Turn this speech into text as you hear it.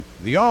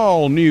the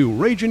all-new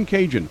Ragin'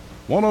 Cajun,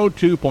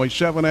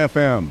 102.7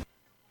 FM.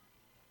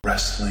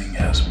 Wrestling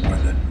has more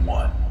than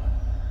one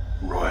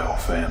royal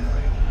family.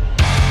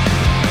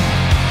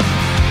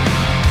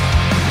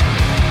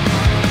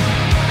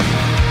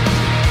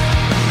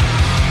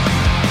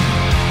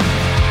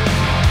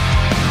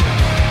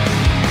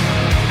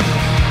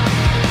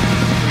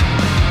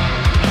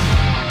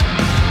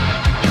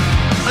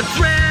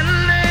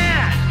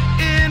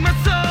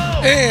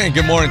 And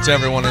good morning to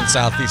everyone in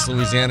Southeast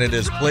Louisiana. It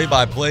is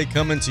play-by-play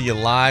coming to you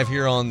live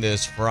here on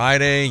this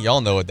Friday.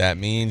 Y'all know what that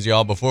means,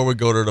 y'all. Before we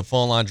go to the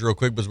phone lines real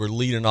quick, because we're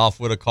leading off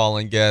with a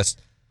calling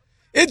guest,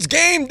 it's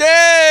game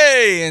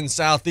day in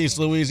Southeast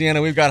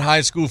Louisiana. We've got high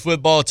school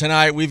football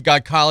tonight. We've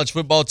got college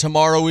football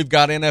tomorrow. We've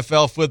got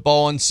NFL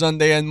football on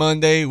Sunday and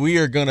Monday. We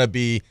are going to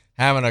be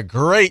having a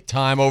great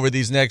time over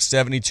these next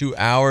 72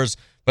 hours.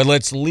 But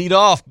let's lead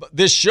off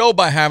this show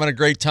by having a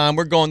great time.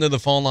 We're going to the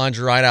phone lines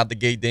right out the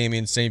gate.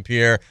 Damien St.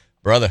 Pierre.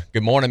 Brother,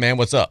 good morning, man.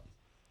 What's up?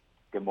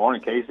 Good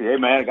morning, Casey. Hey,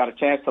 man, I got a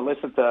chance to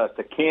listen to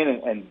Ken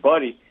and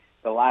Buddy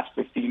the last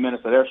 15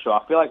 minutes of their show.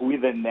 I feel like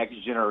we're the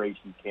next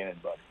generation, Ken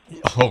and Buddy.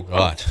 Oh,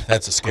 God.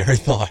 That's a scary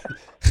thought.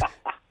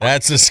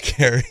 That's a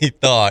scary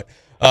thought.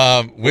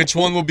 Which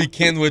one will be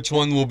Ken? Which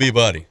one will be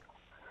Buddy?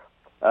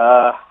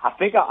 I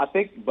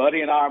think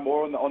Buddy and I are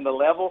more on the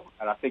level,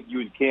 and I think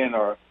you and Ken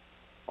are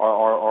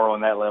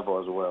on that level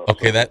as well.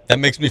 Okay, that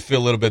makes me feel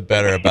a little bit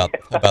better about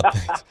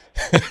things.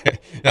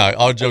 No,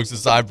 all jokes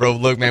aside, bro,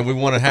 look, man, we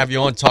want to have you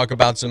on, talk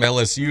about some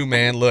LSU,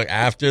 man. Look,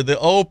 after the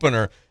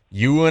opener,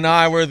 you and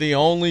I were the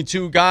only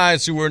two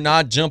guys who were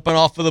not jumping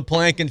off of the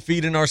plank and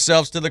feeding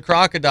ourselves to the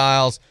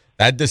crocodiles.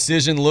 That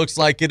decision looks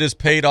like it has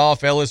paid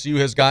off. LSU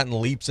has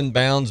gotten leaps and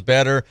bounds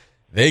better.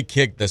 They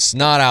kicked the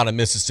snot out of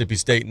Mississippi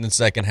State in the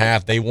second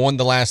half. They won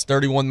the last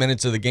 31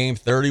 minutes of the game,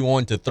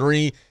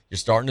 31-3. You're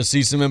starting to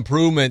see some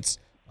improvements.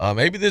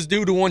 Maybe this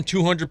dude who won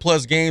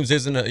 200-plus games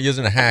isn't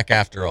a hack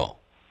after all.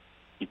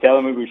 You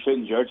telling me we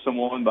shouldn't judge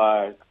someone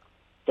by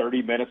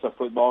 30 minutes of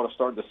football to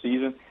start the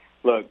season?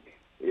 Look,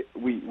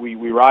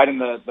 we ride in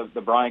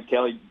the Brian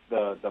Kelly,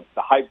 the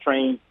hype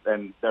train,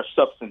 and there's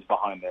substance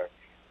behind there.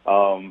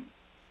 I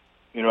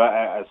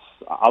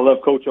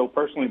love Coach O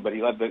personally, but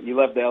he left the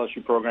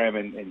LSU program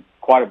in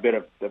quite a bit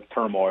of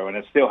turmoil, and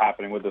it's still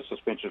happening with the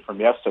suspension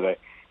from yesterday,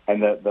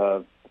 and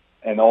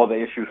and all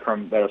the issues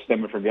that are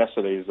stemming from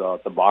yesterday's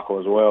debacle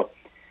as well.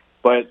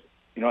 But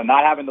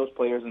not having those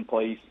players in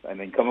place, and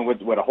then coming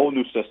with a whole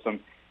new system,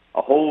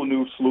 a whole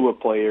new slew of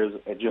players,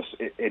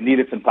 it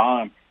needed some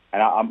time.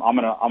 And I'm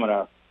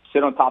gonna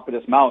sit on top of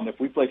this mountain. If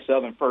we play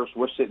Southern first,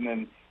 we're sitting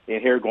in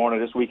here going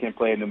to this weekend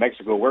playing New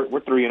Mexico. We're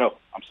 3-0.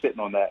 I'm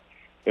sitting on that.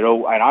 And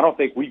I don't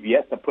think we've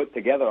yet to put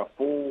together a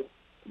full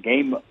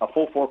game, a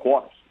full 4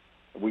 quarters.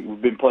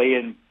 We've been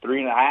playing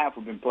 3.5.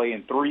 We've been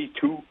playing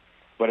 3-2,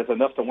 but it's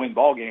enough to win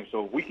ball games.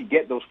 So if we can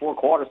get those 4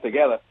 quarters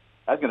together,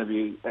 that's going to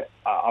be.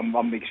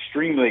 I'm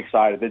extremely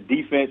excited. The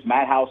defense,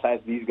 Matt House has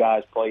these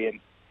guys playing.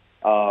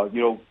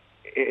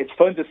 It's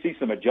fun to see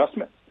some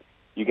adjustments.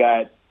 You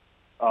got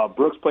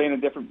Brooks playing a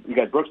different. You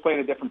got Brooks playing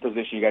a different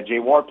position. You got Jay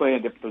Ward playing a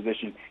different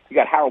position. You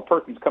got Harold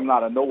Perkins coming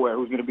out of nowhere,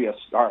 who's going to be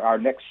our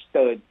next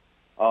stud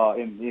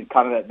in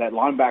kind of that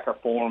linebacker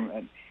form.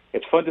 And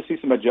it's fun to see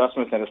some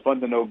adjustments, and it's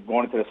fun to know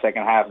going into the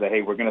second half that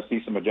hey, we're going to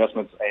see some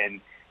adjustments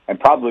and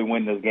probably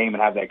win this game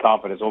and have that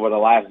confidence. Over the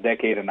last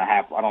decade and a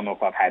half, I don't know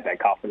if I've had that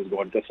confidence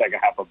going into the second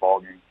half of the ball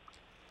game.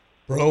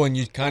 Bro, and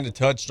you kind of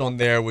touched on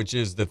there, which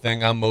is the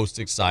thing I'm most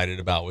excited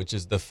about, which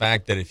is the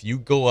fact that if you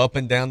go up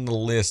and down the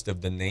list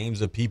of the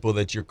names of people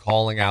that you're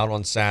calling out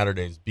on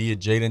Saturdays, be it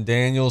Jaden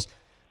Daniels,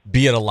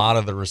 be it a lot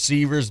of the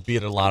receivers, be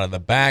it a lot of the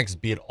backs,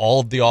 be it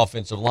all of the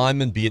offensive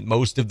linemen, be it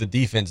most of the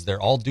defense,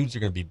 they're all dudes who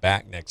are going to be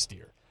back next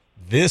year.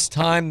 This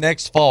time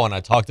next fall, and I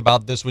talked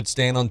about this with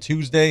Stan on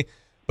Tuesday,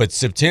 but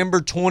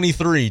September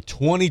 23,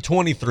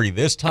 2023,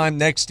 this time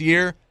next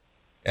year,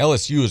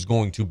 LSU is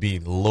going to be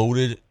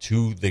loaded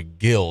to the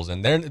gills.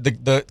 And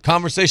the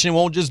conversation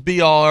won't just be,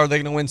 are they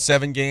going to win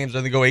 7 games?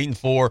 Are they going to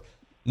go 8-4?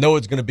 No,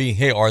 it's going to be,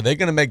 hey, are they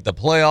going to make the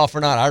playoff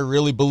or not? I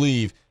really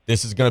believe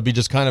this is going to be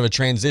just kind of a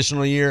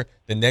transitional year.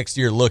 The next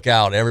year, look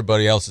out.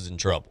 Everybody else is in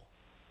trouble.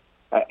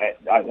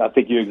 I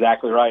think you're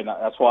exactly right.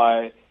 That's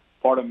why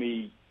part of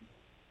me,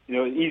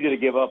 it's easy to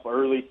give up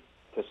early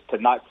to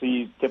not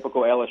see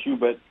typical LSU,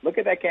 but look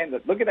at that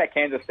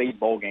Kansas State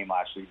bowl game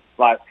last year,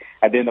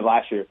 at the end of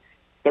last year.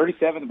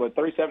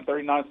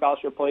 39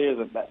 scholarship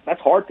players.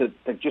 That's hard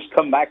to just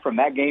come back from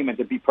that game and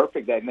to be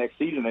perfect that next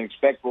season and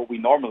expect what we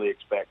normally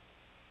expect.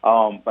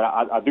 But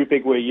I do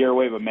think we're a year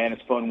away, but man,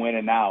 it's fun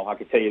winning now. I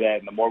can tell you that.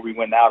 And the more we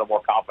win now, the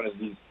more confidence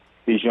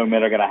these young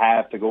men are going to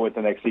have to go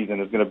into next season.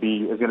 It's going to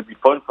be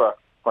fun for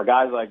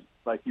guys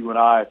like you and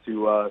I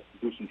to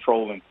do some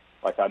trolling,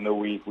 like I know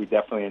we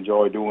definitely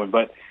enjoy doing.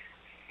 But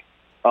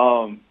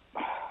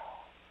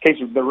Case,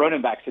 the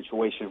running back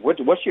situation,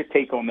 what's your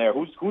take on there?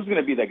 Who's going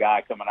to be the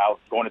guy coming out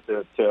going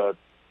into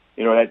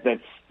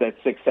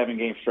that 6-7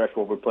 game stretch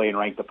where we're playing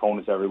ranked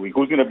opponents every week?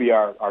 Who's going to be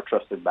our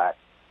trusted back?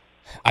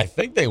 I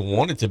think they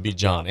want it to be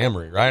John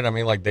Emery, right? I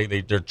mean, like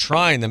they're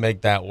trying to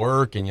make that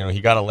work, and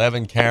he got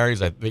 11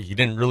 carries. I think he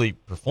didn't really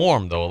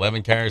perform though.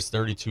 11 carries,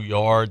 32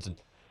 yards, and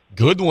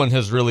Goodwin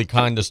has really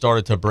kind of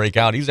started to break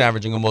out. He's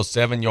averaging almost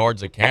 7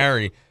 yards a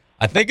carry.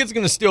 I think it's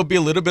going to still be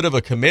a little bit of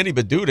a committee,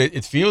 but dude,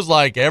 it feels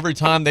like every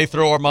time they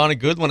throw Armani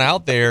Goodwin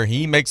out there,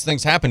 he makes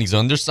things happen. He's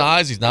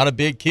undersized. He's not a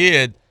big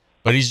kid,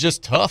 but he's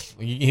just tough.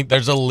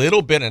 There's a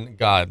little bit, and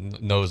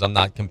God knows I'm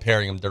not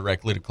comparing him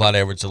directly to Clyde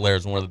Edwards-Helaire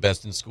as one of the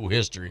best in school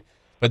history,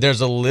 but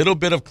there's a little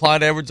bit of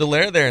Clyde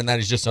Edwards-Helaire there, and that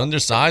he's just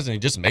undersized, and he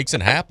just makes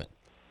it happen.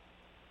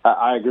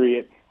 I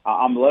agree.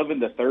 I'm loving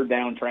the third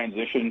down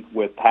transition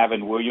with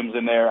having Williams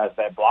in there as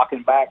that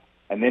blocking back,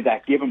 and then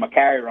that give him a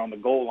carry around the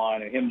goal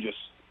line, and him just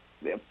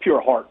pure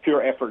heart, pure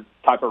effort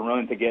type of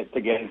run to get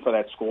in for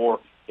that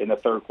score in the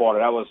third quarter.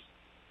 That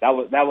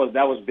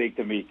was big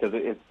to me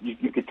because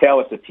you could tell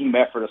it's a team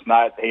effort. It's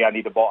not, hey, I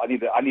need the ball,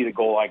 I need a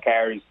goal line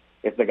carries.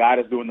 It's the guy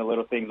that's doing the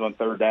little things on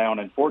third down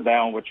and fourth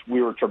down, which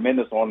we were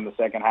tremendous on in the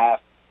second half,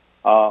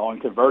 on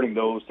converting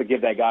those, to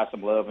give that guy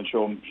some love and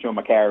show him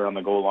a carry on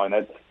the goal line.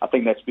 I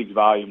think that speaks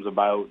volumes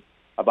about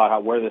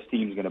where this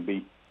team's going to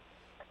be.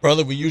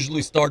 Brother, we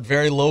usually start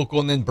very local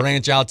and then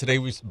branch out. Today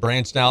we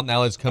branched out. Now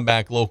let's come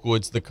back local.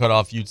 It's the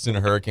Cutoff Youth Center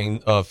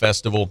Hurricane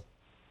Festival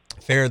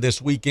Fair this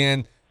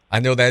weekend. I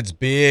know that's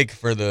big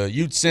for the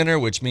Youth Center,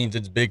 which means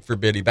it's big for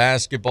Biddy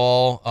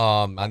basketball.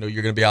 I know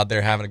you're going to be out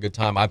there having a good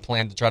time. I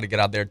plan to try to get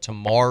out there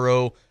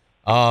tomorrow.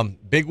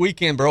 Big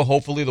weekend, bro.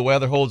 Hopefully the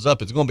weather holds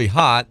up. It's going to be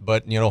hot,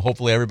 but,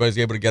 hopefully everybody's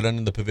able to get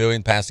under the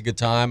pavilion, pass a good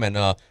time,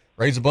 and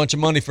raise a bunch of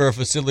money for a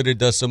facility that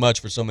does so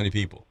much for so many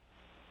people.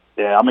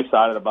 Yeah, I'm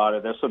excited about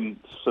it. There's some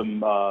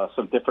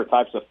different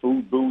types of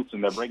food booths,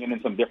 and they're bringing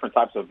in some different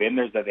types of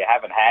vendors that they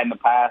haven't had in the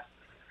past.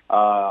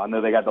 I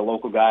know they got the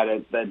local guy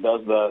that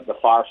does the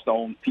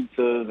Firestone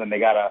pizzas, and they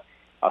got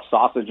a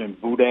sausage and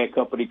boudin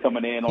company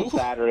coming in on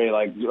Saturday.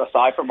 Like,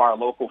 aside from our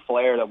local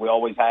flair that we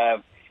always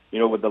have,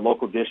 with the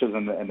local dishes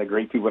and the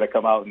great people that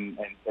come out and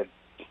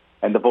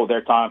devote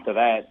their time to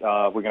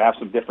that, we're gonna have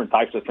some different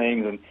types of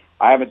things. And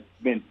I haven't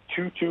been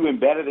too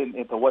embedded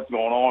into what's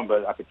going on,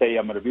 but I can tell you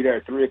I'm gonna be there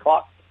at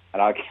 3:00.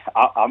 And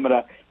I'm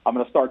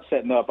gonna start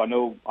setting up. I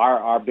know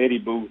our Biddy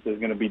booth is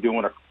gonna be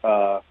doing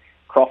a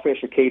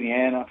crawfish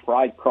Acadiana,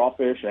 fried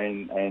crawfish,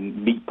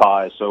 and meat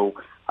pies. So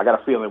I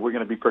got a feeling we're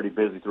gonna be pretty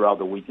busy throughout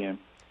the weekend.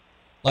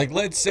 Like,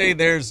 let's say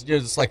there's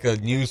just like a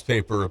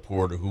newspaper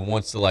reporter who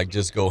wants to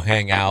just go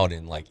hang out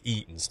and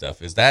eat and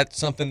stuff. Is that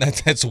something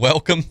that's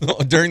welcome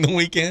during the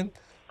weekend?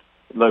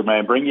 Look,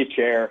 man, bring your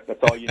chair.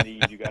 That's all you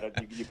need. You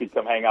can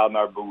come hang out in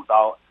our booth.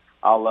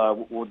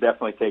 We'll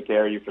definitely take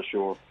care of you for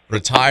sure.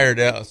 Retired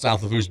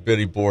South Lafourche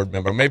Biddy board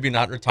member. Maybe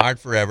not retired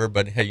forever,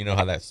 but hey, you know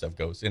how that stuff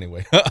goes.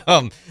 Anyway,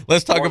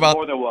 let's talk about.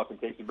 More than welcome,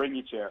 Casey. Bring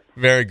your chair.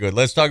 Very good.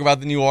 Let's talk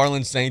about the New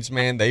Orleans Saints,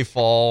 man. They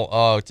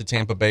fall to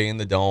Tampa Bay in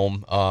the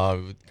Dome.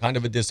 Kind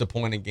of a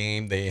disappointing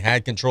game. They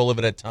had control of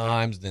it at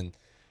times, then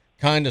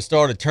kind of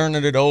started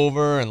turning it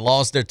over and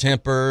lost their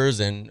tempers.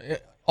 And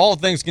all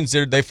things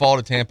considered, they fall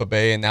to Tampa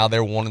Bay, and now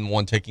they're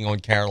 1-1 taking on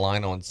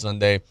Carolina on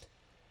Sunday.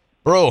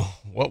 Bro,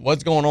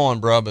 what's going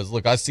on, bro? Because,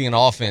 look, I see an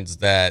offense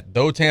that,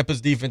 though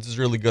Tampa's defense is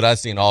really good, I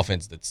see an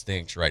offense that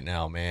stinks right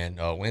now, man.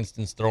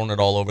 Winston's throwing it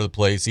all over the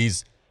place.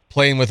 He's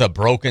playing with a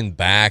broken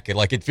back.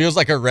 It feels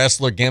like a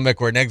wrestler gimmick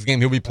where next game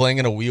he'll be playing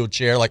in a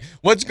wheelchair.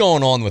 What's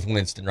going on with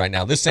Winston right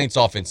now? This Saints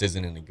offense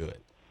isn't any good.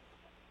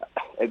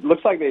 It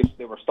looks like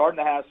they were starting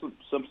to have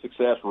some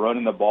success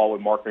running the ball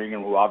with Mark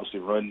Ingram, who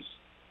obviously runs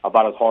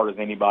about as hard as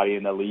anybody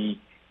in the league.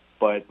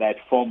 But that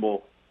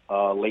fumble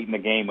late in the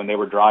game when they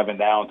were driving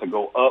down to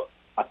go up,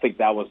 I think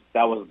that was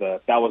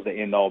the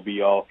end all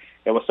be all.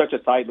 It was such a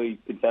tightly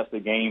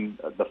contested game,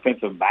 a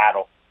defensive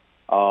battle,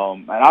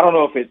 and I don't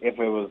know if it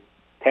was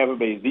Tampa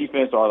Bay's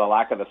defense or the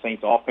lack of the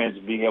Saints' offense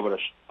being able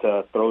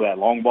to throw that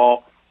long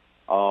ball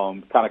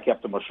kind of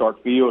kept them a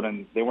short field,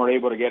 and they weren't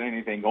able to get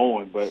anything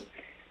going. But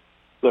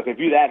look, if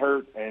you're that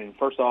hurt, and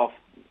first off,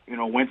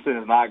 Winston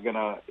is not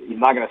gonna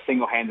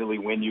single-handedly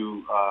win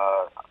you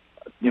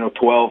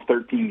 12,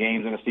 13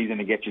 games in a season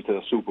to get you to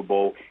the Super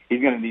Bowl.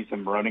 He's going to need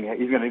some running.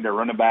 He's going to need a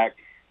running back,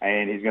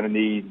 and he's going to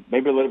need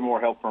maybe a little more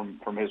help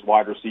from his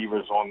wide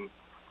receivers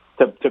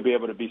to be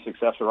able to be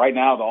successful. Right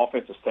now, the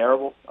offense is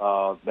terrible.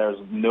 There's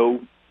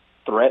no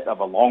threat of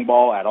a long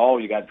ball at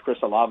all. You got Chris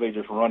Olave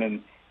just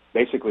running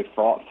basically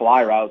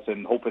fly routes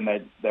and hoping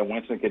that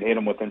Winston could hit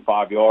him within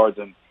 5 yards.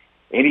 And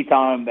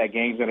anytime that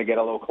game's going to get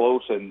a little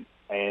close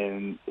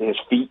and his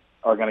feet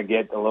are going to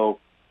get a little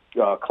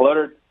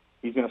cluttered,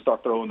 he's going to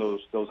start throwing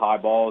those high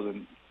balls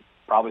and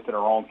probably to the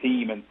wrong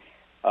team. And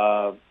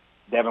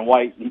Devin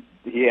White,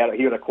 he had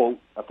a quote.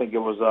 I think it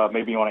was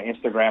maybe on an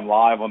Instagram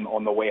Live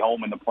on the way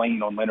home in the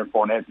plane on Leonard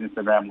Fournette's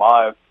Instagram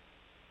Live.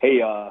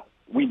 Hey,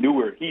 we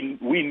knew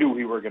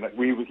he was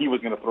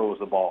gonna throw us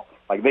the ball.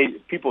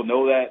 People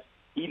know that,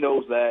 he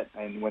knows that,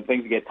 and when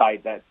things get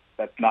tight,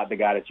 that's not the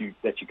guy that you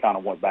kind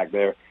of want back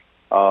there.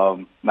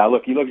 Now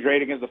look, he looked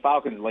great against the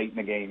Falcons late in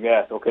the game.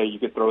 Yeah, okay, you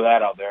could throw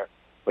that out there.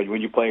 But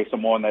when you play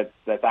someone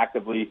that's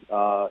actively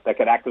that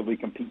could actively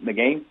compete in the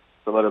game,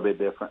 it's a little bit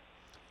different.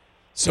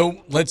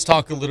 So let's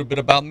talk a little bit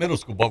about middle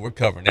school, but we're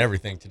covering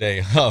everything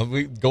today.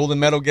 Golden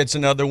Meadow gets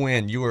another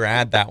win. You were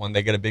at that one.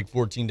 They got a big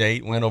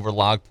 14-8 win over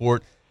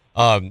Lockport.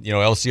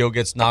 LCO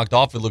gets knocked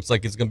off. It looks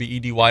like it's going to be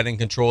E.D. White in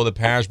control of the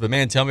parish. But,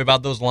 man, tell me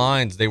about those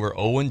Lions. They were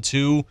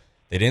 0-2.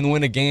 They didn't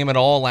win a game at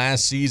all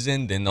last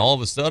season. Then all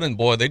of a sudden,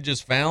 boy, they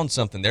just found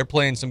something. They're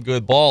playing some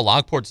good ball.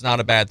 Lockport's not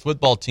a bad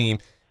football team.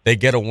 They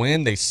get a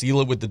win. They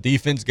seal it with the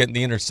defense, getting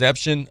the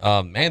interception.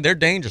 Man, they're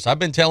dangerous. I've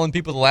been telling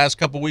people the last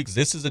couple of weeks,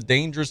 this is a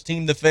dangerous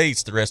team to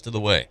face the rest of the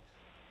way.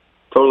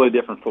 Totally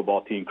different football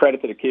team. Credit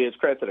to the kids,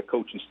 credit to the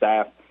coaching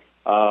staff.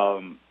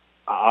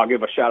 I'll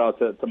give a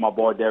shout-out to my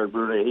boy, Derek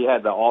Bruder. He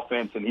had the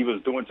offense, and he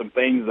was doing some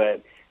things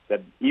that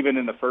even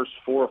in the first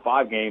 4 or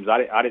 5 games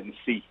I didn't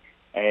see,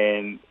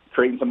 and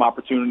creating some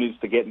opportunities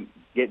to getting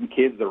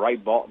kids the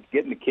right ball,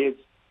 getting the kids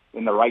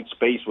in the right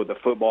space with the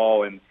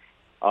football. And,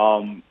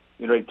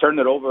 they turned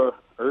it over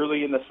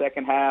early in the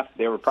second half.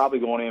 They were probably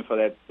going in for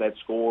that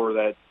score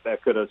that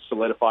could have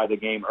solidified the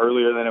game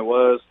earlier than it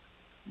was.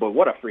 But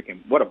what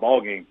a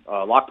ball game.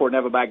 Lockport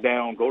never backed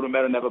down. Golden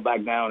Meadow never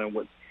backed down.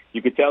 And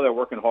you could tell they're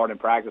working hard in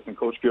practice, and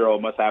Coach Bureau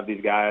must have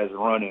these guys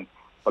running,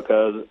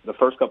 because the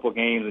first couple of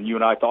games, and you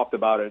and I talked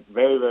about it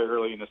very, very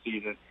early in the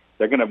season,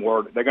 they're going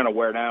to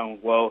wear down.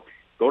 Well,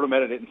 Golden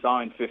Meadow didn't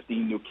sign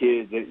 15 new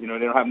kids. They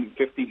don't have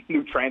 50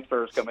 new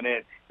transfers coming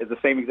in. It's the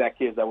same exact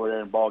kids that were there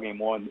in ball game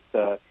 1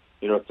 to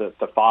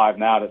 5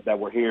 now that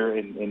we're here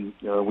in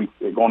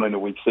going into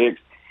week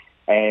 6.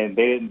 And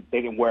they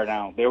didn't wear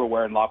down. They were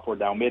wearing Lockport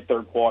down.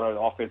 Mid-third quarter, the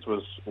offense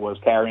was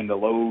carrying the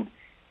load.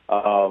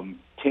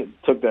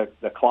 Took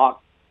the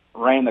clock,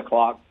 ran the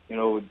clock,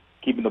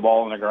 keeping the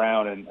ball on the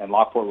ground, and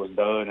Lockport was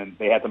done, and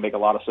they had to make a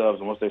lot of subs.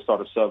 And once they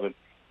started subbing,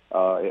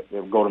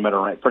 Golden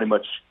Meadow pretty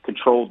much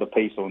controlled the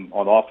pace on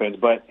offense.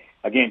 But,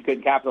 again,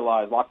 couldn't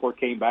capitalize. Lockport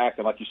came back,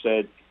 and like you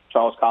said,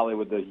 Charles Colley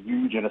with a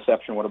huge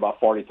interception with about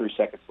 43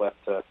 seconds left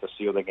to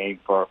seal the game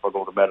for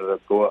Golden Meadow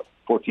to go up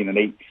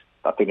 14-8.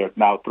 I think they're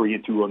now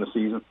 3-2 on the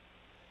season.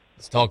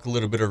 Let's talk a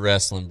little bit of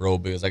wrestling, bro,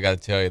 because I got to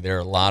tell you, there are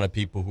a lot of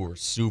people who are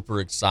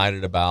super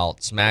excited about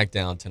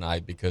SmackDown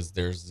tonight, because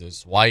there's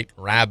this White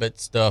Rabbit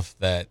stuff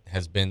that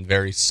has been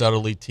very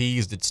subtly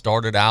teased. It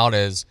started out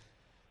as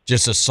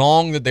just a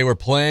song that they were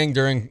playing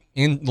during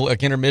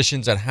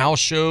intermissions at house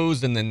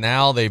shows, and then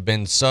now they've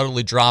been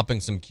subtly dropping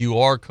some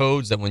QR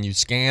codes that when you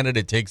scan it,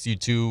 it takes you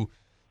to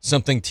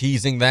something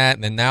teasing that.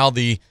 And then now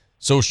the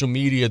social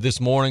media this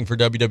morning for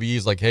WWE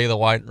is like, hey, the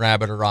White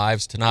Rabbit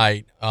arrives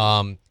tonight.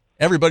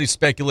 Everybody's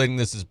speculating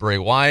this is Bray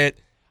Wyatt.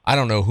 I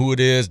don't know who it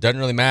is. Doesn't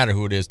really matter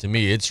who it is to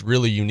me. It's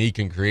really unique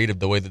and creative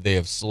the way that they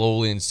have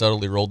slowly and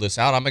subtly rolled this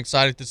out. I'm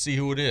excited to see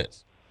who it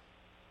is.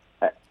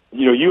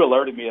 You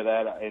alerted me of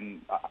that,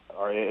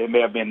 or it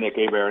may have been Nick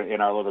Aber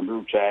in our little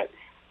group chat.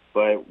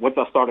 But once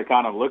I started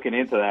kind of looking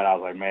into that, I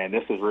was like, man,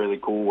 this is really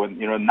cool. And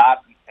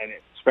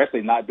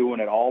especially not doing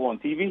it all on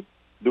TV,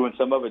 doing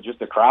some of it just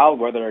the crowd,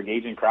 whether they're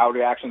gauging crowd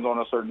reactions on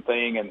a certain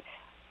thing and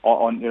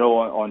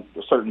on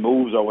certain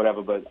moves or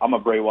whatever. But I'm a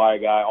Bray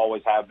Wyatt guy,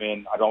 always have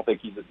been. I don't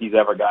think he's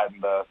ever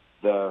gotten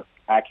the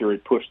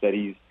accurate push that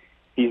he's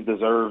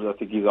deserved. I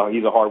think he's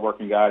a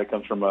hardworking guy that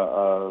comes from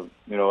a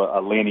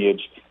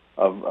lineage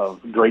of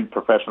great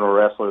professional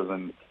wrestlers,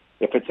 and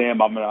if it's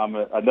him, I'm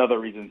another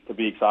reason to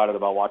be excited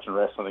about watching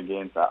wrestling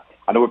again.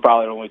 I know we're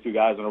probably the only 2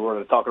 guys in the world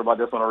that are talking about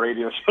this on a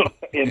radio show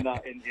in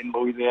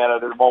Louisiana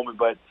at the moment,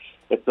 but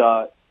it's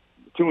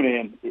tune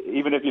in.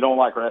 Even if you don't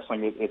like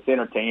wrestling, it's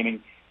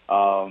entertaining.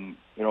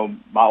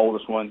 My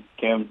oldest one,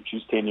 Kim,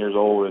 she's 10 years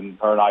old, and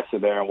her and I sit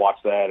there and watch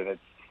that, and it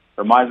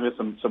reminds me of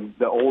some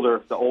the older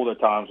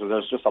times where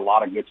there's just a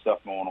lot of good stuff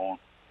going on.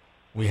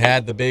 We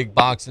had the big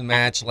boxing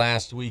match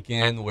last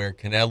weekend where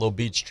Canelo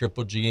beats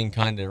Triple G and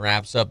kind of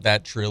wraps up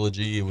that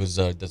trilogy. It was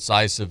a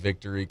decisive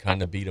victory,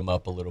 kind of beat him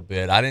up a little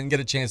bit. I didn't get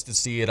a chance to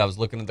see it. I was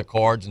looking at the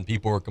cards, and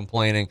people were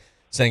complaining,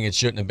 saying it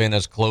shouldn't have been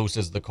as close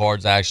as the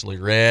cards actually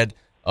read.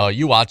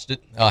 You watched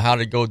it. How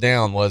did it go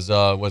down? Was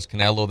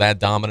Canelo that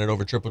dominant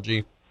over Triple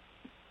G?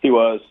 He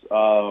was.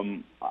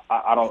 I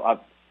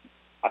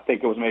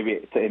think it was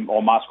maybe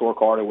on my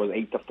scorecard it was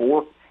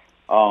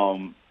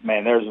 8-4.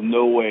 Man, there's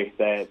no way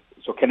that.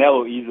 So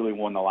Canelo easily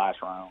won the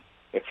last round.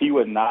 If he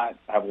would not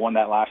have won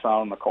that last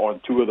round on the card,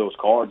 2 of those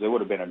cards, it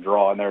would have been a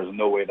draw, and there's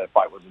no way that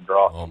fight was a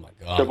draw. Oh, my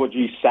God. Triple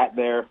G sat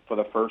there for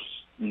the first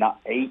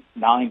 8,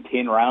 9,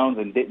 10 rounds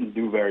and didn't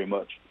do very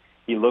much.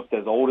 He looked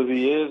as old as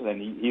he is, and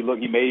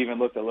he may even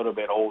look a little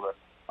bit older.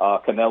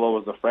 Canelo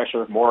was the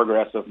fresher, more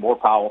aggressive, more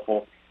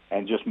powerful,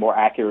 and just more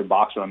accurate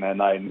boxer on that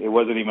night. And it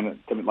wasn't even,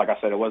 like I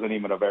said, it wasn't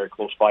even a very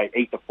close fight.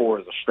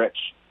 8-4 is a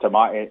stretch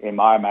in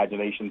my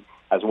imagination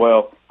as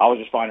well. I was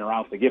just finding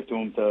rounds to give to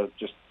him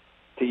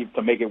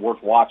to make it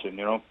worth watching,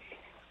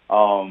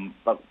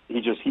 But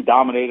he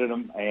dominated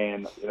him,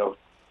 and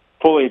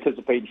fully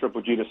anticipating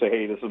Triple G to say,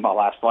 hey, this is my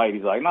last fight.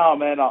 He's like, no,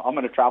 man, I'm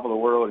going to travel the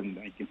world and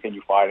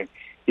continue fighting.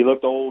 He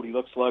looked old, he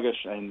looked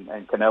sluggish, and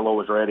Canelo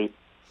was ready.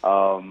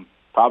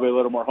 Probably a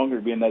little more hungry,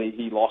 being that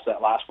he lost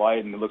that last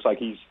fight, and it looks like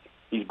he's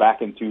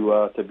back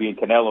into to being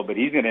Canelo, but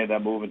he's going to end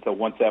up moving to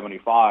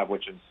 175,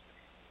 which is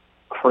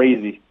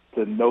crazy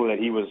to know that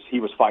he was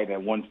fighting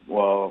at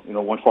 145,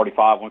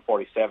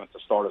 147 to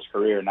start his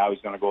career. And now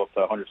he's going to go up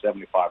to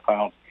 175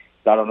 pounds.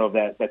 So I don't know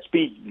if that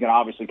speed can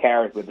obviously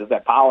carry, but does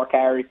that power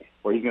carry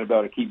where he's going to be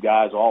able to keep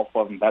guys off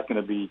of him? That's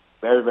going to be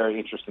very, very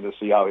interesting to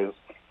see how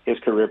his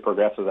career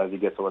progresses as he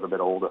gets a little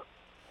bit older.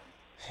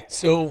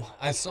 So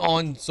I saw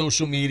on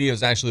social media, it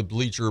was actually a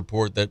Bleacher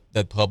Report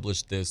that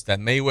published this, that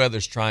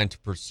Mayweather's trying to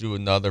pursue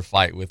another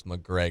fight with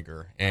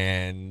McGregor.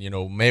 And,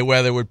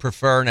 Mayweather would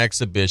prefer an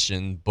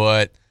exhibition,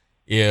 but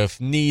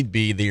if need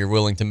be, they're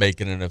willing to make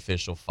it an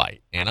official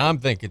fight. And I'm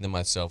thinking to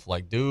myself,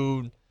 like,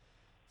 dude,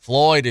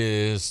 Floyd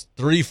is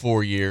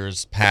 3-4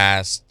 years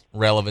past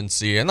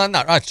relevancy. And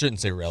I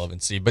shouldn't say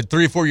relevancy, but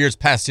 3-4 years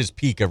past his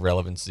peak of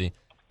relevancy.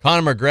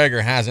 Conor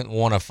McGregor hasn't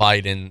won a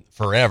fight in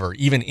forever,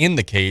 even in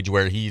the cage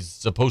where he's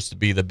supposed to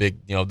be the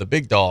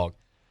big dog.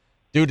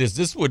 Dude,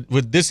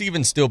 would this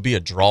even still be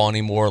a draw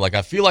anymore? Like,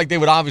 I feel like they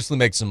would obviously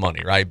make some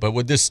money, right? But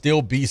would this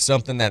still be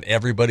something that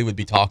everybody would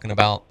be talking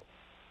about?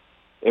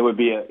 It would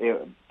be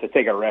to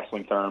take a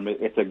wrestling term,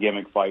 it's a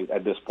gimmick fight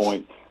at this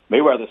point.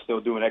 Mayweather's still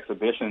doing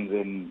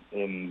exhibitions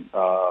in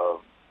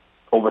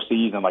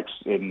overseas and like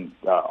in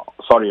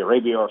Saudi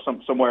Arabia or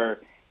somewhere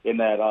in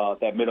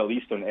that Middle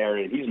Eastern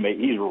area.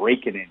 He's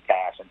raking in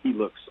cash, and he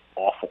looks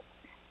awful.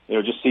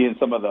 Just seeing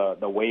some of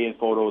the weigh-in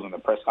photos and the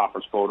press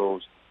conference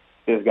photos,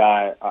 this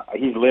guy,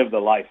 he's lived a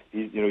life.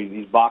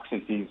 He's boxed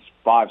since he's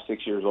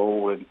 5-6 years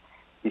old, and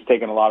he's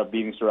taken a lot of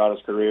beatings throughout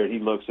his career. He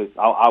looks at,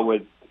 I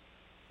would,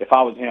 if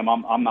I was him,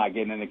 I'm not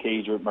getting in the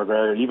cage with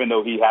McGregor. Even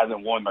though he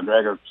hasn't won,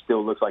 McGregor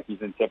still looks like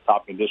he's in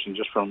tip-top condition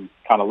just from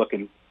kind of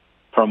looking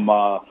from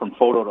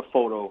photo to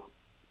photo.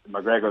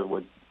 McGregor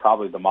would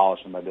probably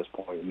demolish him at this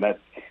point. And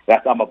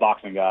that's I'm a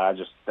boxing guy.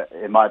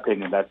 In my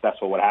opinion,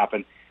 that's what would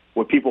happen.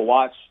 Would people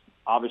watch?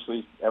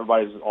 Obviously,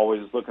 everybody's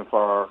always looking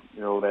for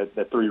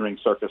that 3-ring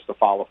circus to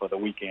follow for the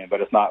weekend,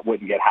 but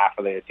wouldn't get half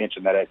of the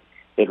attention that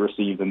it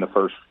received in the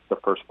first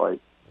fight.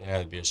 Yeah,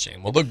 it'd be a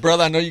shame. Well, look,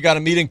 brother, I know you got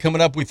a meeting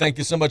coming up. We thank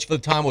you so much for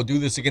the time. We'll do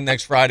this again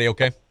next Friday,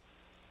 okay?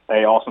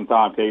 Hey, awesome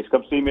time, Case.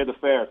 Come see me at the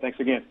fair. Thanks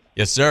again.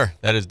 Yes, sir.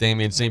 That is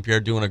Damien St. Pierre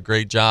doing a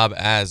great job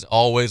as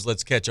always.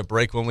 Let's catch a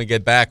break when we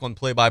get back on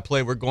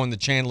Play-by-Play. We're going to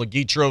Chandler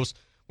Guidroz.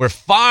 We're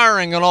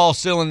firing on all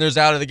cylinders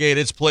out of the gate.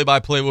 It's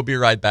Play-by-Play. We'll be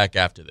right back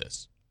after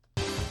this.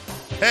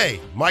 Hey,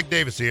 Mike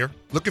Davis here.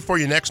 Looking for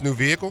your next new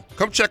vehicle?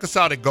 Come check us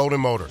out at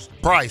Golden Motors.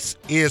 Price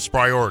is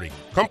priority.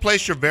 Come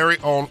place your very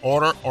own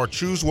order or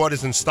choose what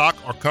is in stock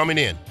or coming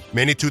in.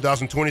 Many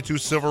 2022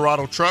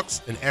 Silverado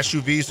trucks and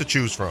SUVs to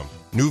choose from.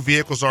 New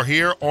vehicles are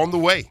here on the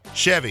way.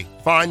 Chevy,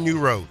 find new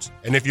roads.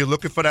 And if you're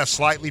looking for that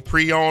slightly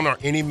pre-owned or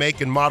any make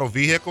and model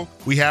vehicle,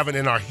 we have it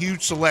in our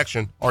huge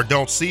selection, or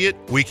don't see it,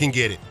 we can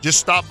get it. Just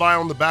stop by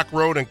on the back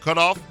road and cut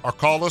off or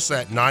call us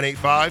at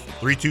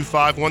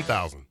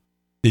 985-325-1000.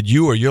 Did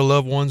you or your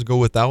loved ones go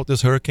without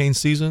this hurricane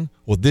season?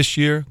 Well, this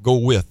year, go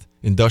with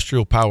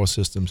Industrial Power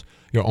Systems,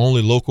 your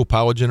only local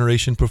power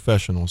generation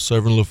professional,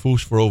 serving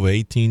Lafourche for over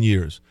 18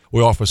 years.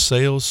 We offer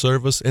sales,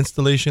 service,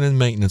 installation, and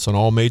maintenance on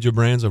all major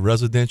brands of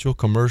residential,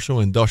 commercial,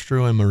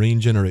 industrial, and marine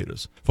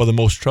generators for the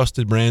most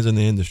trusted brands in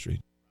the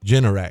industry.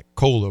 Generac,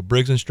 Kohler,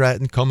 Briggs &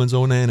 Stratton, Cummins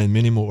Onan, and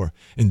many more.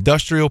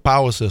 Industrial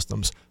Power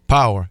Systems.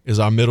 Power is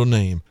our middle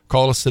name.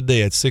 Call us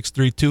today at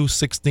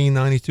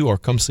 632-1692 or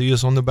come see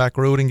us on the back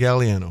road in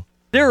Galliano.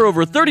 There are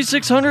over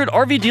 3,600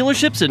 RV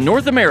dealerships in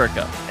North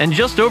America, and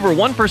just over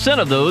 1%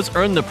 of those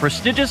earn the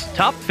prestigious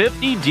Top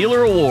 50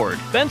 Dealer Award.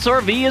 Bent's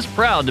RV is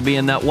proud to be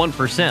in that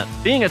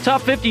 1%. Being a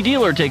Top 50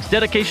 dealer takes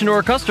dedication to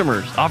our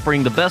customers,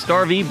 offering the best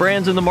RV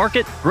brands in the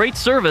market, great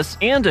service,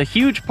 and a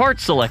huge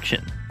parts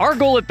selection. Our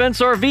goal at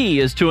Bent's RV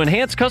is to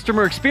enhance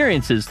customer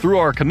experiences through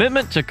our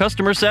commitment to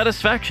customer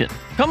satisfaction.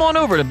 Come on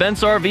over to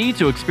Bent's RV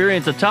to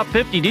experience a Top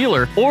 50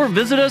 dealer or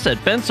visit us at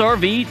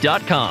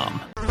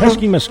bentsrv.com.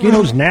 Pesky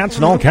mosquitoes, gnats,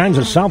 and all kinds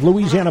of South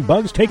Louisiana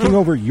bugs taking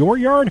over your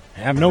yard?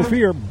 Have no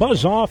fear,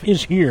 Buzz Off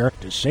is here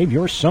to save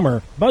your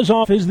summer. Buzz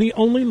Off is the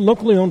only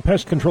locally owned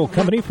pest control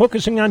company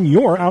focusing on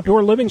your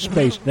outdoor living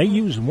space. They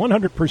use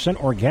 100%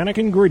 organic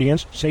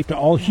ingredients, safe to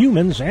all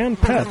humans and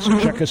pets.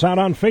 Check us out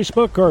on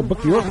Facebook or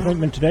book your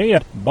appointment today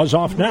at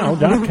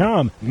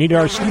buzzoffnow.com. Need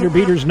our skeeter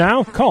beaters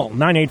now? Call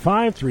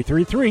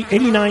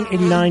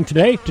 985-333-8989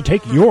 today to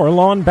take your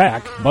lawn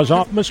back. Buzz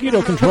Off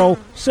Mosquito Control.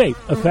 Safe,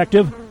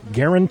 effective,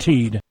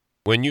 guaranteed.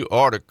 When you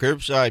order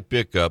curbside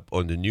pickup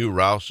on the new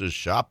Rouse's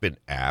shopping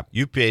app,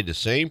 you pay the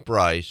same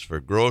price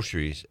for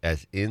groceries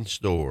as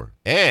in-store.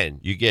 And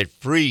you get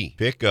free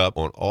pickup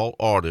on all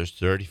orders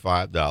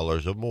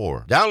 $35 or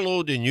more.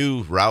 Download the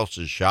new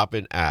Rouse's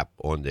shopping app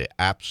on the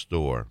App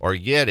Store or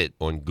get it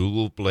on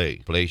Google Play.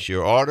 Place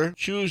your order,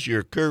 choose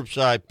your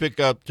curbside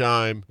pickup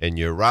time, and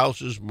your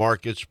Rouse's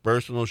Markets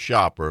personal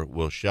shopper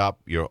will shop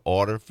your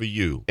order for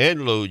you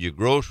and load your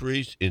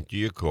groceries into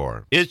your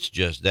car. It's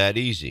just that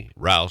easy.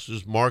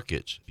 Rouse's Markets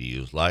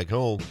feels like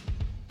home.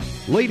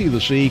 Lady of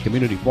the Sea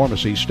Community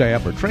Pharmacy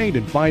staff are trained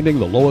in finding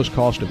the lowest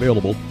cost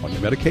available on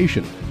your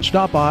medication.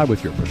 Stop by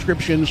with your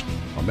prescriptions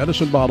or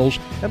medicine bottles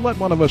and let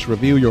one of us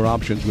review your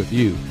options with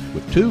you.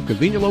 With 2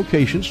 convenient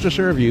locations to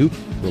serve you,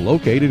 we're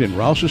located in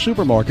Rouse's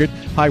Supermarket,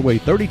 Highway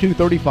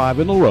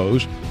 3235 in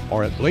LaRose,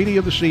 or at Lady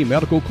of the Sea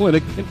Medical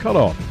Clinic in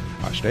Cutoff.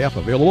 Our staff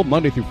available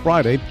Monday through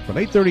Friday from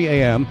 8:30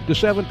 a.m. to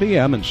 7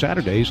 p.m. and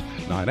Saturdays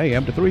 9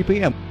 a.m. to 3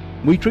 p.m.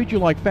 We treat you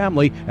like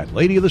family at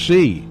Lady of the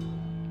Sea.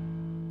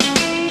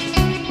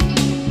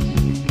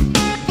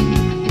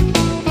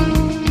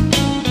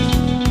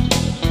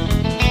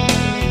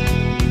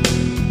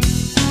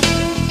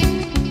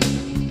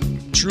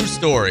 True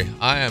story.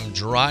 I am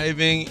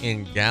driving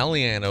in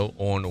Galliano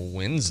on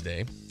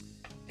Wednesday,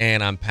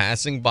 and I'm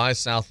passing by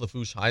South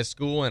Lafourche High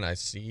School, and I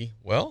see,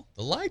 well,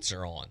 the lights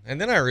are on. And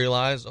then I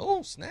realize,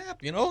 oh, snap,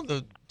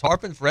 the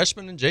Tarpon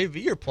freshmen and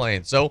JV are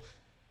playing. So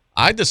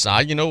I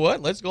decide, you know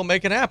what, let's go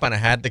make it happen. I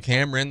had the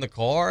camera in the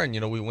car, and,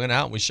 we went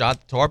out and we shot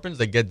the Tarpons.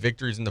 They get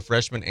victories in the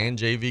freshman and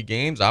JV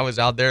games. I was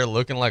out there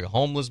looking like a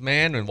homeless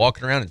man and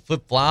walking around in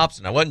flip-flops,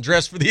 and I wasn't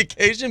dressed for the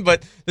occasion,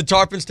 but the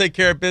Tarpons take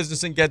care of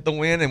business and get the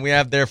win, and we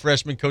have their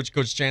freshman coach,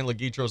 Coach Chandler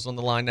Guidroz, on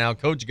the line now.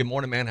 Coach, good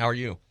morning, man. How are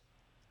you?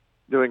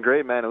 Doing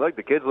great, man. And look,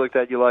 the kids looked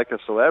at you like a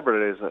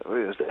celebrity.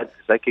 Is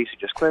that Casey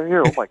just clear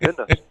here? Oh, my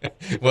goodness.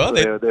 Well,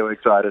 they were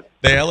excited.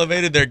 They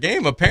elevated their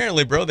game.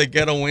 Apparently, bro, they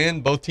get a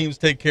win. Both teams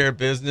take care of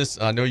business.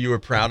 I know you were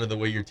proud of the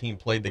way your team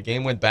played. The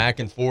game went back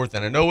and forth,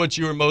 and I know what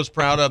you were most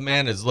proud of,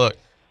 man, is, look,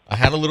 I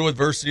had a little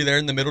adversity there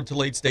in the middle to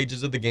late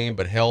stages of the game,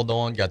 but held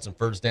on, got some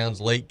first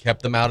downs late,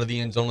 kept them out of the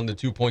end zone in the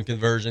 2-point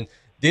conversion,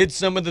 did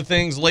some of the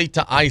things late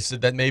to ice it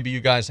that maybe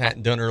you guys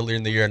hadn't done earlier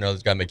in the year. I know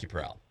it's got to make you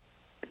proud.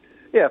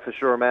 Yeah, for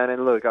sure, man.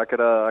 And look, I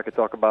could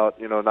talk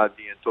about not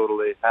being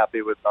totally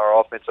happy with our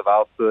offensive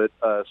output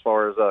as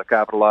far as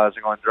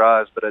capitalizing on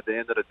drives, but at the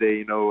end of the day,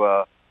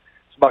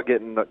 it's about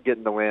getting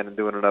the win and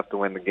doing enough to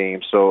win the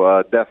game.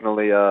 So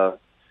definitely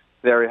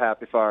very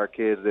happy for our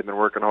kids. They've been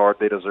working hard.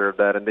 They deserve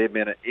that, and they've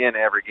been in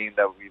every game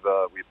that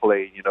we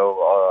played.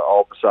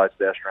 All besides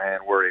the extra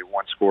hand, we're a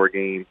 1-score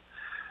game.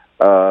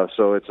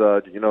 So it's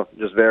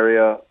just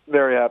very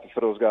very happy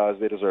for those guys.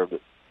 They deserved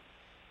it.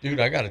 Dude,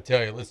 I got to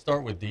tell you, let's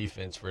start with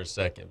defense for a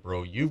second,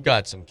 bro. You've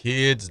got some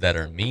kids that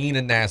are mean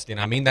and nasty,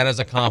 and I mean that as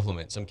a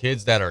compliment. Some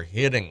kids that are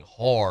hitting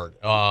hard.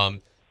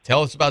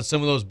 Tell us about some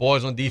of those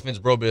boys on defense,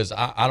 bro, because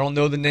I don't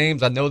know the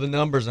names. I know the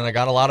numbers, and I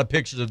got a lot of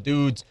pictures of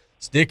dudes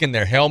sticking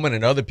their helmet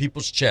in other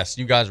people's chests.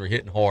 You guys were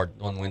hitting hard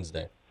on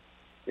Wednesday.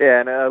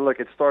 Yeah, and look,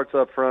 it starts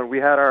up front. We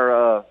had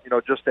our,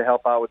 just to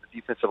help out with the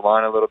defensive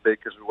line a little bit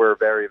because we were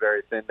very,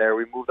 very thin there.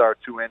 We moved our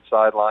 2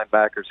 inside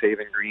linebackers,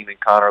 Haven Green and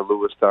Connor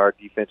Lewis, to our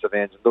defensive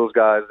ends. And those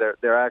guys,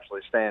 they're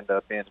actually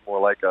stand-up ends,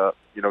 more like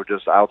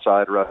just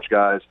outside rush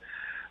guys.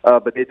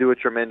 But they do a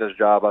tremendous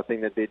job. I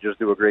think that they just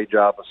do a great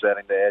job of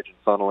setting the edge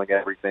and funneling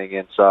everything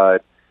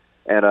inside.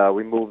 And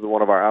we moved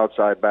one of our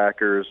outside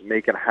backers,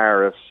 Macon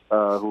Harris,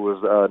 who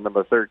was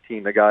number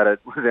 13, the guy that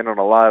was in on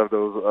a lot of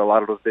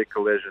those big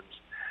collisions.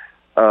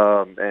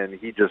 And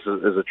he just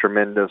is a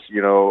tremendous,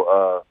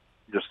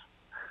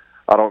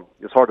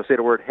 it's hard to say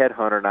the word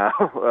headhunter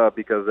now,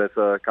 because that's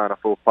a kind of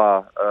faux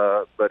pas,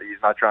 but he's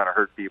not trying to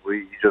hurt people.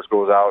 He just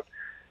goes out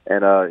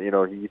and,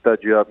 he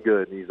thuds you up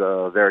good. He's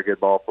a very good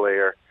ball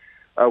player.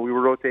 We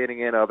were rotating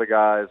in other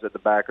guys at the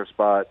backer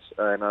spots,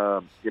 and,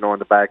 on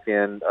the back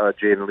end,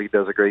 Jaden Lee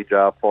does a great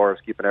job for us,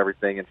 keeping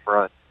everything in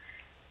front.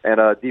 And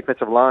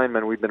defensive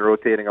linemen, we've been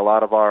rotating a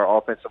lot of our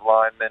offensive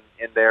linemen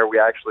in there. We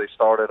actually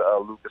started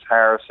Lucas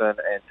Harrison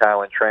and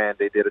Talon Tran.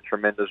 They did a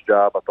tremendous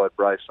job. I thought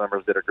Bryce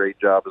Summers did a great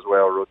job as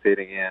well,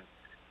 rotating in.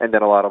 And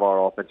then a lot of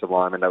our offensive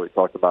linemen that we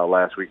talked about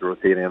last week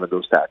rotating in at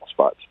those tackle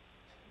spots.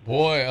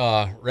 Boy,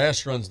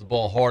 Resch runs the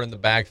ball hard in the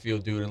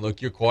backfield, dude. And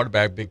look, your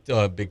quarterback,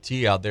 Big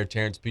T out there,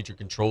 Terrence Peacher,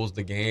 controls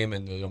the game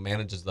and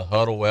manages the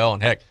huddle well.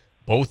 And, heck,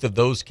 both of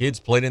those kids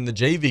played in the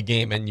JV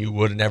game, and you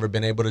would have never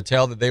been able to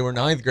tell that they were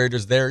ninth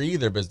graders there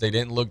either because they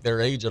didn't look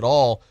their age at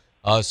all.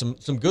 Some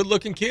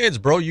good-looking kids,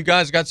 bro. You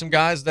guys got some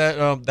guys that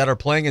are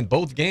playing in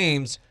both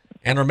games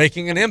and are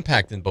making an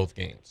impact in both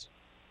games.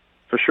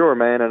 For sure,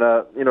 man. And,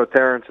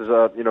 Terrence has,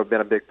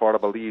 been a big part. I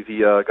believe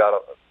he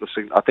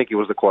I think he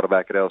was the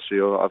quarterback at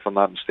LCO, if I'm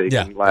not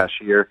mistaken,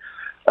 last year.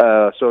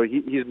 So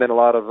he's been a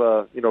lot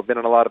of, been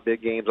in a lot of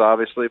big games,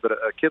 obviously. But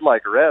a kid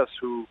like Ress,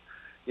 who,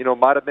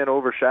 might have been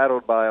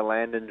overshadowed by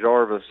Landon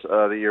Jarvis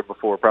the year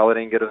before. Probably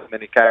didn't get as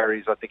many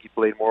carries. I think he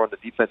played more on the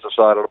defensive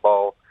side of the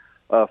ball.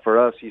 For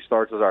us, he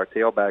starts as our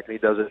tailback, and he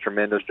does a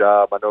tremendous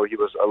job. I know he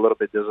was a little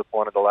bit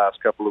disappointed the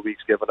last couple of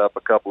weeks, giving up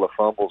a couple of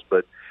fumbles,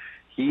 but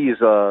he's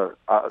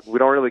we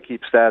don't really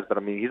keep stats, but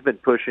I mean he's been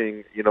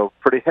pushing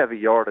pretty heavy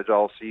yardage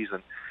all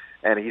season,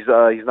 and he's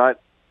not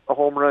a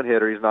home run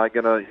hitter. He's not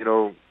gonna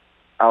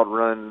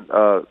outrun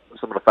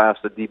some of the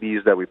faster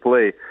DBs that we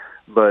play,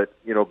 but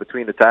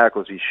between the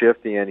tackles he's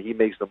shifty and he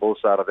makes the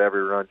most out of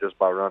every run just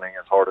by running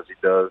as hard as he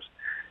does.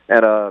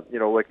 And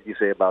what can you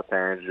say about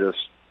Terrence?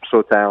 Just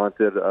so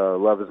talented.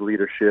 Love his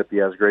leadership. He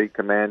has great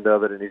command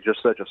of it, and he's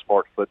just such a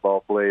smart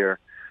football player.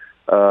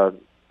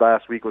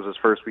 last week was his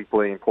first week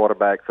playing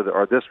quarterback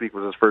this week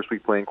was his first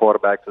week playing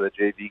quarterback for the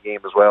JV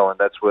game as well, and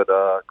that's what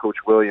Coach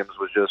Williams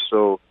was just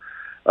so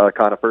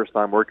kind of first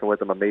time working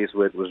with him, amazed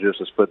with, was just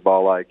his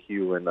football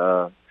IQ,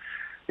 and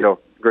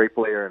great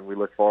player, and we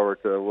look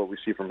forward to what we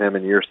see from him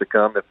in years to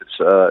come. If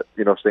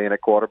it's staying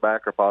at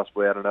quarterback or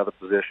possibly at another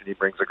position, he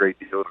brings a great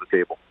deal to the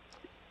table.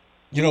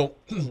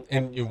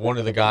 And one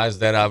of the guys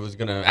that I was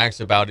going to ask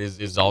about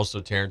is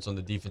also Terrence on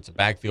the defensive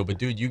backfield. But,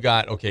 dude,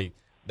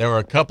 there were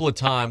a couple of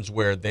times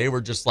where they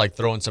were just like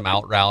throwing some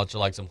out routes or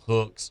like some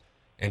hooks,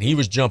 and he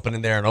was jumping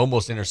in there and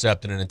almost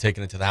intercepting it and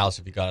taking it to the house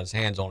if he got his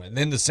hands on it. And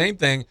then the same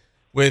thing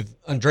with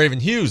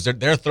Draven Hughes.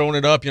 They're throwing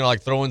it up,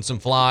 like throwing some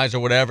flies or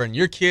whatever, and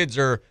your kids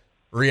are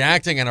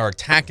reacting and are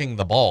attacking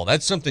the ball.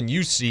 That's something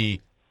you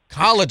see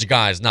college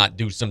guys not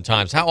do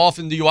sometimes. How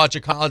often do you watch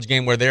a college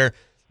game where they're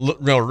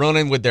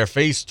running with their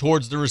face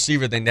towards the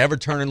receiver? They never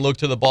turn and look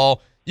to the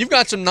ball. You've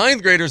got some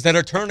ninth graders that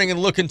are turning and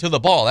looking to the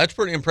ball. That's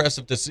pretty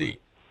impressive to see.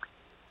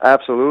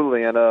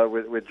 Absolutely, and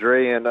with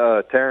Dre and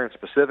Terrence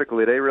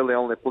specifically, they really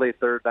only play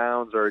third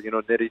downs or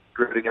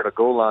nitty-gritty near the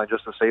goal line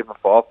just to save them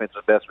for offense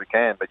as best we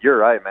can. But you're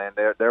right, man.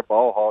 They're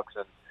ball hawks,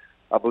 and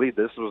I believe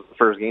this was the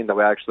first game that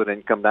we actually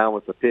didn't come down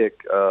with the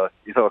pick. A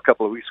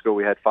couple of weeks ago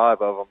we had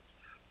 5 of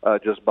them,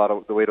 just by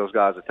the way those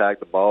guys attack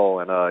the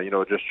ball, and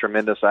just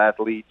tremendous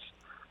athletes.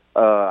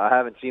 I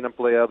haven't seen them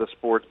play other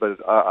sports, but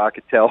I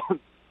could tell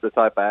the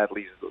type of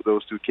athletes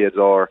those two kids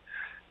are.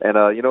 And,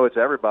 it's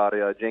everybody.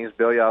 James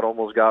Billiard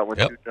almost got one,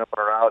 two jumping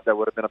around. That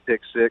would have been a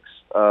pick 6.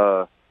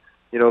 So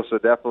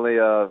definitely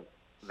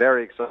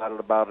very excited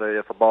about it.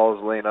 If a ball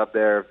is laying up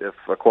there, if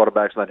a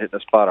quarterback's not hitting the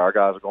spot, our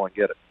guys are going to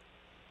get it.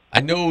 I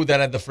know that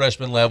at the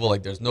freshman level,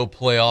 there's no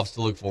playoffs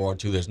to look forward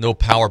to. There's no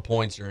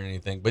PowerPoints or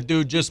anything. But,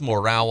 dude, just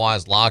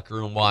morale-wise, locker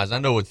room-wise, I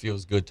know it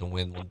feels good to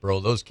win one, bro.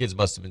 Those kids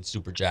must have been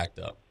super jacked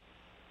up.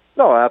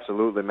 No,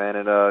 absolutely, man,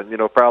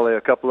 and probably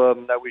a couple of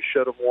them that we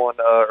should have won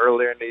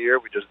earlier in the year.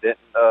 We just didn't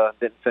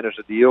finish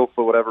the deal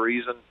for whatever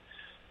reason.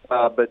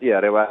 But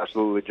yeah, they were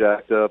absolutely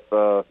jacked up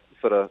for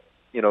the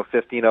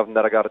 15 of them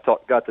that I got to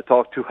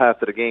talk to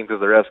after the game, because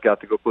the rest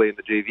got to go play in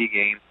the JV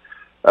game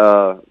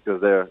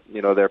because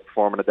they're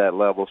performing at that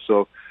level.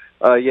 So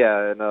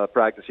and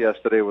practice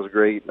yesterday was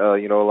great. A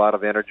lot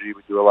of energy.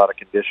 We do a lot of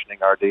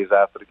conditioning our days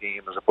after the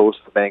game as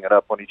opposed to banging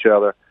up on each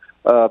other.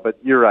 But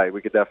you're right,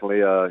 we could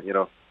definitely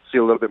see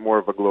a little bit more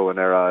of a glow in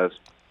their eyes.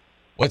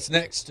 What's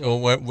next?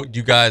 What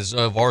you guys,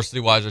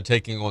 varsity-wise, are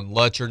taking on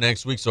Lutcher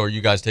next week? So are you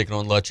guys taking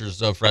on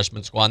Lutcher's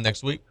freshman squad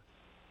next week?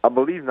 I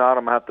believe not.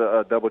 I'm going to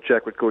have to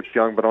double-check with Coach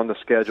Young, but on the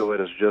schedule it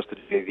is just a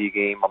JV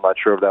game. I'm not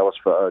sure if that was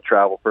for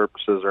travel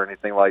purposes or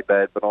anything like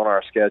that, but on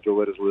our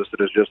schedule it is listed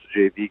as just a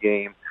JV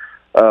game.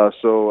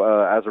 So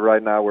as of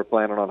right now, we're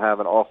planning on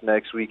having off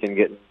next week and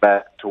getting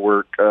back to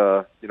work,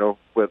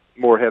 with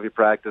more heavy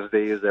practice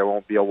days. There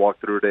won't be a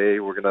walkthrough day.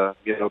 We're going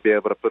to, be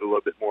able to put a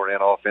little bit more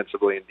in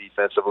offensively and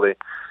defensively,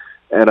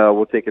 and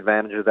we'll take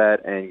advantage of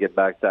that and get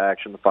back to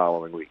action the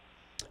following week.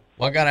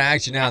 Well, I got to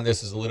ask you now, and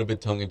this is a little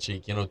bit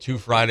tongue-in-cheek. 2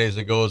 Fridays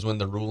ago is when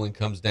the ruling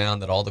comes down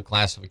that all the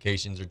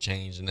classifications are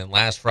changed, and then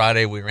last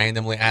Friday we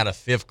randomly add a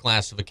 5th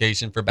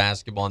classification for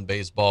basketball and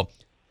baseball.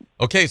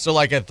 Okay, so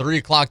at 3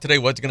 o'clock today,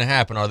 what's going to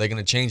happen? Are they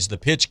going to change the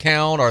pitch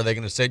count? Are they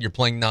going to say you're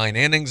playing 9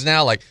 innings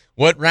now?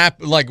 What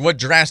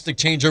drastic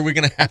change are we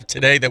going to have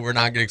today that we're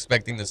not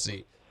expecting to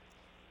see?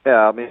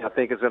 Yeah, I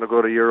think it's going to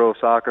go to Euro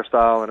soccer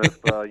style, and if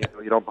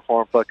you don't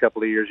perform for a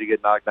couple of years, you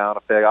get knocked down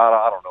a peg.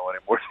 I don't know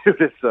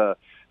anymore.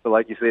 But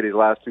like you say, these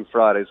last 2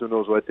 Fridays, who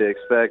knows what to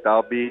expect?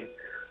 I'll be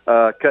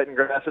cutting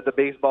grass at the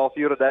baseball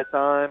field at that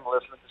time,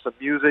 listening to some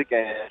music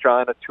and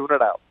trying to tune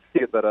it out.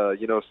 But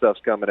stuff's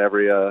coming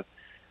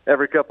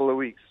every couple of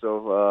weeks,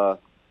 so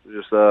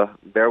just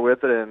bear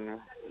with it, and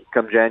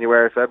come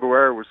January,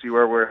 February, we'll see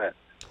where we're at.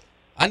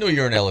 I know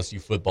you're an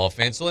LSU football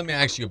fan, so let me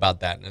ask you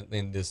about that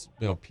in this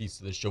piece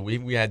of the show.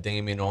 We had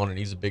Damien on, and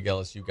he's a big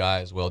LSU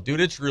guy as well.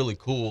 Dude, it's really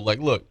cool.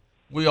 Look,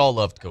 we all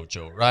loved Coach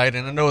O, right?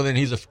 And I know that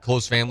he's a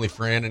close family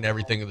friend and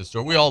everything of the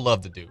story. We all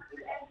love the dude.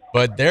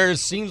 But there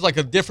seems like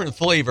a different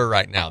flavor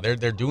right now.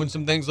 They're doing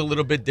some things a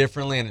little bit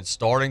differently, and it's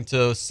starting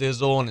to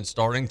sizzle, and it's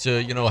starting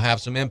to,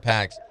 have some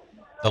impacts.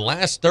 The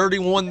last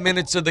 31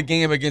 minutes of the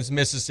game against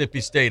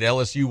Mississippi State,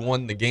 LSU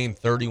won the game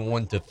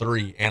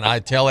 31-3. And I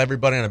tell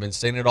everybody, and I've been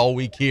saying it all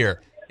week here,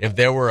 if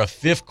there were a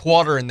 5th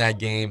quarter in that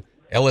game,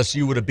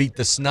 LSU would have beat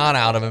the snot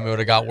out of them. It would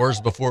have got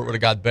worse before it would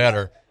have got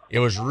better. It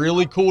was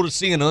really cool to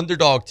see an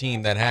underdog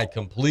team that had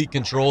complete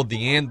control at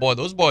the end. Boy,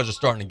 those boys are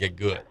starting to get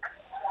good.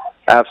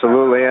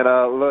 Absolutely. And,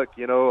 look,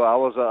 I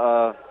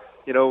was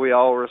we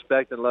all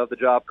respect and love the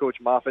job Coach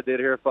Moffitt did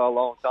here for a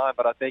long time,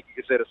 but I think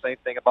you could say the same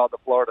thing about the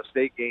Florida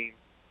State game.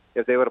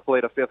 If they would have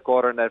played a 5th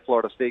quarter in that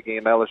Florida State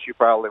game, LSU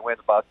probably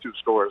wins by 2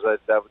 scores.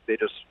 They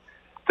just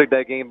took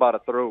that game by the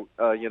throat,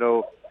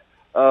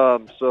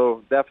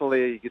 So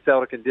definitely you can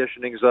tell the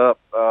conditioning's up.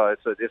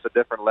 It's a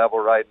different level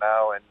right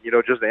now, and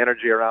just the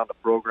energy around the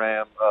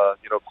program.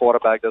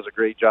 Quarterback does a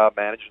great job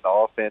managing the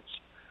offense,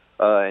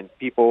 and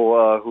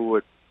people who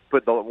would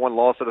put the one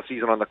loss of the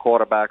season on the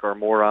quarterback are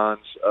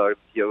morons.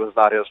 It was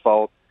not his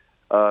fault.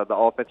 the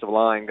offensive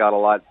line got a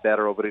lot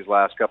better over these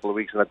last couple of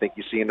weeks, and I think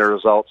you've seen the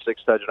results.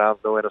 6 touchdowns,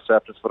 no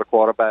interceptions for the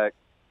quarterback.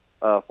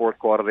 Fourth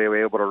quarter, they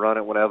were able to run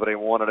it whenever they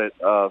wanted it.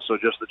 So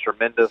just a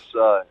tremendous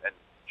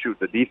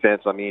the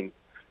defense, I mean,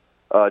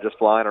 just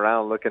flying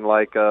around looking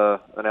like an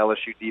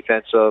LSU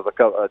defense of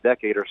a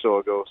decade or so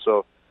ago.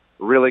 So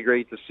really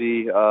great to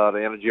see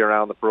the energy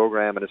around the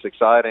program, and it's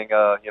exciting.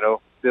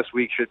 This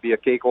week should be a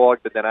cakewalk,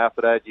 but then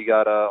after that you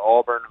got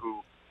Auburn,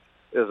 who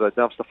is a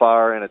dumpster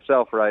fire in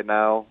itself right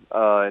now,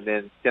 and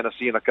then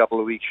Tennessee in a couple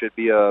of weeks should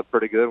be a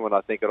pretty good one.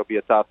 I think it'll be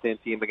a top 10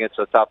 team against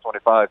a top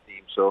 25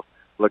 team, so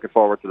looking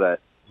forward to that.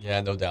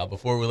 Yeah, no doubt.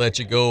 Before we let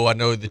you go, I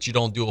know that you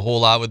don't do a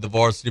whole lot with the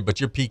varsity, but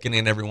you're peeking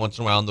in every once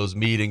in a while in those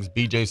meetings.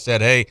 BJ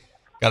said, hey,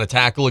 got to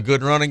tackle a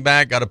good running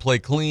back, got to play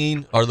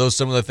clean. Are those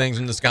some of the things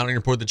in the scouting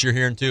report that you're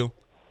hearing too?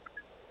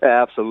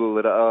 Yeah,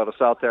 absolutely. The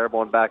South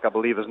Terrebonne back, I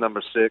believe, is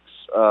number 6. He's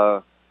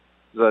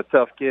a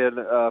tough kid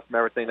from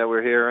everything that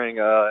we're hearing.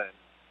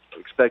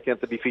 Expect him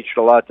to be featured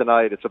a lot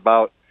tonight. It's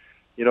about,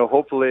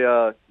 hopefully,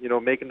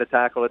 making the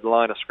tackle at the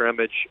line of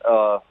scrimmage.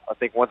 I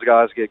think once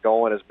guys get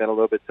going, it's been a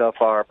little bit tough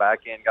for our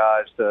back-end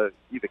guys to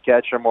either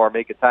catch him or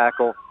make a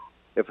tackle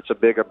if it's a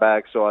bigger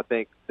back. So I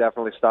think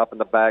definitely stopping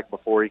the back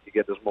before he could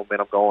get this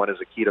momentum going is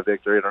a key to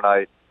victory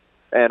tonight.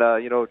 And,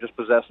 just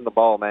possessing the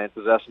ball, man.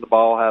 Possessing the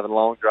ball, having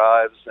long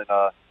drives, and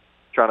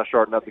trying to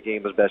shorten up the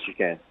game as best you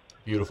can.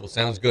 Beautiful.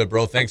 Sounds good,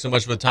 bro. Thanks so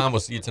much for the time.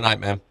 We'll see you tonight,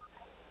 man.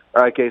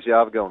 All right, Casey.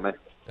 Have a good one, man.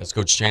 That's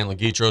Coach Chandler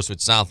Guidroz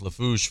with South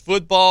Lafourche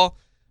football.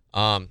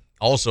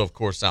 Also, of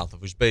course, South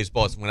Lafourche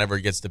baseball. So whenever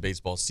it gets to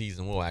baseball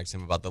season, we'll ask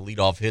him about the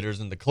leadoff hitters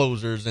and the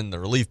closers and the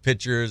relief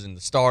pitchers and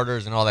the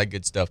starters and all that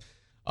good stuff.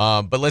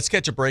 But let's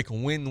catch a break.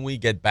 When we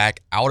get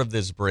back out of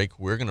this break,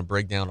 we're going to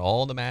break down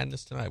all the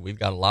madness tonight. We've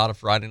got a lot of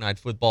Friday night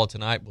football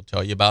tonight. We'll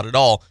tell you about it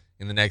all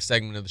in the next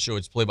segment of the show.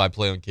 It's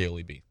play-by-play on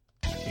KLEB.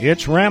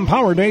 It's Ram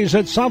Power Days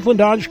at Southland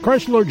Dodge,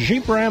 Chrysler,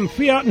 Jeep, Ram,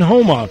 Fiat, and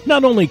Homa.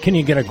 Not only can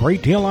you get a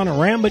great deal on a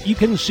Ram, but you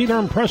can see their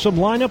impressive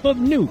lineup of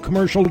new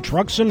commercial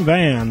trucks and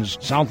vans.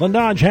 Southland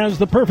Dodge has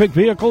the perfect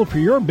vehicle for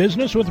your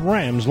business with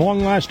Ram's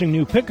long-lasting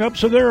new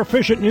pickups or their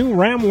efficient new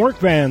Ram work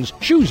vans.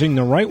 Choosing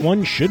the right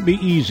one should be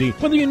easy.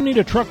 Whether you need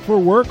a truck for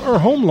work or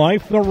home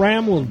life, the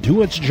Ram will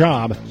do its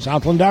job.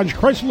 Southland Dodge,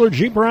 Chrysler,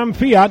 Jeep, Ram,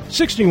 Fiat,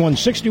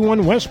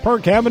 6161 West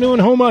Park Avenue in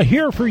Homa,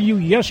 here for you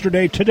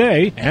yesterday,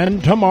 today,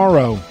 and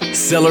tomorrow.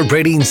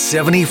 Celebrating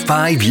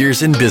 75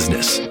 years in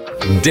business,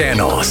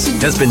 Danos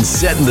has been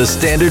setting the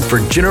standard for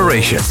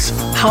generations.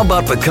 How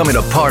about becoming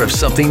a part of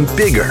something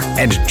bigger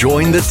and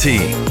join the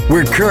team?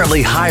 We're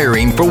currently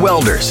hiring for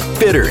welders,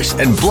 fitters,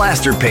 and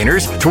blaster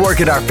painters to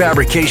work at our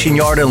fabrication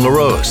yard in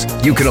LaRose.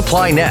 You can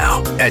apply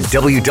now at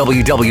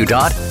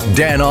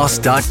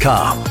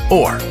www.danos.com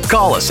or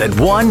call us at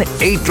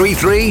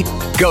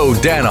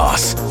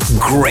 1-833-GO-DANOS.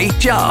 Great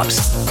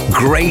jobs,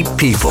 great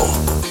people.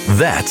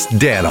 That's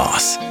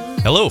Danos.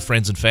 Hello,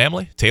 friends and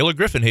family. Taylor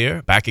Griffin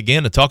here, back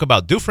again to talk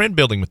about Dufresne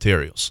Building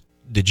Materials.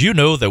 Did you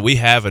know that we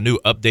have a new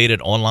updated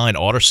online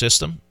order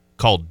system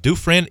called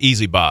Dufresne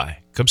Easy Buy?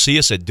 Come see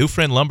us at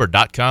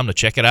DufresneLumber.com to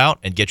check it out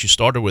and get you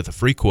started with a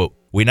free quote.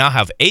 We now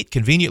have 8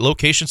 convenient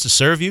locations to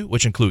serve you,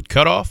 which include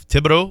Cutoff,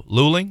 Thibodaux,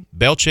 Luling,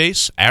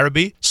 Bellchase,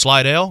 Araby,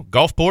 Slidell,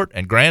 Gulfport,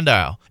 and Grand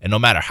Isle. And no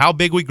matter how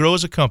big we grow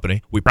as a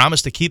company, we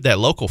promise to keep that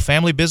local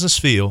family business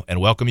feel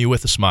and welcome you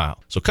with a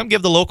smile. So come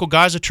give the local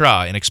guys a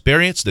try and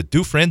experience the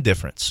Dufresne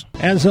difference.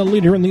 As a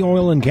leader in the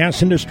oil and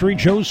gas industry,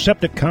 Joe's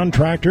Septic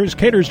Contractors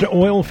caters to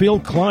oil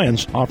field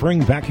clients,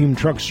 offering vacuum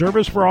truck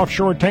service for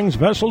offshore tanks,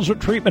 vessels, or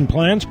treatment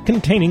plants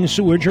containing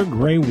sewage or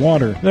gray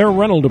water. Their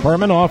rental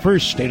department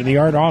offers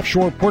state-of-the-art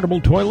offshore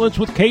portable toilets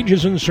with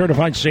cages and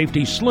certified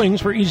safety slings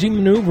for easy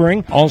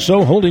maneuvering.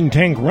 Also, holding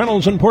tank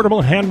rentals and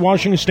portable hand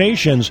washing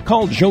stations.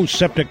 Call Joe's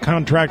Septic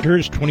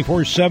Contractors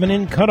 24/7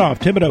 in Cutoff,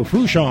 Thibodaux,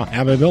 Fouchon,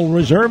 Abbeville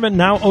Reserve, and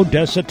now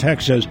Odessa,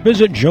 Texas.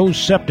 Visit Joe's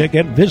Septic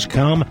at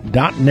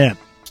viscom.net.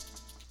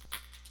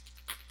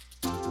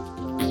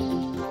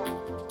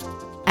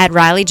 At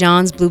Riley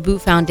John's Blue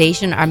Boot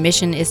Foundation, our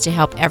mission is to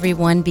help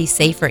everyone be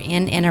safer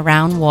in and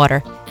around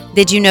water.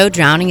 Did you know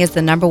drowning is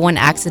the #1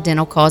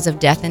 accidental cause of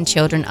death in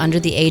children under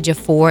the age of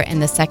 4 and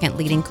the second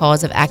leading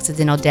cause of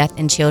accidental death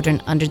in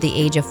children under the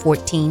age of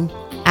 14?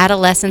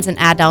 Adolescents and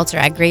adults are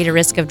at greater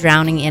risk of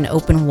drowning in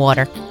open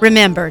water.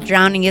 Remember,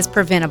 drowning is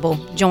preventable.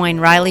 Join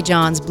Riley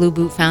John's Blue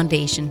Boot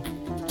Foundation.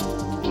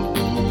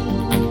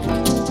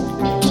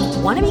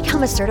 Want to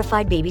become a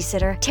certified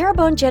babysitter?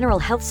 Terrebonne General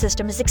Health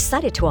System is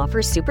excited to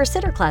offer super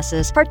sitter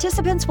classes.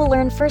 Participants will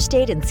learn first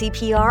aid and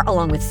CPR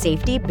along with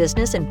safety,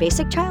 business, and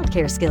basic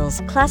childcare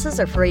skills. Classes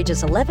are for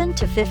ages 11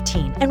 to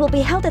 15 and will be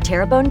held at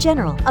Terrebonne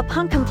General.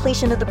 Upon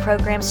completion of the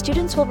program,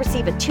 students will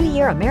receive a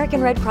 2-year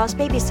American Red Cross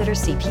Babysitter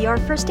CPR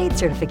first aid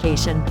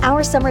certification.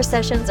 Our summer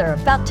sessions are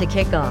about to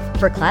kick off.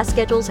 For class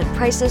schedules and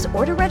prices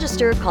or to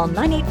register, call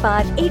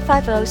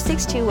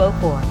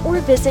 985-850-6204 or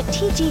visit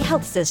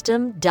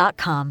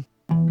tghealthsystem.com.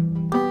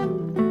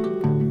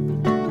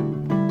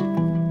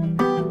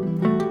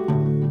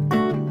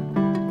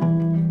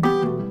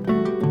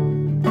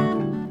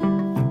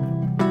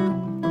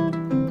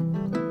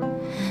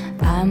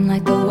 I'm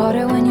like the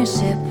water when your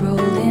ship rolled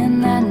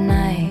in that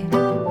night.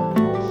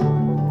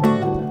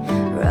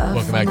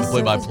 Welcome back to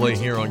Play-by-Play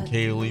here on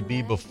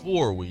KLEB.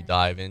 Before we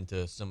dive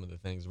into some of the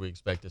things we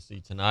expect to see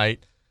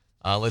tonight,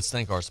 let's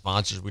thank our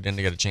sponsors. We didn't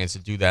get a chance to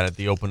do that at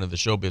the open of the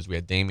show because we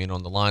had Damien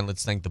on the line.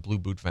 Let's thank the Blue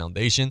Boot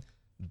Foundation,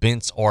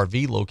 Bent's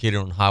RV, located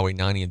on Highway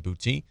 90 in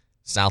Boutique,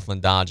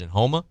 Southland Dodge in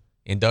Houma,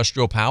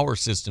 Industrial Power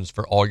Systems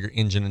for all your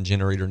engine and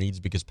generator needs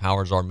because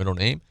power is our middle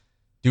name.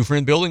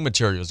 Dufresne Building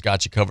Materials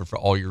got you covered for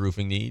all your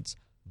roofing needs.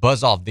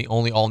 Buzz Off, the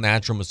only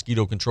all-natural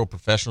mosquito control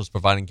professionals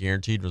providing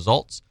guaranteed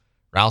results.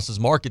 Rouse's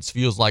Markets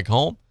feels like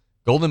home.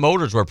 Golden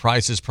Motors, where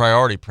price is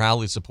priority,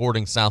 proudly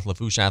supporting South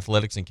Lafourche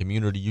athletics and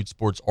community youth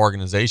sports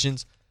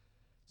organizations.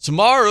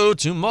 Tomorrow,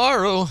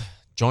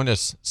 join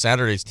us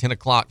Saturdays 10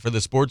 o'clock for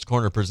the Sports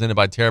Corner presented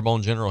by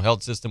Terrebonne General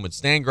Health System with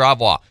Stan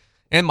Gravois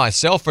and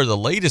myself for the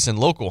latest in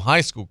local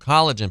high school,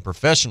 college, and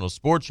professional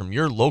sports from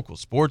your local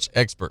sports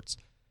experts.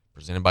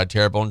 Presented by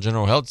Terrebonne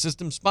General Health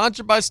System,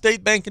 sponsored by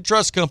State Bank and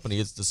Trust Company.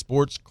 It's the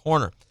Sports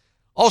Corner.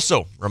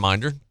 Also,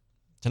 reminder,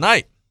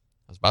 tonight,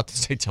 I was about to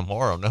say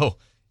tomorrow. No,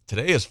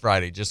 today is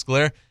Friday. Just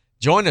Claire.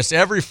 Join us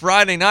every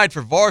Friday night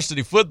for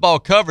varsity football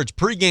coverage.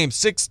 Pregame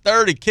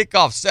 6:30,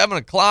 kickoff 7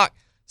 o'clock.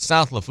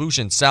 South Lafourche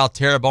and South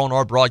Terrebonne.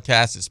 Our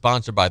broadcast is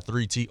sponsored by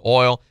 3T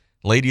Oil,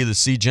 Lady of the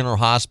Sea General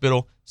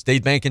Hospital,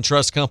 State Bank and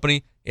Trust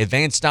Company,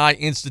 Advanced Eye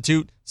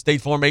Institute,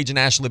 State Farm Agent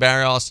Ashley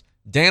Barrios,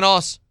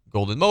 Danos,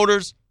 Golden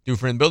Motors,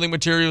 Dufresne Building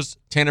Materials,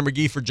 Tanner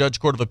McGee for Judge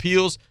Court of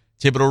Appeals,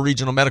 Thibodeau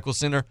Regional Medical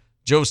Center,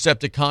 Joe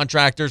Septic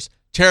Contractors,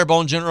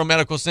 Terrebonne General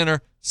Medical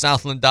Center,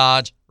 Southland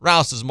Dodge,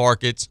 Rouse's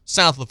Markets,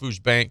 South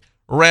Lafourche Bank,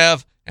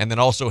 Rev, and then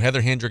also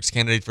Heather Hendricks,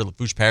 candidate for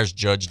Lafourche Parish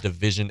Judge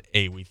Division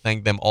A. We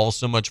thank them all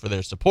so much for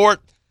their support.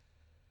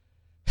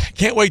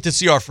 Can't wait to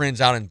see our friends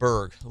out in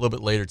Berg a little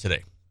bit later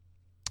today.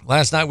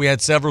 Last night we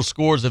had several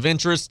scores of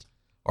interest,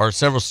 or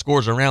several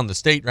scores around the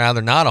state,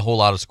 rather. Not a whole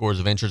lot of scores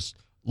of interest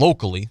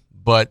locally,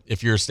 but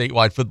if you're a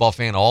statewide football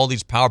fan, all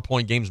these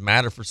PowerPoint games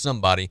matter for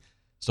somebody.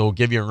 So we'll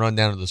give you a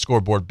rundown of the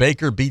scoreboard.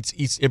 Baker beats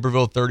East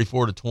Iberville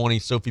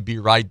 34-20. Sophie B.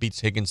 Wright beats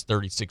Higgins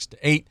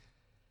 36-8.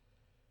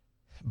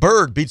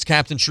 Bird beats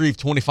Captain Shreve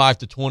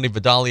 25-20.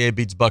 Vidalier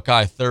beats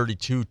Buckeye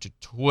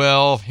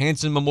 32-12.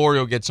 Hanson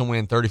Memorial gets a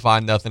win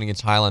 35-0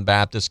 against Highland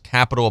Baptist.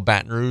 Capital of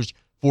Baton Rouge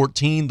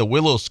 14. The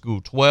Willow School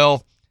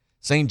 12.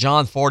 St.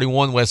 John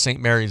 41. West St.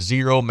 Mary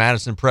 0.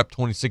 Madison Prep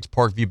 26.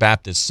 Parkview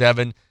Baptist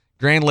 7.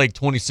 Grand Lake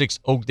 26.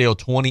 Oakdale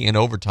 20 in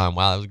overtime.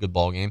 Wow, that was a good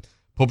ball game.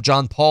 Pope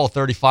John Paul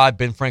 35.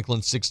 Ben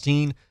Franklin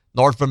 16.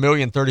 North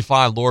Vermilion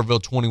 35.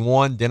 Laurelville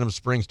 21. Denham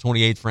Springs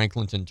 28.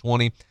 Franklinton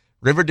 20.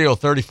 Riverdale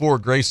 34,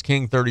 Grace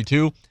King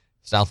 32.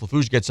 South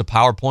Lafourche gets a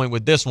PowerPoint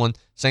with this one.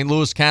 St.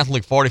 Louis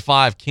Catholic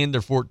 45,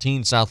 Kinder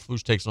 14. South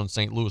Lafourche takes on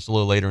St. Louis a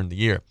little later in the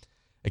year.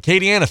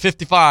 Acadiana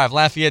 55,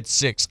 Lafayette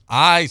 6.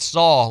 I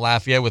saw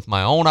Lafayette with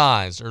my own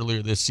eyes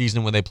earlier this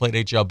season when they played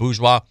HL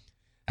Bourgeois.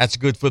 That's a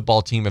good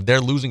football team. If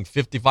they're losing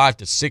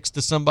 55-6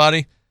 to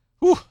somebody,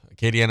 whew,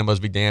 Acadiana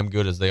must be damn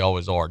good as they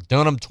always are.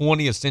 Dunham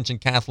 20, Ascension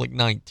Catholic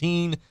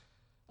 19.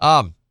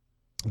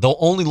 The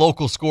only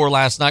local score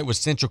last night was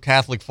Central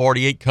Catholic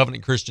 48,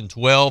 Covenant Christian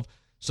 12.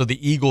 So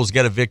the Eagles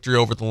get a victory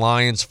over the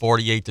Lions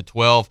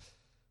 48-12.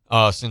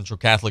 Central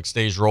Catholic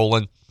stays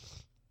rolling.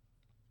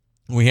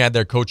 We had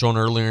their coach on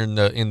earlier in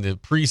the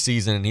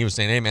preseason, and he was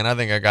saying, "Hey man, I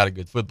think I got a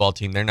good football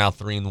team. They're now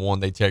 3-1.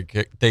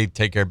 They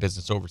take care of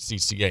business over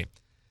CCA."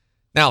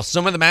 Now,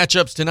 some of the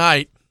matchups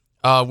tonight,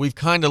 we've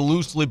kind of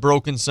loosely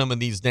broken some of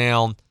these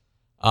down,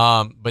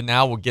 but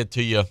now we'll get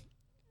to you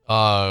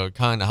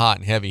kind of hot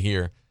and heavy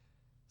here.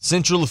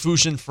 Central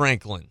Lafourche and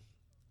Franklin.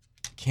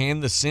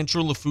 Can the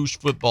Central Lafourche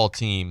football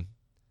team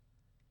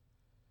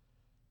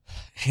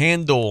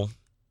handle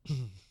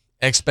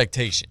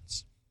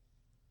expectations?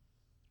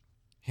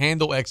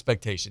 Handle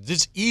expectations.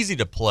 It's easy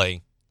to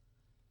play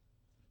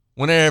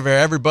whenever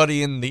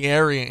everybody in the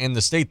area and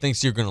the state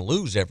thinks you're going to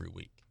lose every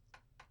week.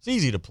 It's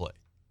easy to play.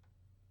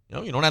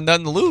 You don't have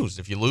nothing to lose.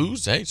 If you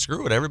lose, hey,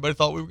 screw it. Everybody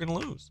thought we were going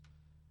to lose.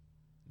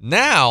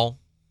 Now,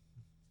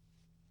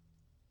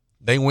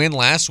 they win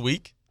last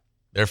week.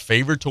 They're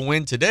favored to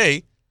win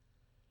today.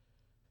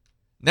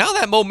 Now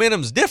that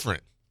momentum's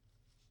different.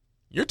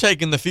 You're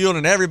taking the field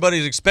and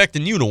everybody's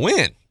expecting you to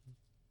win.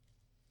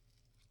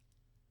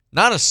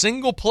 Not a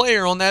single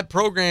player on that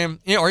program,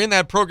 or in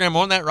that program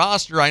on that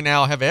roster right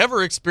now, have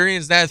ever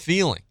experienced that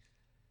feeling.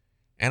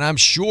 And I'm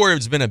sure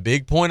it's been a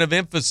big point of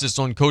emphasis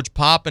on Coach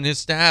Pop and his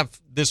staff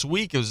this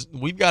week is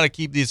we've got to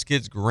keep these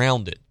kids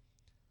grounded.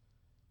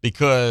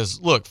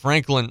 Because, look,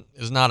 Franklin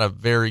is not a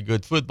very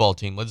good football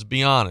team. Let's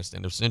be honest.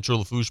 And if Central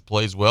Lafourche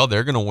plays well,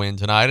 they're going to win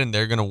tonight, and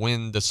they're going to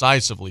win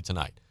decisively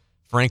tonight.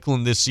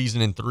 Franklin this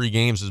season in 3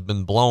 games has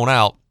been blown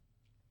out.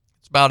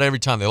 It's about every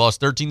time. They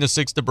lost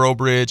 13-6 to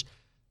Brobridge,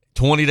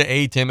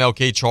 20-8 to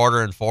MLK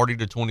Charter, and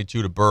 40-22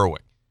 to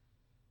Berwick.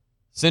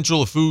 Central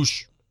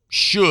Lafourche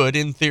should,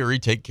 in theory,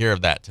 take care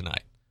of that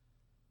tonight.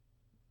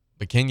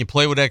 But can you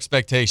play with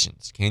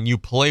expectations? Can you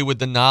play with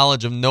the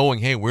knowledge of knowing,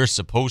 hey, we're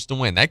supposed to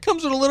win? That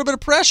comes with a little bit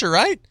of pressure,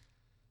 right?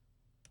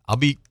 I'll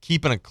be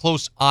keeping a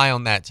close eye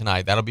on that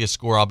tonight. That'll be a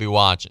score I'll be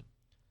watching.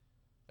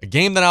 A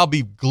game that I'll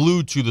be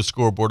glued to the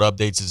scoreboard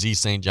updates is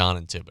East St. John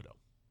and Thibodaux.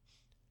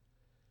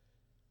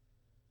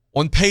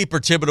 On paper,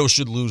 Thibodaux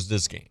should lose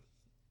this game.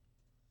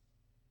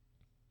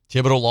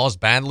 Thibodaux lost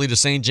badly to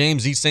St.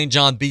 James. East St.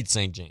 John beat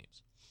St.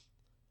 James.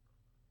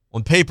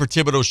 On paper,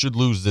 Thibodaux should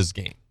lose this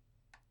game.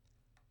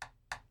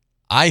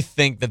 I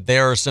think that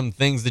there are some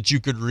things that you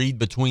could read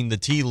between the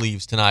tea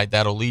leaves tonight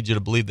that'll lead you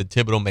to believe that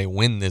Thibodaux may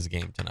win this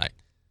game tonight.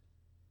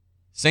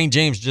 St.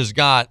 James just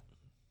got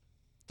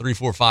 3,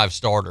 4, 5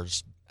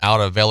 starters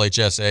out of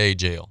LHSAA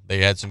jail. They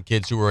had some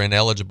kids who were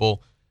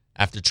ineligible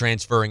after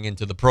transferring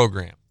into the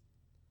program.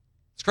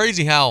 It's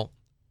crazy how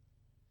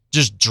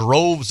just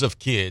droves of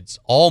kids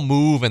all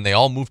move, and they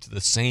all move to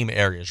the same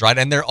areas, right?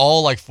 And they're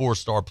all like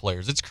 4-star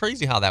players. It's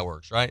crazy how that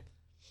works, right?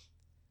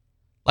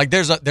 Like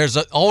there's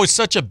always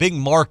such a big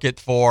market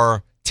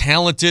for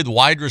talented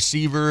wide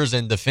receivers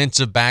and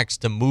defensive backs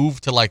to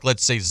move to, like,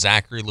 let's say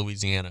Zachary,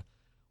 Louisiana,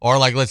 or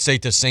like, let's say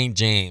to St.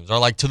 James, or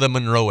like to the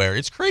Monroe area.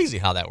 It's crazy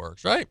how that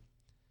works, right?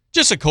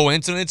 Just a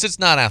coincidence. It's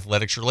not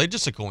athletics related,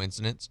 just a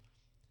coincidence.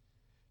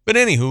 But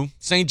anywho,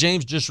 St.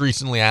 James just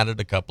recently added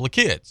a couple of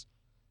kids.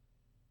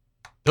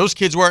 Those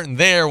kids weren't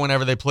there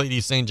whenever they played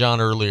East St.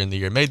 John earlier in the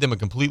year. It made them a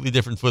completely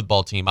different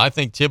football team. I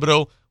think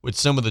Thibodaux, with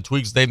some of the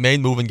tweaks they've made,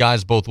 moving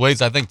guys both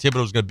ways, I think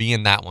Thibodaux's going to be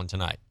in that one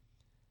tonight.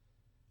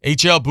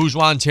 HL,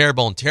 Bourgeois, and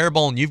Terrebonne.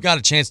 Terrebonne, you've got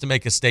a chance to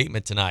make a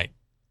statement tonight.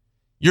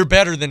 You're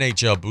better than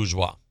HL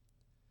Bourgeois.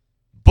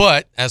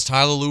 But, as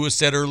Tyler Lewis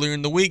said earlier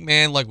in the week,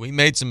 man, like, we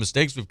made some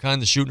mistakes. We've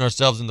kind of shooting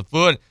ourselves in the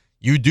foot.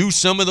 You do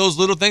some of those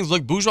little things.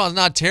 Look, Bourgeois is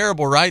not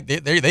terrible, right?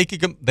 They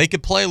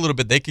could play a little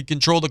bit. They could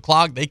control the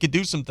clock. They could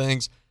do some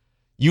things.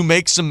 You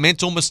make some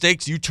mental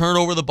mistakes. You turn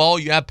over the ball.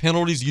 You have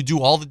penalties. You do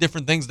all the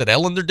different things that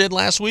Ellender did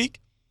last week.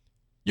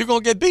 You're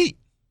going to get beat.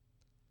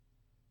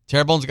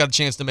 Terrebonne's got a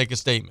chance to make a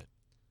statement.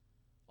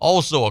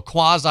 Also, a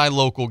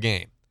quasi-local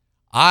game.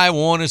 I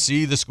want to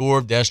see the score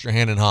of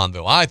Destrehan and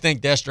Hahnville. I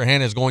think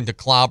Destrehan is going to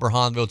clobber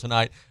Hahnville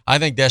tonight. I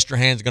think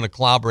Destrehan is going to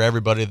clobber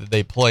everybody that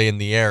they play in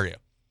the area.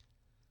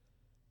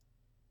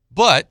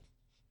 But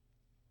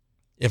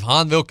if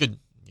Hahnville could,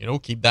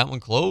 keep that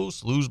one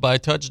close, lose by a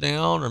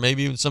touchdown, or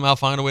maybe even somehow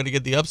find a way to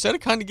get the upset,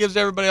 it kind of gives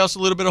everybody else a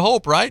little bit of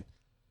hope, right?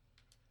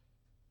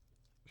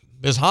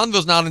 Because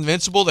Hahnville's not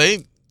invincible. They're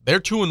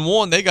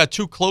 2-1. They got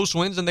 2 close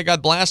wins, and they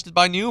got blasted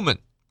by Newman.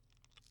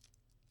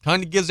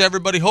 Kind of gives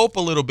everybody hope a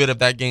little bit if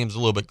that game's a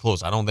little bit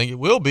close. I don't think it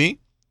will be.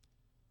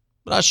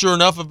 But not sure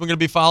enough if we're going to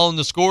be following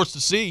the scores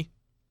to see.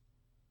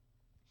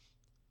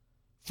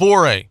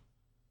 4A,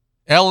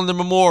 Ellender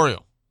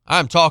Memorial.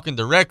 I'm talking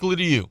directly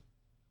to you.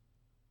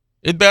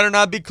 It better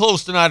not be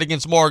close tonight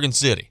against Morgan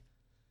City.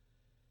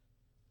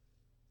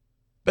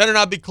 Better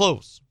not be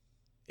close.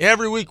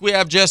 Every week we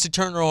have Jesse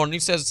Turner on, and he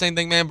says the same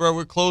thing, man, bro,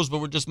 we're close, but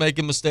we're just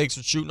making mistakes.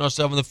 We're shooting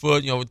ourselves in the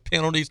foot, with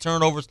penalties,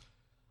 turnovers.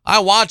 I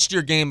watched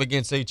your game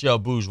against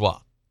HL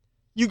Bourgeois.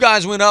 You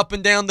guys went up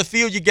and down the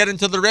field. You get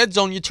into the red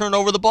zone, you turn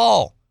over the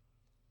ball.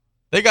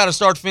 They got to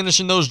start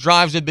finishing those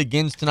drives. It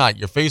begins tonight.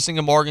 You're facing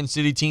a Morgan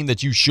City team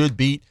that you should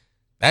beat.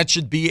 That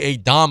should be a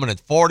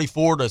dominant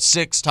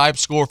 44-6 type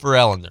score for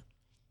Ellender.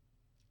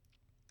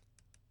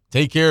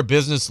 Take care of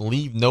business,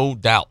 leave no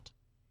doubt.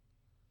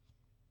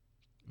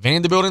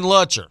 Vanderbilt and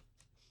Lutcher.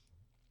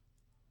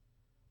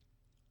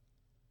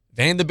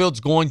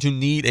 Vanderbilt's going to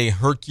need a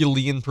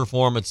Herculean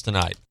performance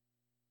tonight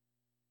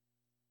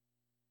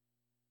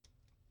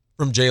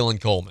from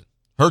Jalen Coleman.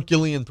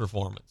 Herculean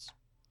performance.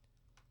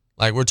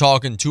 Like, we're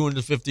talking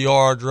 250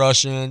 yards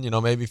rushing,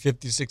 maybe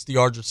 50, 60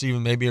 yards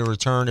receiving, maybe a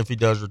return if he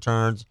does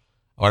returns.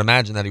 I would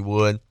imagine that he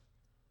would.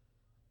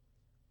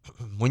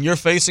 When you're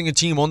facing a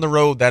team on the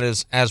road that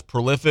is as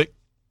prolific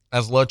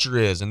as Lutcher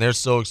is, and they're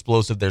so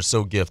explosive, they're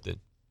so gifted.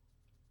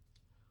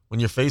 When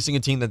you're facing a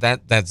team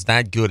that's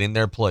that good in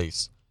their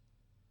place,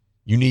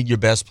 you need your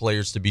best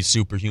players to be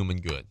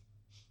superhuman good.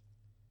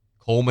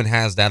 Coleman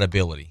has that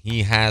ability.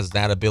 He has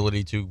that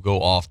ability to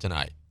go off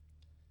tonight.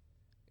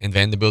 And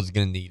Vanderbilt's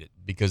going to need it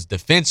because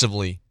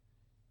defensively,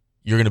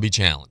 you're going to be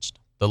challenged.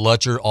 The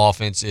Lutcher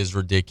offense is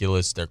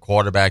ridiculous. Their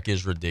quarterback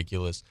is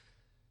ridiculous.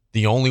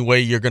 The only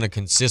way you're going to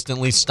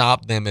consistently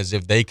stop them is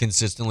if they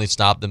consistently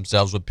stop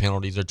themselves with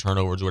penalties or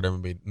turnovers or whatever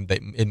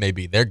it may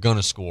be. They're going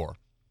to score.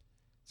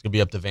 It's going to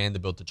be up to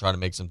Vanderbilt to try to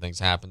make some things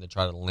happen, to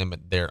try to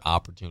limit their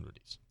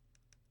opportunities.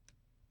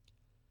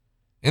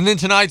 And then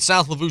tonight,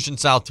 South Lafourche and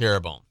South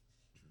Terrebonne.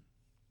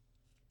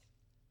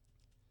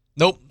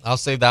 Nope, I'll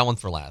save that one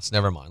for last.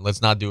 Never mind.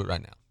 Let's not do it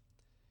right now.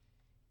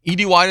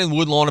 E.D. White and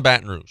Woodlawn of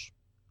Baton Rouge.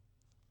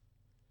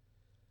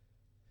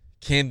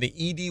 Can the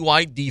E.D.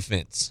 White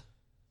defense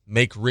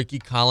make Ricky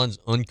Collins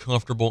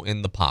uncomfortable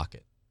in the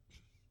pocket?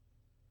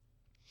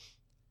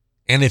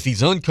 And if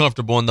he's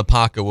uncomfortable in the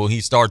pocket, will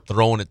he start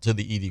throwing it to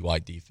the E.D.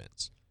 White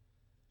defense?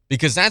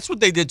 Because that's what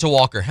they did to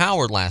Walker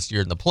Howard last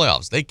year in the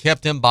playoffs. They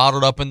kept him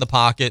bottled up in the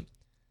pocket,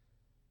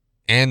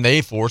 and they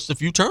forced a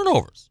few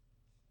turnovers.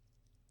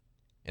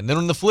 And then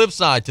on the flip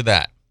side to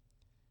that,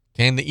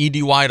 can the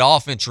E.D. White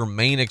offense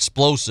remain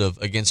explosive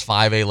against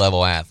 5A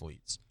level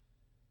athletes?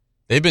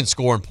 They've been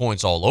scoring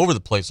points all over the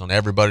place on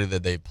everybody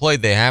that they've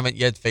played. They haven't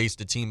yet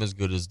faced a team as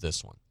good as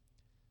this one.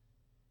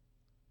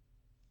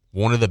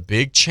 One of the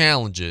big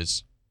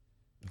challenges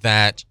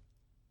that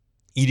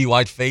E.D.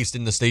 White faced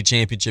in the state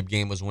championship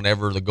game was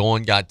whenever the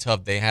going got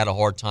tough, they had a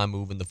hard time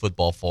moving the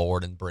football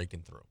forward and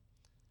breaking through.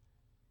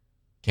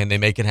 Can they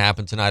make it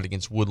happen tonight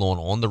against Woodlawn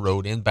on the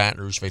road in Baton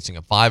Rouge facing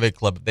a 5A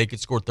club? If they could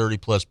score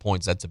 30-plus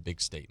points, that's a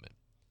big statement.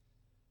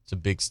 It's a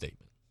big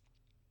statement.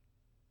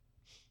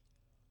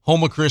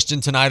 Houma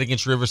Christian tonight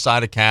against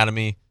Riverside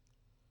Academy.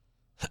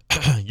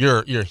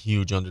 You're a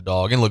huge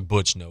underdog. And look,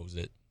 Butch knows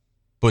it.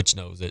 Butch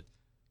knows it.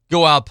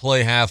 Go out,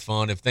 play, have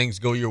fun. If things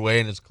go your way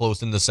and it's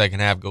close in the second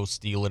half, go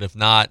steal it. If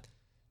not,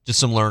 just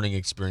some learning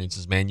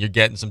experiences, man. You're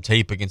getting some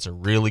tape against a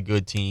really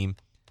good team,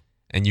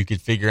 and you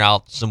could figure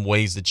out some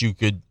ways that you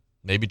could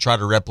maybe try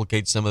to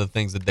replicate some of the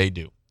things that they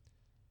do.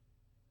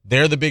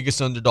 They're the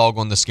biggest underdog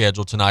on the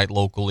schedule tonight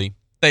locally.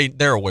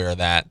 They're aware of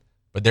that.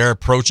 But they're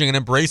approaching and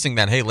embracing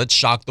that, hey, let's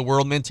shock the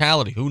world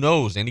mentality. Who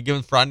knows? Any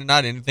given Friday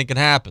night, anything can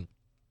happen.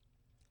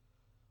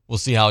 We'll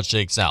see how it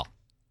shakes out.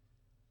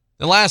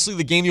 And lastly,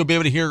 the game you'll be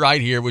able to hear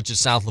right here, which is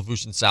South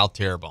Lafourche and South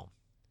Terrebonne.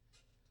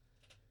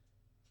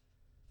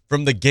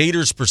 From the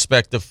Gators'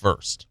 perspective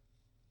first,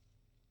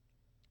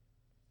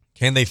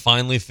 can they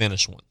finally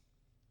finish one?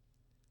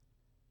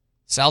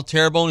 South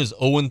Terrebonne is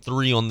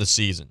 0-3 on the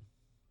season.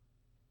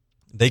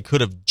 They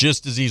could have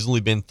just as easily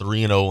been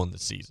 3-0 on the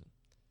season.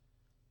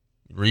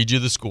 Read you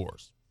the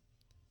scores.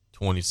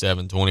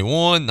 27-21,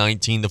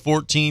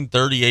 19-14,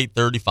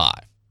 38-35.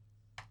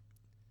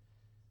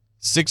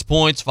 6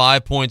 points,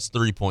 5 points,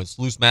 3 points.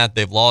 Loose math,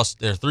 they've lost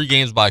their 3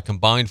 games by a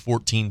combined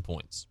 14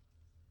 points.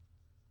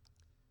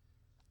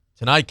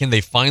 Tonight, can they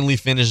finally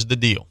finish the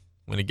deal?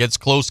 When it gets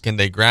close, can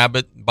they grab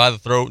it by the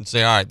throat and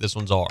say, all right, this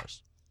one's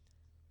ours?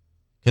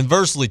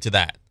 Conversely to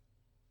that,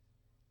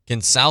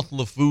 can South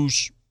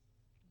Lafourche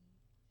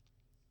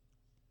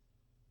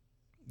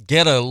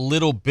get a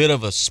little bit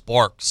of a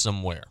spark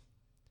somewhere?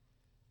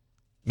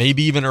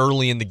 Maybe even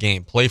early in the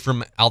game. Play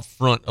from out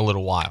front a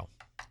little while.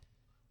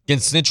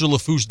 Against Central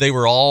Lafourche, they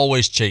were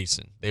always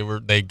chasing.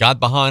 They got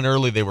behind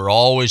early. They were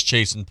always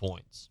chasing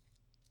points.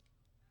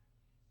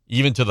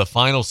 Even to the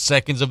final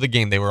seconds of the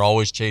game, they were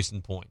always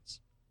chasing points.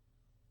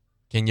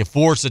 Can you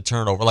force a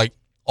turnover? Like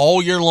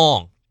all year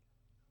long,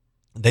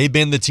 they've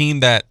been the team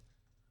that,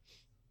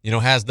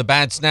 has the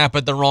bad snap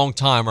at the wrong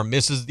time or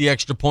misses the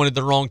extra point at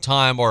the wrong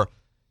time or,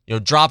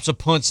 drops a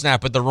punt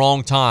snap at the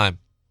wrong time.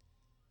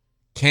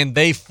 Can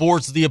they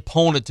force the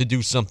opponent to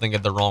do something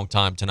at the wrong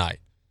time tonight?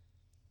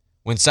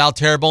 When South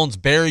Terrebonne's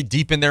buried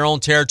deep in their own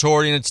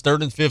territory and it's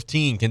 3rd and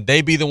 15, can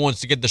they be the ones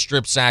to get the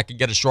strip sack and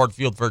get a short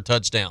field for a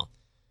touchdown?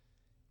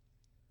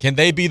 Can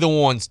they be the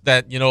ones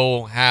that,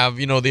 have,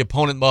 the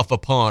opponent muff a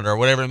punt or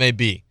whatever it may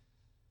be?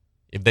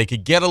 If they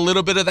could get a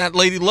little bit of that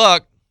lady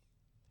luck,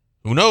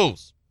 who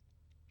knows?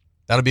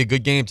 That'll be a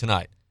good game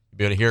tonight. You'll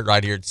be able to hear it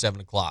right here at 7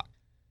 o'clock.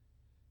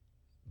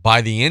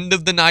 By the end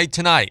of the night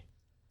tonight,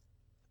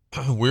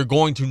 we're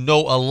going to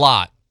know a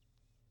lot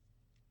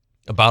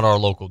about our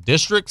local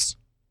districts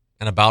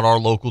and about our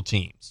local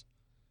teams.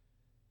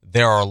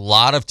 There are a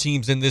lot of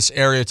teams in this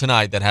area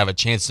tonight that have a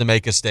chance to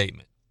make a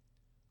statement.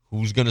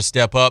 Who's going to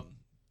step up,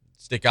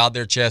 stick out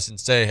their chest and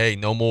say, hey,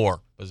 no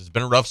more? Because it's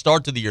been a rough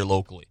start to the year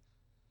locally.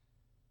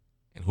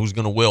 And who's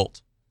going to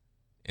wilt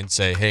and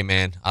say, hey,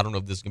 man, I don't know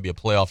if this is going to be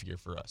a playoff year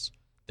for us.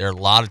 There are a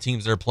lot of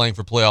teams that are playing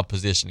for playoff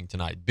positioning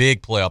tonight,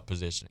 big playoff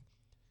positioning,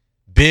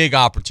 big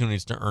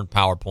opportunities to earn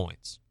power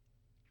points.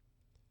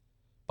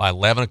 By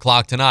 11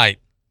 o'clock tonight,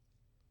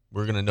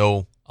 we're going to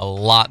know a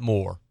lot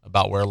more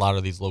about where a lot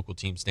of these local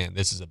teams stand.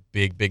 This is a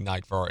big, big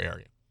night for our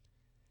area.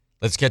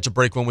 Let's catch a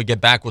break. When we get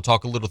back, we'll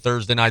talk a little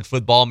Thursday night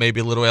football, maybe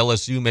a little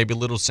LSU, maybe a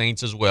little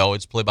Saints as well.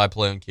 It's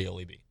play-by-play on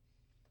KLEB.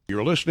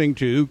 You're listening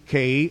to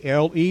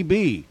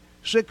KLEB,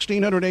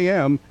 1600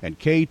 AM and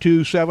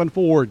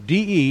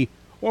K274DE,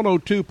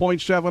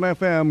 102.7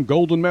 FM,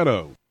 Golden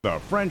Meadow. The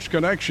French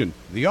Connection,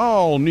 the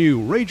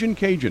all-new Ragin'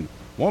 Cajun,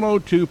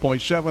 102.7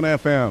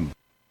 FM.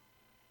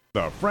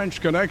 The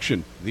French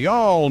Connection, the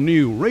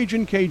all-new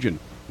Ragin' Cajun,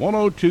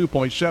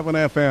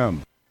 102.7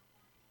 FM.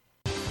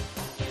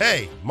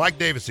 Hey, Mike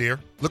Davis here.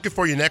 Looking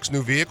for your next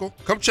new vehicle?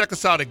 Come check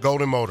us out at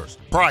Golden Motors.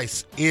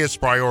 Price is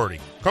priority.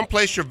 Come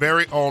place your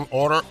very own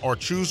order or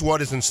choose what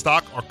is in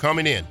stock or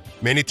coming in.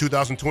 Many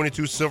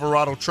 2022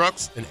 Silverado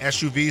trucks and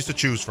SUVs to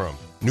choose from.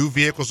 New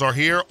vehicles are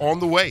here on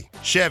the way.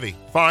 Chevy,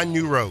 find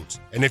new roads.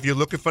 And if you're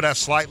looking for that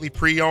slightly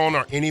pre-owned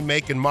or any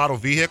make and model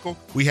vehicle,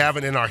 we have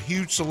it in our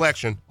huge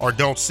selection, or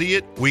don't see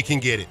it, we can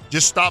get it.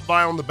 Just stop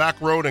by on the back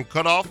road and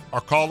cut off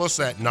or call us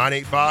at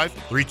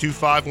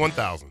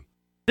 985-325-1000.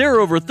 There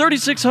are over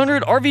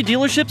 3,600 RV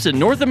dealerships in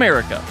North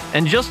America,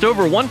 and just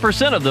over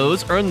 1% of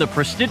those earn the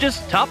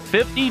prestigious Top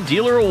 50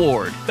 Dealer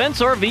Award.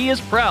 Fence RV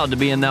is proud to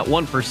be in that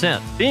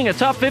 1%. Being a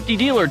Top 50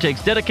 dealer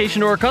takes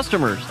dedication to our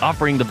customers,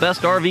 offering the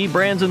best RV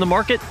brands in the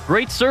market,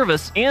 great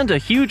service, and a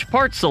huge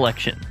parts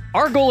selection.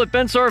 Our goal at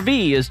Bent's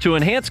RV is to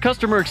enhance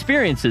customer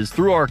experiences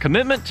through our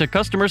commitment to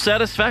customer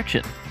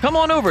satisfaction. Come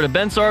on over to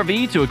Bent's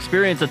RV to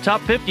experience a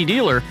top 50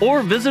 dealer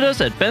or visit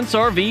us at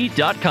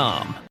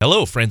bentsrv.com.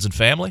 Hello, friends and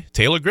family.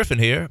 Taylor Griffin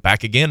here,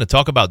 back again to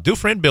talk about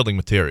Dufresne Building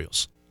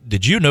Materials.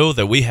 Did you know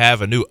that we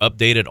have a new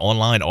updated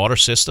online order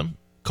system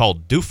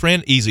called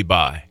Dufresne Easy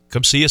Buy?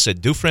 Come see us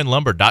at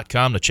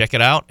DufresneLumber.com to check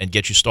it out and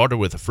get you started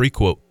with a free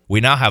quote. We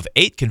now have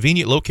 8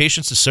 convenient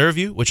locations to serve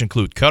you, which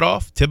include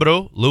Cutoff,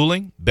 Thibodaux,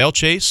 Luling,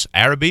 Bellchase,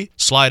 Araby,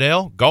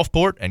 Slidell,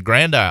 Gulfport, and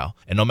Grand Isle.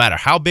 And no matter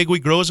how big we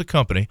grow as a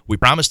company, we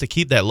promise to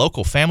keep that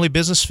local family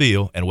business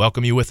feel and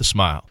welcome you with a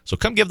smile. So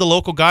come give the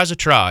local guys a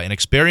try and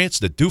experience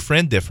the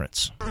Dufresne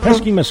difference.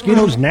 Pesky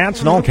mosquitoes, gnats,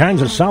 and all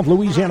kinds of South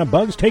Louisiana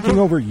bugs taking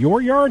over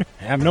your yard?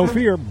 Have no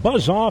fear,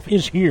 Buzz Off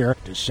is here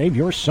to save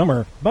your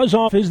summer. Buzz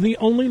Off is the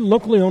only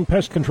locally owned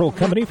pest control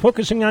company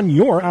focusing on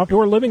your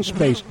outdoor living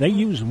space. They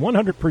use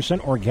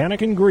 100% organic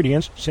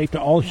ingredients, safe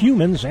to all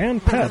humans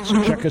and pets.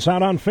 Check us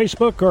out on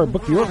Facebook or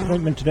book your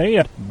appointment today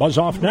at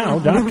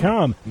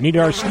buzzoffnow.com. Need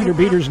our cedar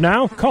beaters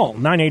now? Call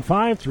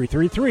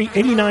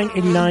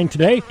 985-333-8989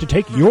 today to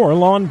take your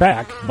lawn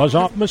back. Buzz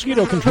Off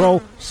Mosquito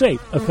Control.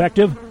 Safe,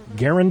 effective,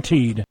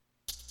 guaranteed.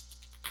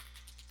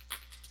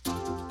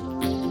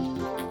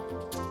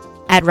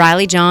 At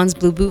Riley John's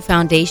Blue Boot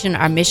Foundation,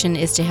 our mission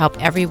is to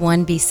help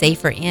everyone be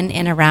safer in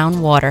and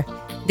around water.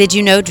 Did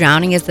you know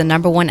drowning is the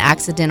 #1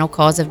 accidental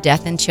cause of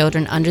death in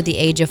children under the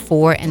age of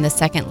 4 and the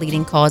second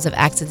leading cause of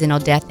accidental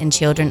death in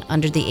children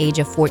under the age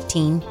of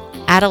 14?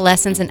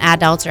 Adolescents and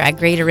adults are at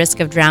greater risk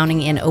of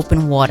drowning in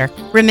open water.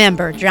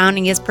 Remember,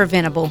 drowning is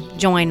preventable.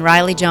 Join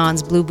Riley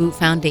John's Blue Boot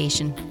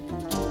Foundation.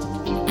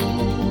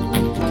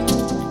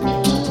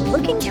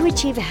 Looking to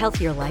achieve a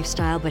healthier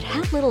lifestyle but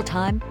have little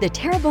time? The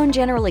Terrebonne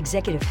General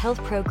Executive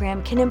Health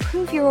Program can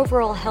improve your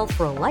overall health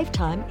for a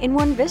lifetime in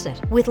one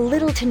visit. With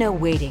little to no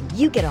waiting,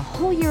 you get a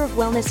whole year of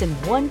wellness in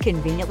one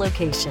convenient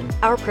location.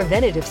 Our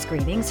preventative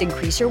screenings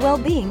increase your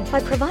well-being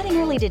by providing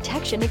early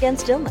detection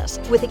against illness.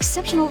 With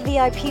exceptional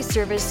VIP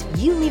service,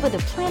 you leave with a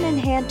plan in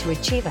hand to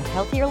achieve a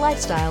healthier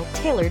lifestyle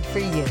tailored for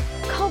you.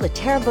 Call the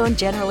Terrebonne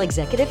General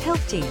Executive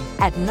Health Team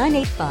at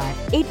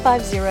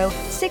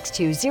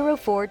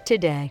 985-850-6204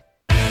 today.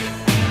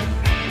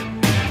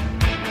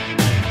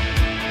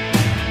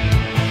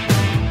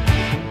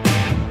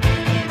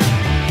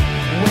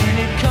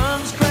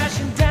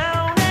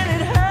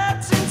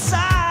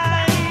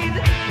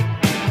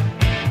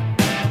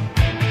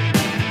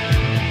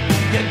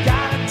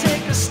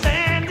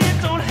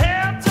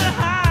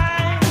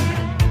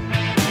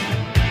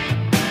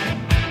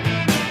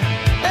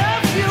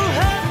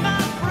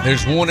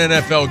 There's one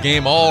NFL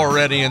game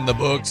already in the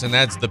books, and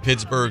that's the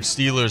Pittsburgh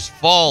Steelers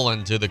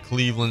falling to the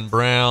Cleveland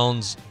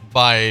Browns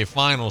by a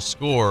final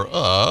score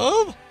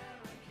of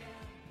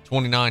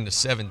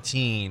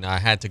 29-17. I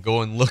had to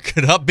go and look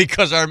it up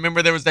because I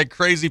remember there was that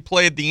crazy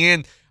play at the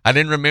end. I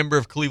didn't remember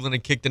if Cleveland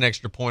had kicked an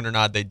extra point or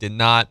not. They did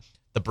not.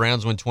 The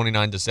Browns went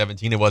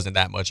 29-17. It wasn't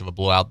that much of a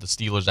blowout. The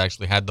Steelers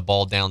actually had the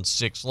ball down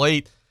 6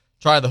 late.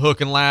 Try the hook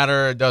and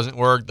ladder. It doesn't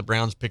work. The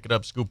Browns pick it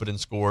up, scoop it, and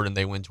scored, and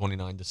they win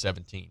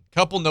 29-17.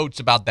 Couple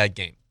notes about that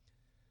game.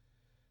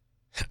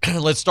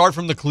 Let's start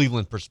from the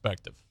Cleveland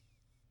perspective.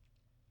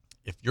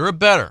 If you're a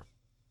bettor,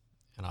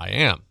 and I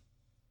am,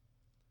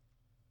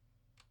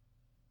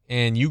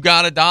 and you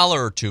got $1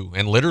 or $2,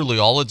 and literally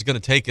all it's going to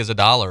take is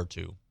 $1 or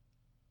 $2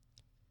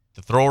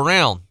 to throw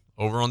around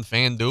over on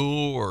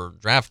FanDuel or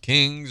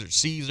DraftKings or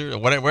Caesar or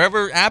whatever,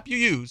 wherever app you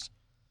use,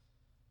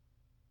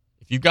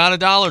 if you got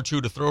 $1 or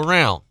 $2 to throw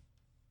around,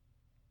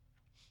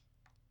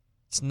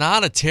 it's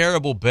not a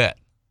terrible bet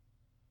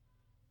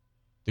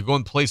to go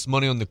and place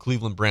money on the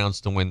Cleveland Browns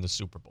to win the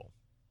Super Bowl.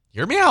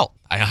 Hear me out.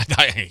 I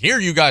hear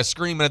you guys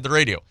screaming at the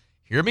radio.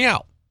 Hear me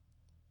out.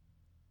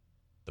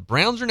 The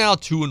Browns are now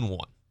 2-1.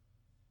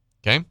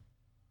 Okay?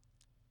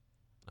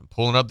 I'm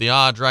pulling up the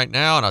odds right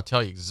now, and I'll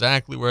tell you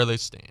exactly where they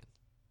stand.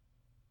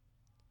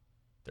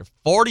 They're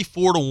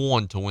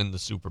 44-1 to win the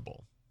Super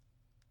Bowl.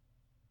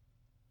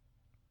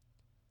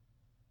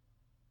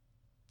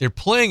 They're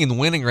playing and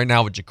winning right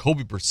now with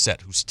Jacoby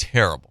Brissett, who's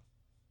terrible.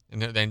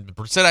 And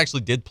Brissett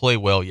actually did play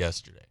well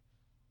yesterday.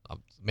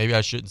 Maybe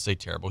I shouldn't say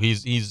terrible.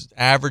 He's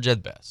average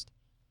at best.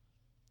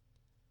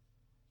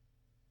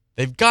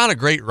 They've got a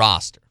great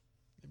roster.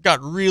 They've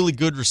got really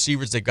good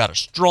receivers. They've got a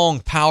strong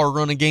power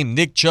running game.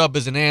 Nick Chubb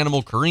is an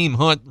animal. Kareem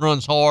Hunt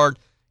runs hard.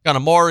 Got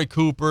Amari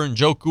Cooper and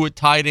Njoku at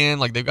tight end.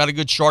 Like, they've got a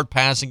good sharp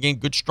passing game,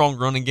 good strong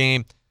running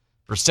game.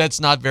 Brissett's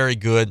not very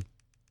good.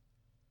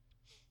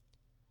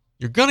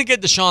 You're going to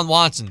get Deshaun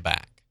Watson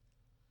back.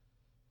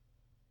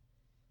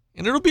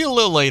 And it'll be a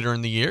little later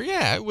in the year.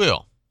 Yeah, it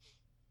will.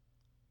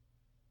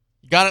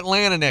 You got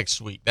Atlanta next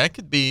week. That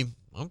could be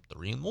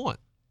 3-1.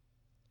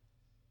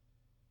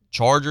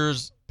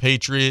 Chargers,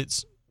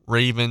 Patriots,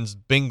 Ravens,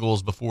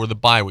 Bengals before the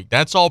bye week.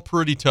 That's all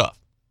pretty tough.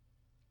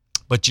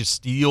 But you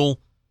steal,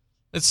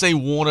 let's say,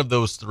 one of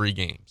those 3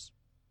 games.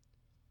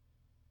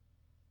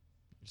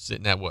 You're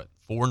sitting at what?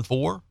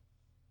 4-4?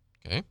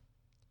 Okay.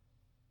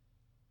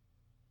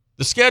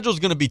 The schedule's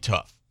going to be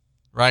tough,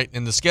 right?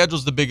 And the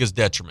schedule's the biggest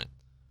detriment.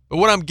 But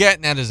what I'm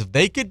getting at is if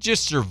they could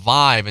just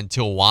survive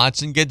until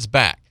Watson gets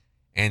back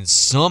and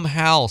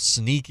somehow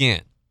sneak in,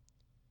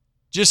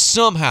 just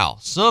somehow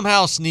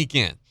sneak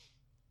in,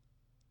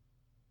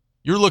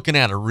 you're looking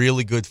at a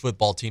really good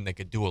football team that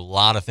could do a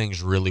lot of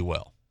things really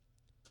well.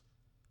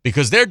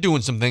 Because they're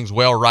doing some things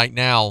well right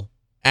now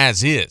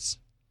as is.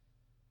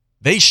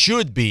 They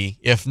should be,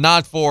 if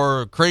not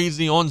for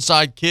crazy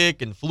onside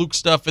kick and fluke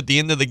stuff at the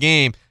end of the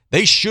game,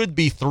 they should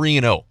be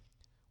 3-0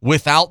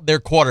 without their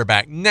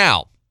quarterback.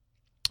 Now,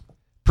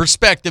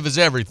 perspective is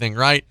everything,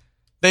 right?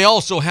 They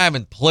also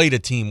haven't played a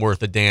team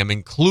worth a damn,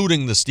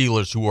 including the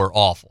Steelers, who are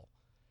awful.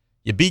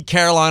 You beat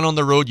Carolina on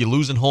the road, you're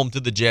losing home to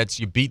the Jets,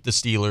 you beat the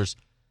Steelers.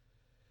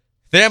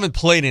 They haven't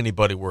played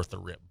anybody worth a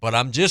rip. But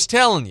I'm just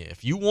telling you,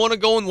 if you want to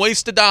go and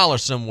waste $1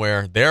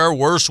 somewhere, there are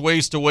worse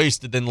ways to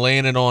waste it than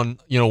laying it on,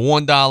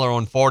 $1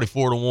 on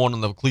 44-1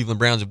 on the Cleveland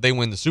Browns. If they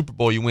win the Super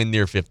Bowl, you win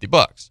near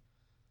 $50.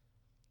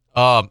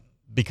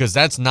 Because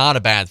that's not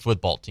a bad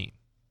football team.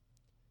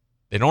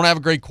 They don't have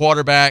a great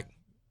quarterback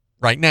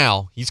right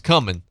now. He's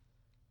coming.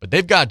 But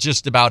they've got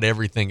just about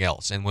everything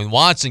else. And when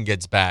Watson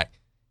gets back,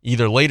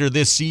 either later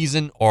this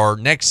season or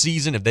next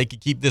season, if they could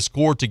keep this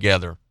core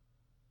together,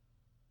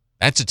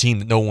 that's a team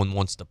that no one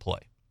wants to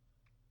play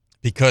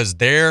because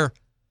they're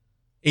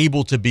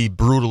able to be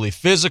brutally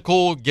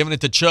physical, giving it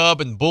to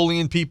Chubb and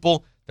bullying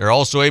people. They're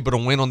also able to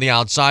win on the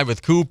outside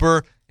with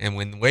Cooper. And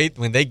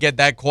when they get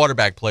that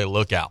quarterback play,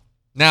 look out.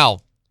 Now,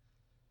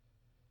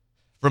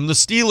 from the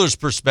Steelers'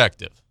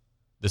 perspective,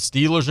 the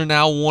Steelers are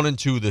now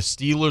 1-2. The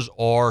Steelers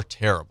are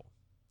terrible.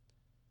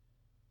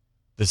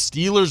 The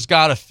Steelers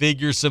got to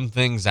figure some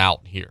things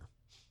out here.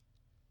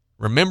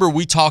 Remember,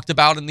 we talked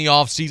about in the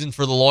offseason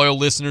for the loyal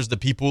listeners, the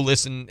people who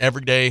listen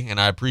every day, and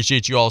I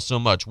appreciate you all so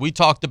much. We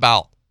talked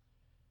about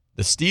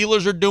the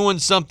Steelers are doing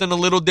something a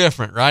little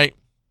different, right?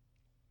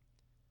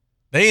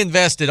 They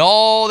invested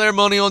all their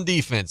money on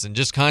defense and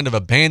just kind of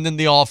abandoned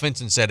the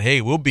offense and said,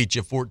 hey, we'll beat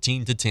you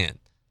 14-10.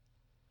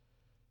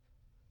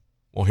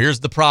 Well, here's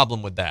the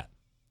problem with that.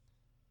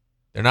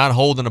 They're not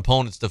holding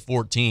opponents to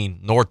 14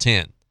 nor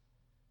 10.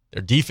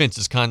 Their defense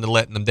is kind of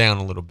letting them down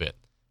a little bit.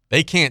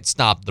 They can't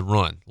stop the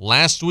run.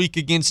 Last week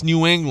against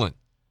New England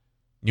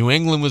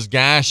was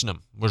gashing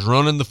them, was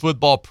running the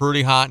football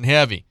pretty hot and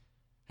heavy.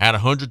 Had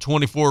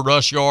 124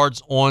 rush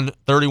yards on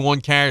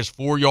 31 carries,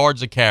 4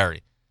 yards a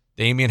carry.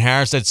 Damian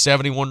Harris had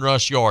 71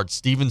 rush yards.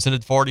 Stevenson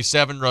had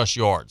 47 rush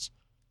yards.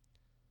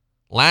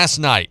 Last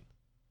night,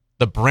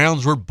 the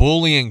Browns were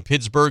bullying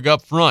Pittsburgh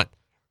up front.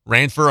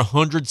 Ran for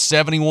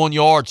 171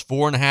 yards,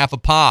 4.5 a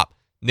pop.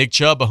 Nick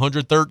Chubb,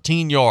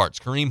 113 yards.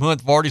 Kareem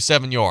Hunt,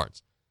 47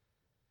 yards.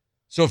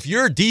 So if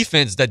you're a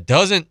defense that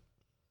doesn't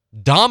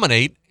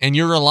dominate and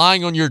you're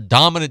relying on your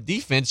dominant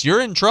defense, you're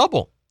in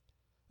trouble.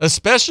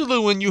 Especially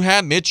when you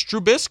have Mitch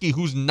Trubisky,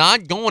 who's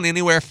not going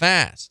anywhere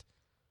fast.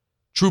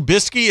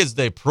 Trubisky is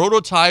the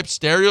prototype,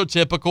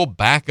 stereotypical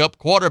backup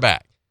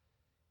quarterback.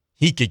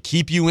 He could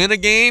keep you in a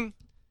game.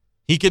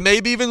 He could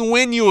maybe even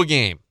win you a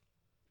game.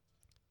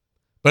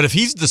 But if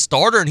he's the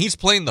starter and he's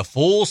playing the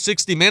full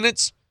 60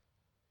 minutes,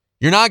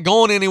 you're not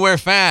going anywhere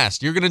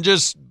fast. You're going to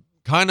just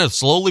kind of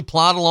slowly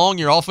plod along.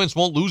 Your offense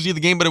won't lose you the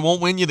game, but it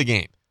won't win you the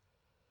game.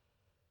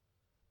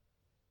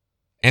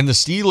 And the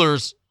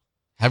Steelers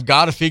have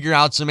got to figure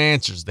out some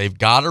answers. They've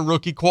got a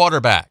rookie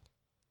quarterback.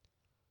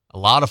 A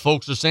lot of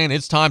folks are saying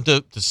it's time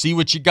to see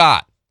what you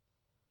got.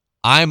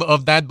 I'm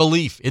of that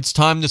belief. It's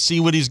time to see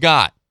what he's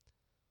got.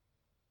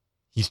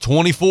 He's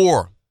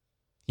 24.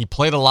 He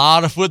played a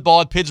lot of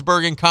football at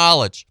Pittsburgh in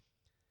college.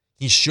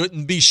 He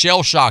shouldn't be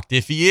shell-shocked.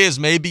 If he is,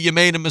 maybe you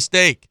made a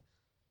mistake.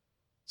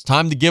 It's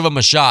time to give him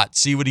a shot,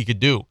 see what he could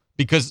do.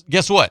 Because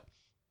guess what?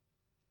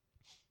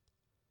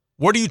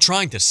 What are you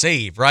trying to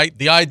save, right?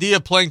 The idea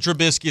of playing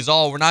Trubisky is,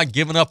 we're not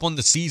giving up on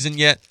the season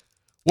yet.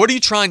 What are you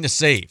trying to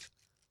save?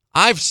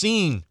 I've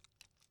seen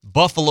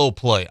Buffalo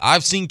play.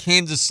 I've seen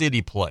Kansas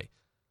City play.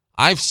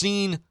 I've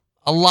seen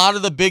a lot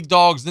of the big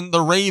dogs and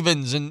the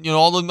Ravens and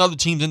all the other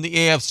teams in the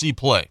AFC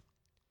play.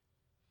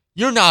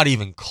 You're not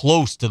even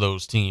close to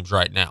those teams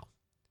right now.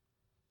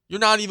 You're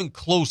not even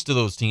close to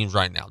those teams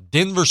right now.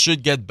 Denver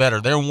should get better.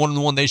 They're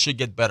 1-1. They should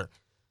get better.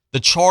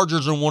 The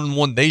Chargers are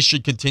 1-1. They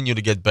should continue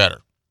to get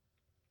better.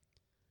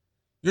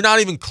 You're not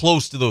even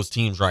close to those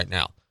teams right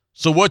now.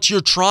 So what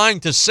you're trying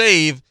to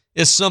save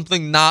is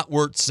something not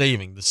worth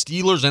saving. The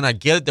Steelers, and I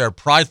get it, they're a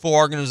prideful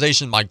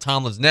organization. Mike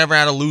Tomlin's never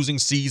had a losing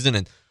season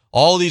and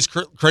all these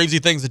crazy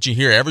things that you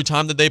hear every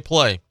time that they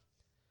play.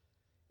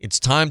 It's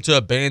time to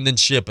abandon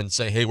ship and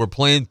say, hey, we're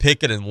playing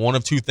Pickett, and one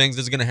of two things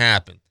is going to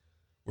happen.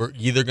 We're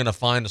either going to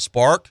find a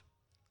spark,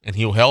 and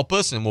he'll help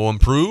us, and we'll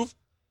improve,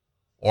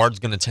 or it's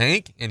going to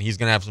tank, and he's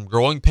going to have some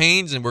growing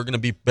pains, and we're going to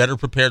be better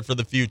prepared for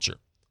the future.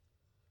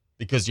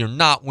 Because you're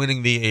not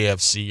winning the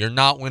AFC. You're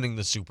not winning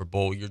the Super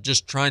Bowl. You're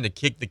just trying to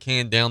kick the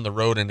can down the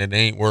road, and it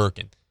ain't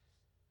working.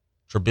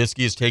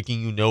 Trubisky is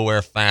taking you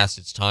nowhere fast.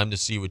 It's time to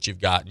see what you've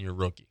got in your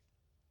rookie.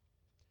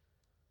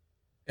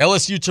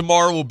 LSU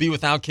tomorrow will be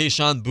without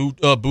Kayshon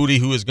Boutte,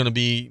 who is going to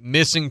be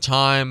missing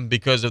time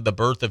because of the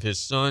birth of his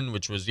son,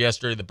 which was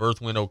yesterday. The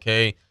birth went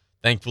okay.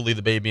 Thankfully,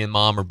 the baby and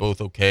mom are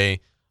both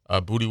okay.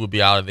 Booty would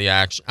be out of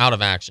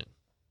action.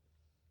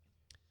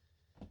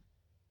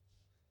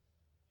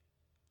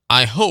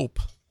 I hope,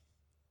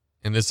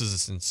 and this is a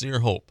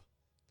sincere hope,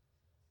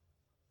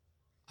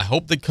 I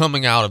hope that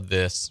coming out of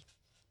this,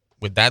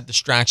 with that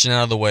distraction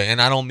out of the way, and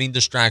I don't mean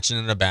distraction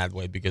in a bad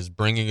way, because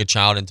bringing a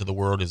child into the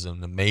world is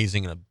an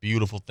amazing and a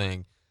beautiful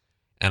thing,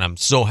 and I'm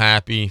so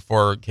happy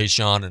for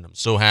Kayshawn, and I'm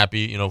so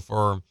happy,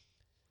 for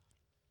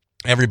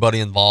everybody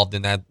involved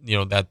in that,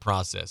 that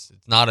process.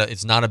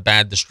 It's not a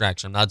bad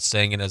distraction. I'm not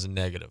saying it as a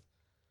negative.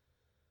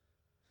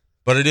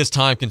 But it is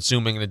time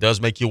consuming and it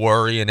does make you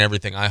worry and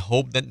everything. I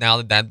hope that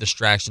now that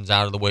distraction's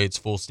out of the way, it's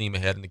full steam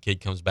ahead and the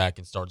kid comes back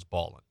and starts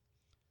balling.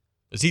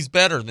 Because he's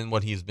better than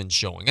what he's been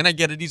showing. And I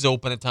get it, he's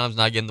open at times,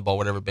 not getting the ball,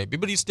 whatever, baby,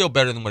 but he's still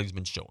better than what he's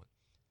been showing.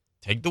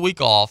 Take the week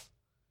off.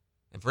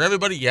 And for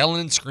everybody yelling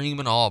and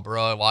screaming, oh,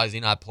 bro, why is he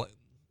not playing?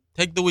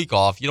 Take the week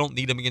off. You don't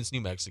need him against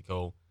New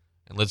Mexico.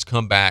 And let's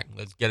come back.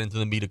 Let's get into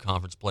the meat of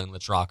conference play and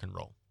let's rock and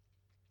roll.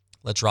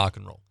 Let's rock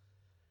and roll.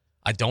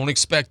 I don't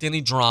expect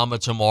any drama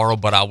tomorrow,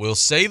 but I will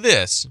say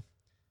this.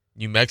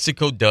 New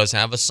Mexico does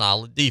have a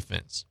solid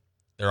defense.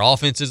 Their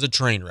offense is a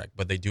train wreck,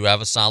 but they do have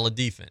a solid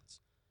defense.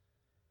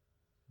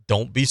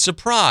 Don't be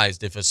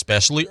surprised if,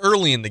 especially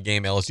early in the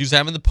game, LSU's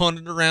having to punt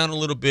it around a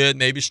little bit,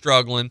 maybe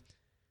struggling,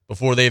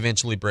 before they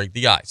eventually break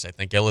the ice. I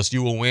think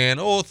LSU will win,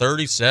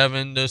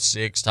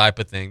 37-6 type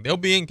of thing. They'll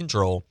be in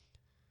control.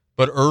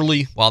 But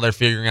early, while they're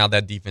figuring out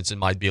that defense, it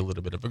might be a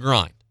little bit of a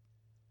grind.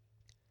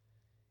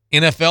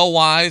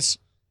 NFL-wise,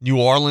 New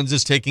Orleans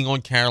is taking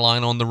on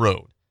Carolina on the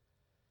road.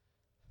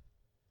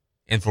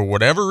 And for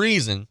whatever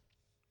reason,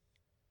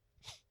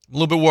 I'm a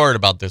little bit worried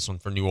about this one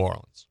for New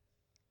Orleans.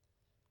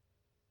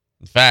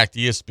 In fact,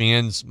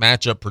 ESPN's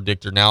matchup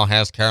predictor now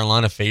has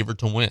Carolina favored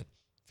to win.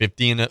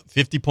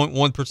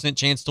 50.1%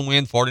 chance to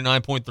win,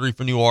 49.3%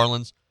 for New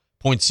Orleans,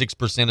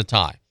 0.6% a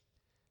tie.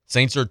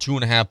 Saints are a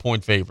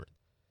 2.5-point favorite.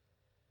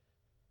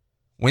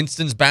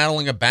 Winston's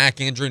battling a back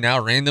injury. Now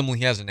randomly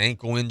he has an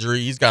ankle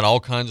injury. He's got all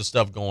kinds of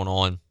stuff going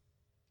on.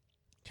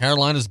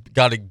 Carolina's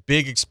got a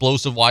big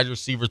explosive wide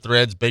receiver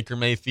threads. Baker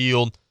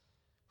Mayfield,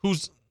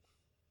 who's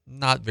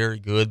not very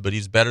good, but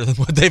he's better than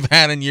what they've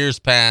had in years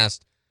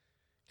past.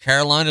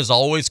 Carolina's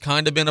always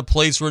kind of been a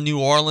place where New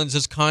Orleans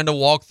has kind of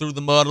walked through the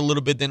mud a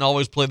little bit, then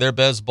always play their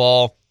best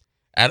ball.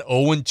 At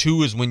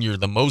 0-2 is when you're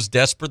the most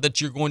desperate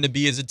that you're going to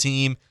be as a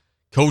team.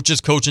 Coach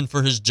is coaching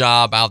for his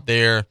job out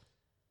there.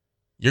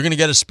 You're going to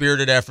get a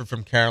spirited effort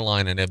from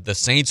Carolina. And if the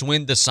Saints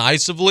win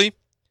decisively,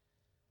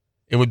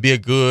 it would be a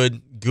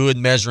good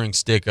measuring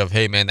stick of,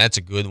 hey, man, that's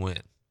a good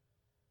win.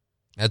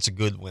 That's a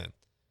good win.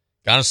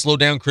 Got to slow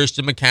down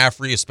Christian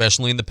McCaffrey,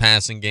 especially in the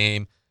passing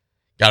game.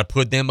 Got to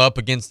put them up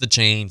against the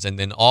chains. And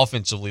then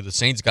offensively, the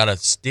Saints got to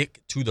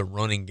stick to the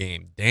running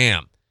game.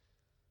 Damn,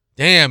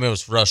 it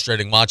was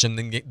frustrating watching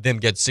them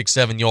get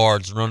 6-7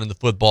 yards running the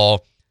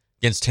football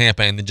against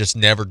Tampa and then just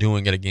never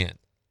doing it again.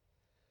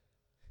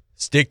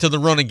 Stick to the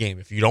running game.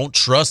 If you don't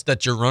trust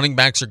that your running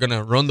backs are going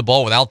to run the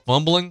ball without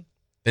fumbling,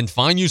 then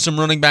find you some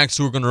running backs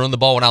who are going to run the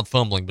ball without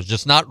fumbling. But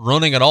just not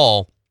running at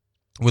all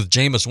with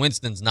Jameis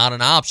Winston's not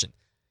an option.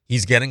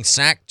 He's getting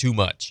sacked too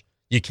much.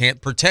 You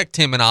can't protect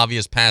him in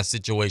obvious pass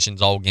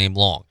situations all game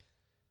long.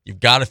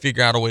 You've got to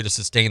figure out a way to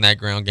sustain that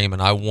ground game,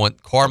 and I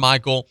want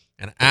Carmichael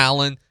and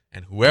Allen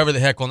and whoever the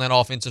heck on that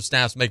offensive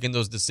staff's making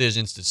those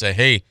decisions to say,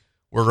 hey,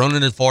 we're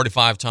running it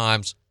 45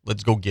 times.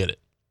 Let's go get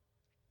it.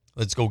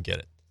 Let's go get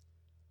it.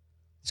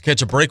 Let's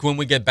catch a break. When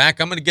we get back,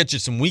 I'm going to get you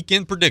some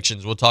weekend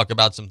predictions. We'll talk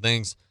about some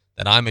things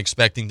that I'm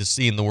expecting to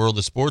see in the world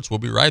of sports. We'll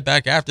be right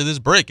back after this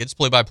break. It's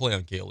play-by-play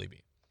on KLEB.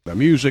 The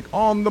music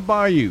on the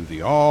Bayou,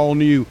 the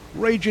all-new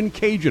Ragin'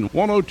 Cajun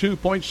 102.7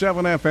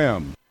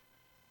 FM.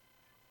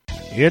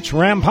 It's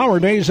Ram Power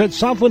Days at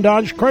Southland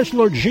Dodge,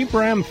 Chrysler, Jeep,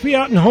 Ram,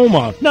 Fiat, and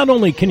Homa. Not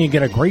only can you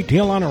get a great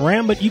deal on a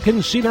Ram, but you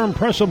can see their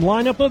impressive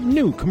lineup of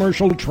new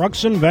commercial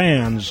trucks and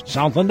vans.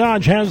 Southland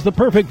Dodge has the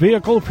perfect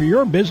vehicle for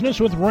your business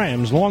with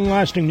Ram's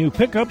long-lasting new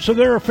pickups or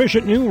their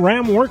efficient new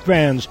Ram work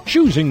vans.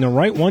 Choosing the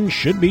right one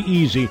should be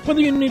easy.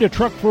 Whether you need a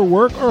truck for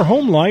work or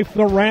home life,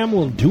 the Ram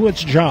will do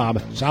its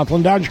job.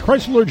 Southland Dodge,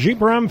 Chrysler, Jeep,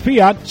 Ram,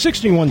 Fiat,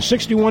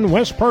 6161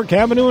 West Park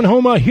Avenue in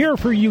Homa, here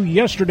for you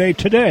yesterday,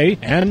 today,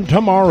 and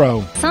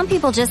tomorrow. Some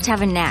people just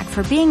have a knack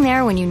for being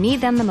there when you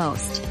need them the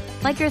most.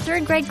 Like your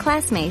third grade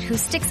classmate who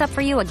sticks up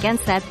for you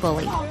against that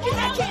bully.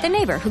 The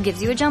neighbor who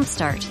gives you a jump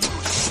start.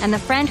 And the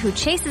friend who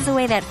chases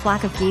away that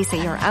flock of geese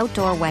at your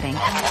outdoor wedding.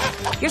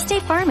 Your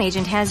State Farm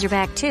agent has your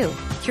back too,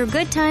 through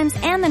good times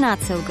and the not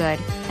so good.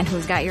 And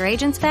who's got your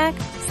agent's back?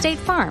 State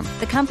Farm,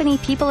 the company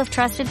people have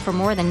trusted for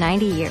more than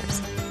 90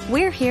 years.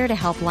 We're here to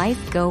help life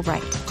go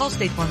right. Call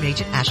State Farm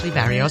agent Ashley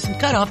Barrios and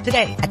cut off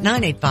today at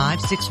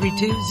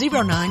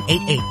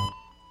 985-632-0988.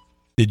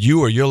 Did you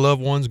or your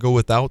loved ones go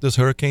without this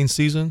hurricane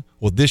season?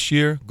 Well, this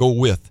year, go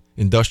with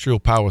Industrial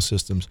Power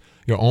Systems,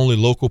 your only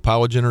local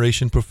power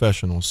generation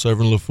professional,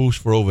 serving Lafourche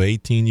for over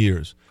 18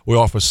 years. We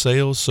offer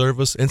sales,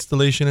 service,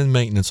 installation, and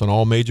maintenance on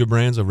all major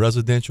brands of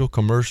residential,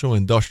 commercial,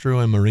 industrial,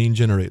 and marine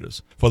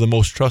generators for the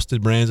most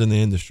trusted brands in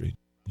the industry.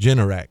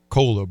 Generac,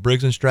 Kohler,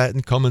 Briggs &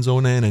 Stratton, Cummins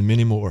Onan, and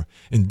many more.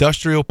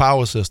 Industrial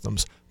Power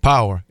Systems.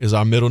 Power is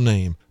our middle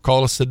name.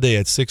 Call us today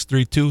at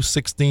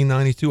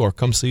 632-1692 or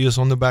come see us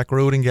on the back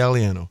road in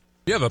Galliano.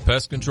 You have a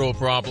pest control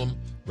problem?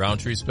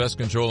 Roundtree's Pest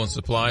Control and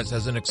Supplies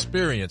has an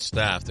experienced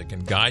staff that can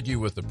guide you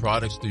with the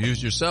products to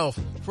use yourself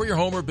for your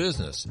home or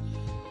business.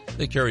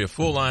 They carry a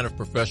full line of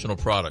professional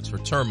products for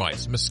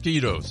termites,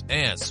 mosquitoes,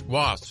 ants,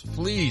 wasps,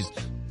 fleas,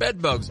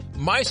 bed bugs,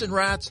 mice and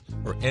rats,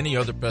 or any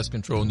other pest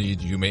control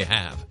needs you may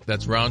have.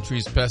 That's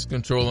Roundtree's Pest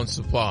Control and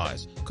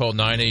Supplies. Call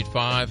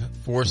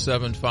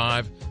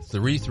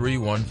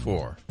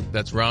 985-475-3314.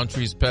 That's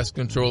Roundtree's Pest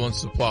Control and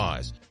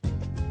Supplies.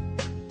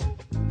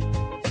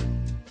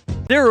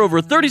 There are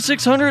over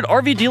 3,600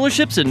 RV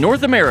dealerships in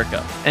North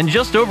America, and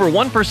just over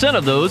 1%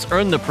 of those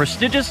earn the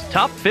prestigious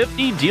Top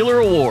 50 Dealer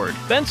Award.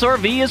 Bent's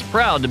RV is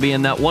proud to be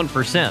in that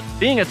 1%.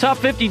 Being a Top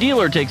 50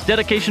 dealer takes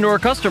dedication to our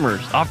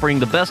customers, offering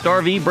the best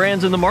RV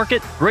brands in the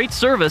market, great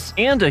service,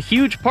 and a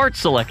huge parts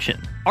selection.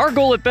 Our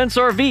goal at Bent's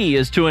RV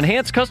is to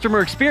enhance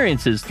customer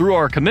experiences through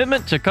our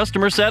commitment to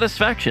customer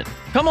satisfaction.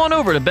 Come on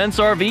over to Bent's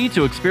RV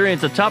to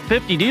experience a Top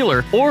 50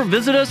 dealer or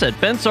visit us at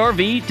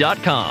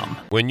bentsrv.com.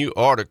 When you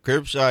order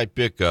curbside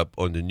pickup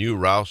on the new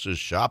Rouse's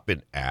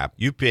shopping app,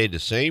 you pay the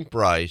same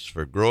price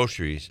for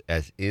groceries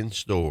as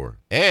in-store.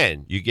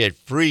 And you get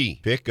free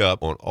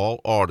pickup on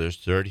all orders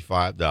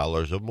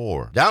 $35 or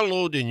more.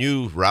 Download the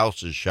new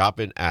Rouse's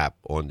shopping app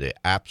on the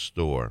App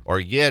Store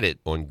or get it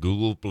on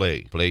Google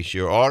Play. Place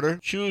your order,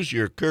 choose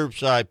your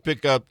curbside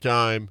pickup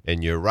time,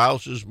 and your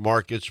Rouse's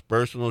Markets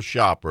personal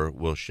shopper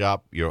will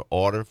shop your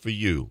order for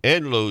you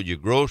and load your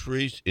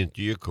groceries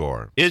into your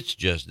car. It's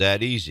just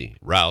that easy.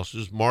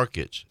 Rouse's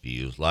Markets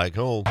feels like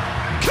home.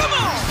 Come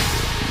on!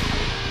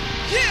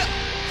 Yeah!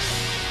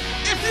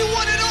 If you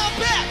want it all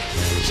back,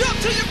 jump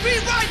to your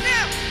feet right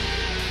now!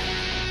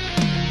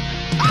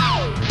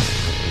 Oh!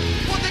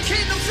 For the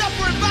kingdom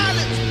suffer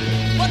violence,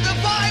 but the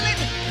violent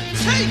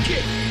take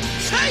it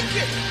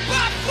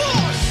by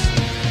force!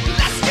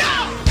 Let's go!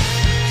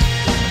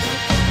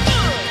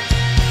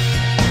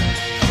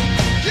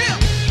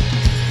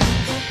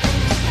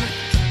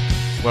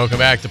 Welcome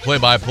back to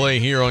Play-by-Play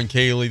here on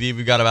KLED.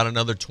 We've got about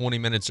another 20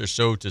 minutes or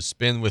so to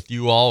spend with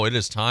you all. It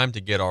is time to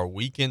get our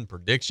weekend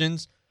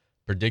predictions,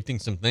 predicting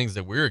some things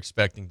that we're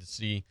expecting to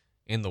see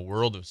in the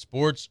world of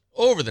sports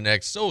over the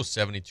next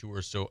 72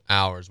 or so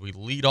hours. We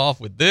lead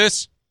off with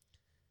this.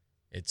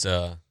 It's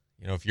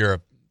if you're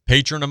a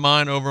patron of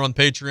mine over on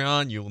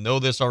Patreon, you'll know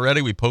this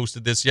already. We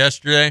posted this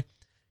yesterday,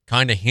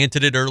 kind of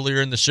hinted it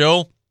earlier in the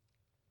show. I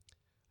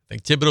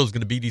think Thibodeau's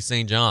going to beat East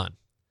St. John.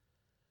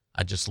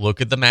 I just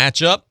look at the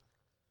matchup.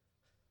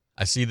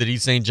 I see that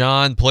East St.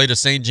 John played a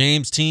St.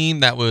 James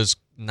team that was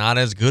not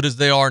as good as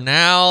they are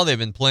now. They've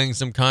been playing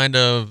some kind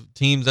of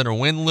teams that are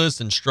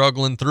winless and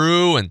struggling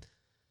through. And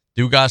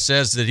Dugas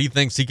says that he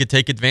thinks he could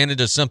take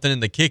advantage of something in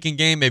the kicking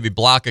game, maybe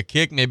block a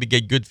kick, maybe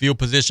get good field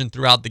position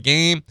throughout the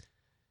game.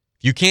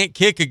 If you can't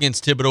kick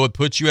against Thibodeau, it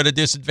puts you at a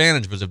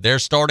disadvantage because if they're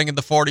starting at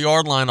the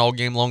 40-yard line all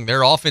game long,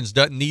 their offense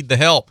doesn't need the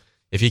help.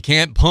 If you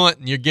can't punt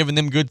and you're giving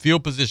them good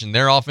field position,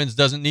 their offense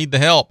doesn't need the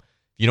help.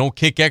 If you don't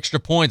kick extra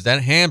points,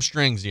 that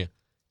hamstrings you.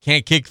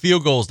 Can't kick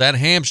field goals, that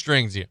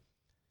hamstrings you.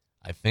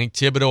 I think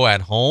Thibodeau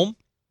at home,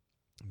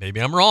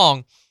 maybe I'm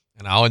wrong,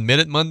 and I'll admit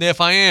it Monday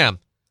if I am.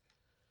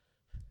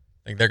 I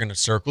think they're going to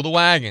circle the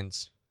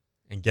wagons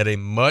and get a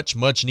much,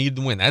 much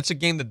needed win. That's a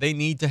game that they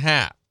need to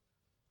have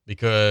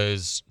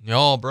because,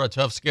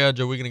 tough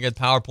schedule, we're going to get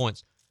power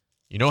points.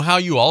 You know how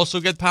you also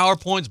get power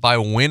points? By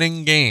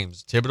winning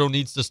games. Thibodeau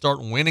needs to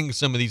start winning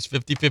some of these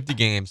 50-50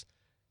 games,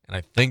 and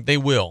I think they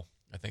will.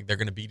 I think they're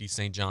going to beat East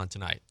St. John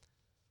tonight.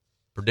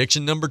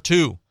 Prediction number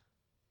 2.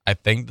 I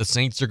think the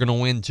Saints are going to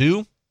win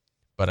too,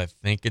 but I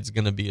think it's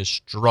going to be a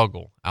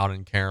struggle out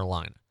in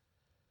Carolina.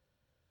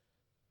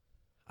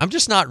 I'm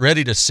just not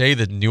ready to say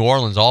that New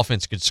Orleans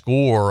offense could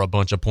score a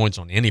bunch of points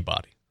on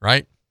anybody,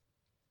 right?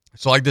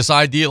 So like this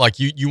idea, like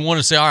you want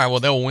to say, all right, well,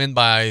 they'll win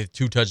by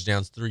 2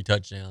 touchdowns, 3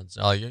 touchdowns.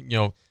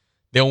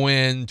 They'll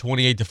win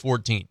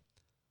 28-14.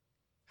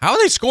 How are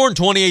they scoring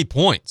 28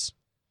 points,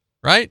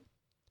 right?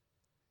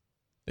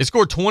 They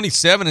scored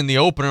 27 in the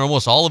opener.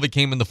 Almost all of it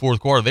came in the fourth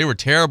quarter. They were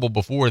terrible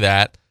before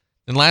that.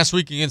 And last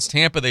week against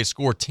Tampa, they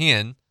scored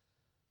 10.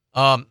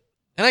 And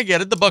I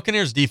get it. The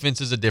Buccaneers defense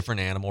is a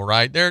different animal,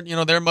 right? They're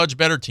a much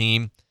better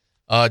team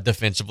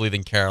defensively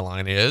than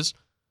Carolina is.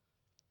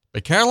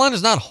 But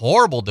Carolina's not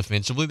horrible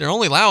defensively. They're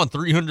only allowing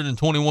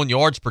 321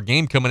 yards per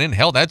game coming in.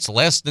 Hell, that's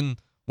less than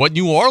what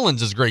New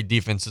Orleans' great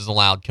defense is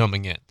allowed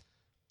coming in.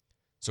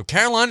 So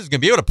Carolina's going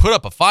to be able to put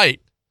up a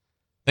fight.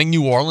 I think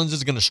New Orleans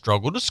is going to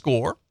struggle to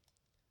score.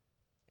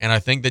 And I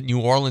think that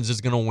New Orleans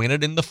is going to win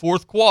it in the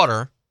fourth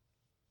quarter.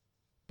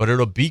 But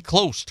it'll be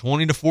close,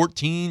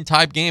 20-14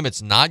 type game.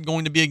 It's not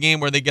going to be a game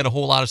where they get a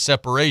whole lot of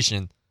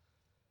separation.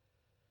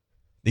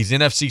 These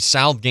NFC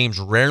South games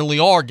rarely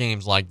are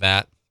games like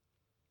that.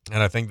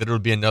 And I think that it'll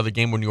be another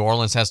game where New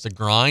Orleans has to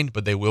grind,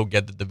 but they will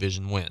get the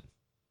division win.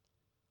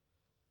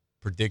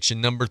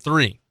 Prediction number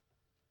 3.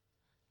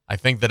 I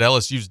think that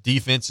LSU's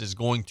defense is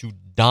going to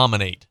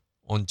dominate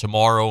on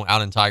tomorrow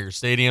out in Tiger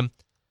Stadium.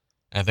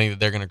 I think that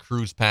they're going to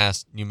cruise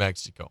past New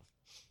Mexico.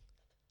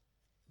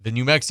 The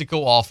New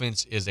Mexico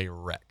offense is a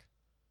wreck.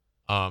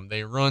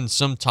 They run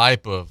some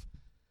type of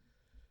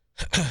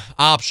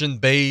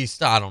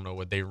option-based. I don't know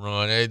what they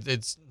run.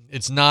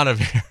 It's not a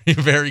very,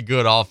 very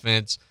good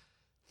offense.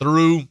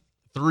 Through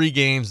 3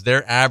 games,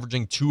 they're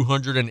averaging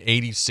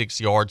 286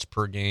 yards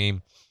per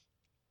game,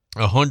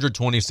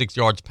 126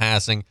 yards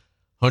passing,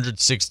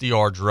 160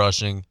 yards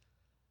rushing.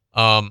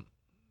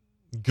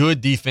 Good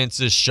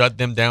defenses shut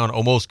them down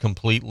almost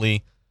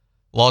completely.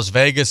 Las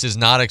Vegas is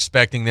not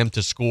expecting them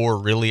to score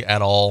really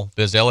at all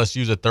because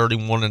LSU's a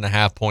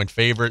 31.5-point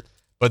favorite,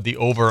 but the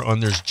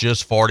over-under is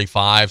just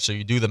 45. So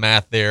you do the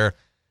math there.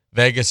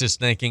 Vegas is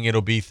thinking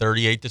it'll be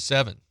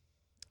 38-7,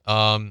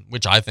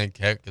 which I think,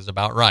 heck, is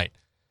about right.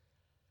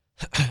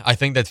 I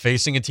think that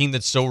facing a team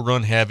that's so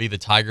run-heavy, the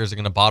Tigers are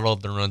going to bottle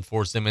up the run,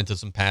 force them into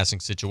some passing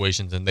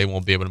situations, and they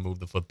won't be able to move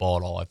the football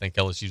at all. I think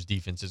LSU's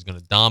defense is going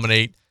to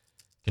dominate,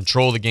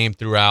 control the game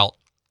throughout,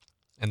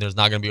 and there's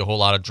not going to be a whole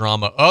lot of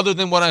drama other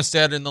than what I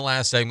said in the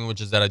last segment,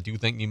 which is that I do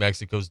think New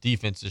Mexico's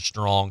defense is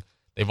strong.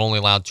 They've only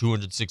allowed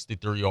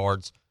 263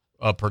 yards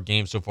per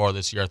game so far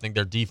this year. I think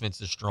their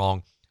defense is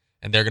strong,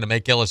 and they're going to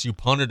make LSU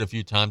punt it a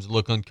few times and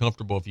look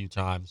uncomfortable a few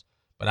times.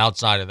 But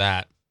outside of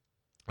that,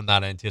 I'm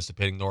not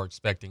anticipating nor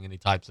expecting any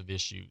types of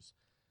issues.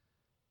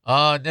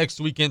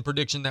 Next weekend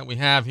prediction that we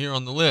have here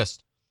on the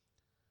list.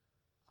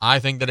 I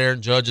think that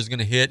Aaron Judge is going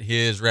to hit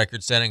his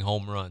record-setting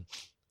home run.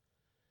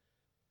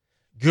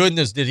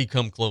 Goodness, did he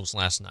come close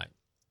last night.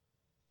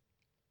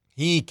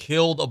 He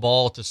killed a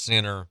ball to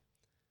center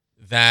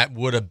that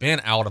would have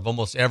been out of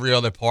almost every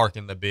other park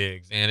in the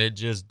Bigs, and it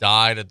just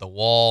died at the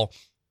wall.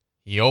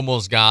 He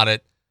almost got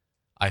it.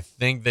 I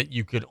think that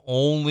you could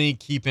only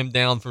keep him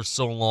down for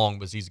so long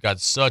because he's got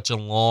such a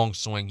long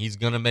swing. He's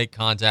going to make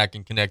contact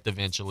and connect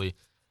eventually.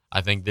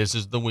 I think this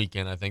is the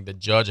weekend. I think that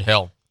Judge,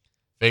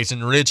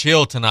 facing Rich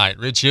Hill tonight.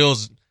 Rich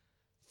Hill's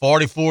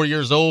 44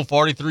 years old,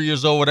 43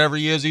 years old, whatever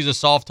he is. He's a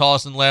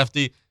soft-tossing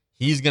lefty.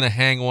 He's going to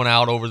hang one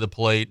out over the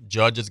plate.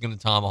 Judge is going to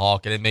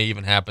tomahawk it. It may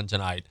even happen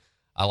tonight.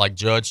 I like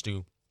Judge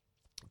to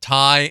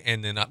tie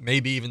and then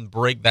maybe even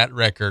break that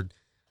record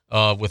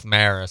with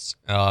Maris,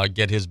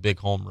 get his big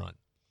home run.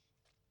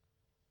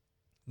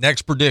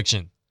 Next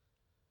prediction.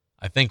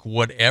 I think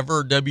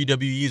whatever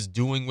WWE is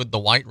doing with the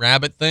White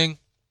Rabbit thing,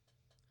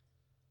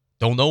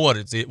 don't know what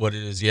it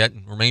is yet.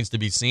 It remains to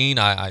be seen.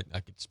 I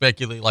could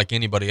speculate like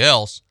anybody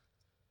else.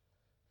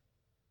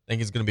 I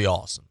think it's going to be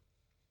awesome.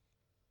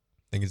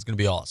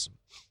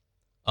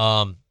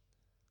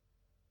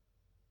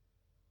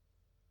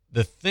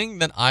 The thing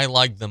that I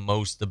like the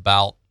most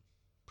about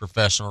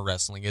professional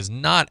wrestling is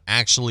not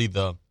actually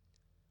the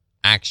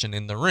action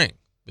in the ring.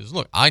 Because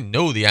look, I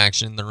know the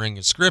action in the ring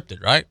is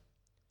scripted, right?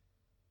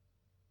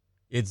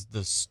 It's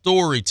the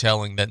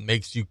storytelling that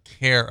makes you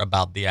care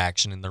about the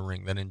action in the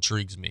ring that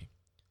intrigues me.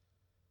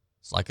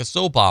 It's like a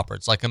soap opera.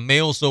 It's like a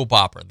male soap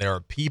opera. There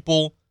are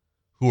people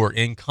who are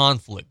in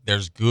conflict.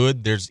 There's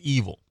good, there's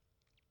evil.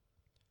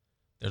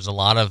 There's a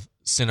lot of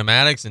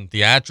cinematics and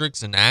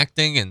theatrics and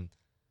acting, and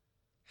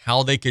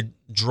how they could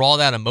draw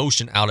that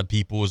emotion out of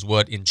people is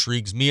what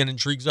intrigues me and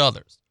intrigues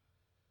others.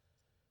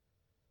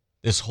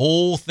 This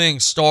whole thing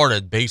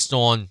started based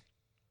on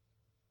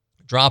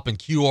dropping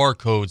QR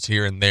codes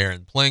here and there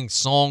and playing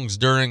songs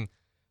during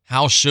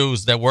house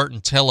shows that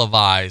weren't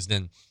televised.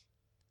 And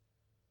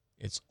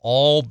it's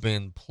all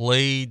been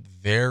played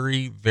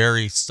very,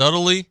 very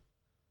subtly,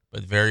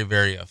 but very,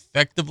 very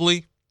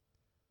effectively.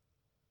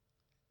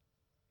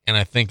 And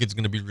I think it's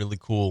going to be really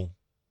cool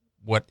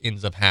what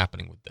ends up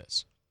happening with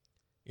this.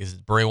 Is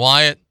it Bray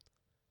Wyatt?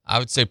 I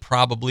would say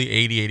probably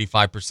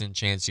 80-85%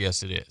 chance,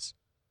 yes, it is.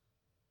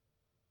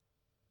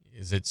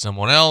 Is it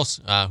someone else?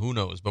 Who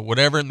knows? But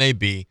whatever it may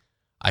be,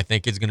 I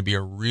think it's going to be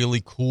a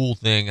really cool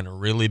thing and a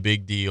really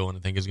big deal, and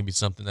I think it's going to be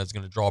something that's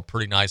going to draw a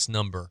pretty nice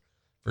number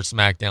for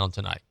SmackDown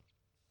tonight.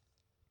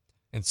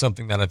 And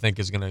something that I think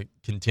is going to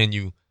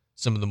continue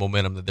some of the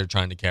momentum that they're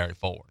trying to carry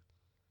forward.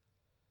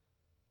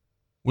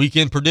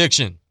 Weekend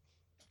prediction.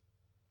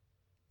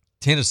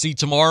 Tennessee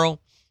tomorrow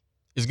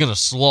is going to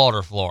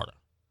slaughter Florida.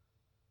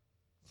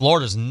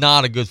 Florida's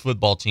not a good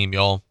football team,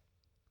 y'all.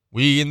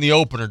 We, in the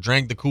opener,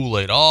 drank the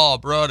Kool-Aid. Oh,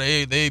 bro,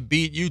 they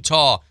beat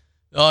Utah.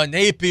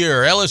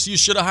 Napier. LSU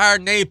should have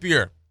hired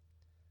Napier.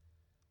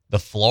 The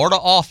Florida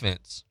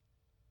offense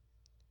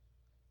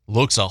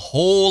looks a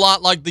whole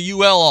lot like the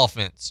UL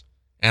offense.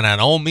 And I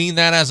don't mean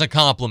that as a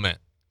compliment.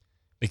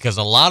 Because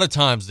a lot of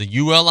times the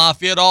UL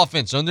Lafayette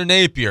offense under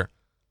Napier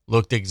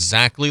looked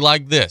exactly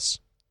like this.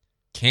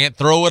 Can't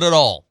throw it at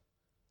all.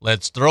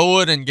 Let's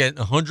throw it and get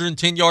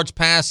 110 yards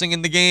passing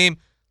in the game.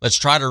 Let's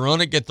try to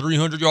run it, get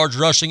 300 yards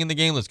rushing in the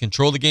game. Let's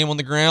control the game on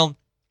the ground.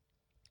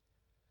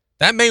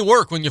 That may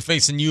work when you're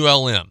facing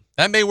ULM.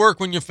 That may work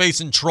when you're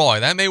facing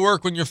Troy. That may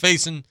work when you're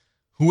facing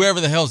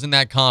whoever the hell's in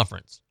that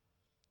conference.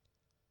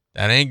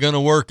 That ain't going to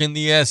work in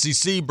the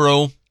SEC,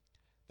 bro.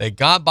 They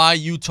got by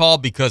Utah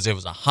because it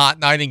was a hot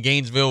night in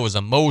Gainesville. It was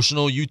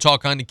emotional. Utah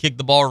kind of kicked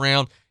the ball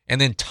around and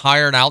then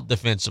tired out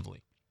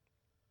defensively.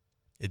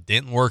 It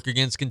didn't work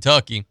against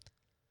Kentucky.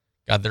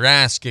 Got their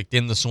ass kicked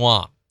in the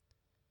swamp.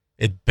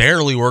 It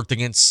barely worked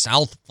against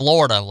South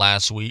Florida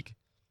last week.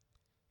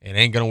 It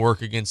ain't going to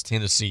work against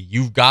Tennessee.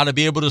 You've got to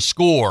be able to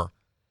score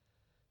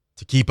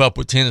to keep up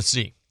with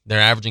Tennessee.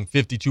 They're averaging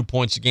 52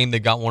 points a game. They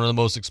got one of the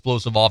most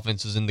explosive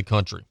offenses in the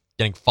country,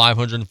 getting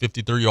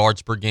 553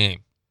 yards per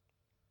game.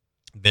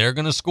 They're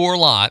going to score a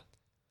lot,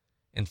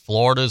 and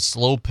Florida's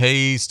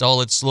slow-paced,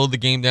 let's slow the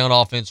game down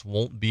offense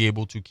won't be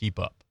able to keep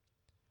up.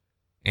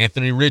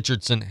 Anthony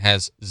Richardson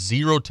has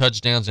 0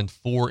 touchdowns and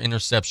 4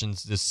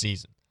 interceptions this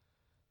season.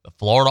 The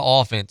Florida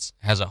offense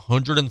has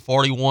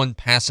 141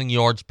 passing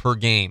yards per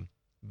game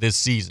this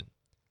season.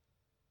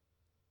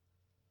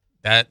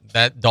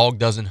 That dog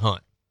doesn't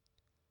hunt.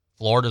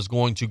 Florida's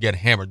going to get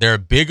hammered. They're a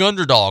big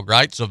underdog,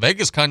 right? So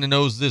Vegas kind of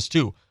knows this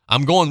too.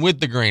 I'm going with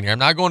the grain here. I'm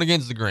not going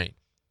against the grain.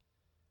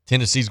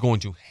 Tennessee's going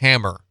to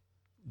hammer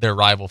their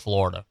rival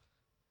Florida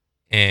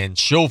and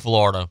show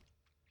Florida,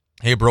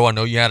 hey, bro, I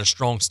know you had a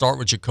strong start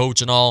with your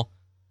coach and all,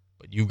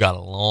 but you got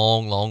a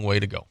long, long way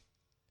to go.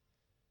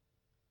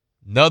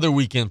 Another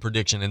weekend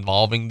prediction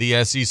involving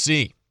the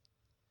SEC.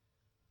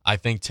 I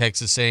think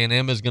Texas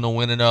A&M is going to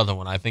win another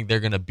one. I think they're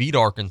going to beat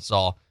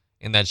Arkansas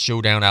in that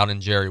showdown out in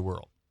Jerry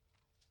World.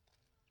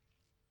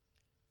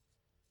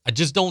 I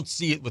just don't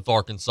see it with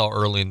Arkansas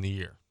early in the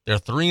year. They're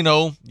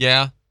 3-0,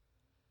 yeah.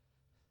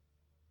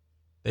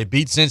 They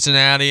beat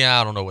Cincinnati.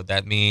 I don't know what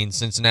that means.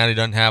 Cincinnati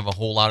doesn't have a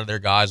whole lot of their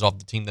guys off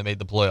the team that made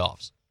the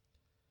playoffs.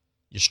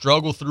 You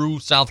struggle through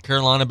South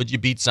Carolina, but you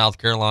beat South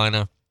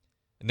Carolina.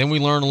 And then we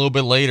learn a little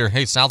bit later,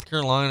 hey, South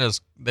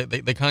Carolina's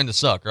they kind of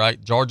suck,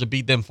 right? Georgia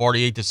beat them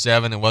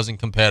 48-7 and wasn't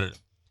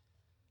competitive.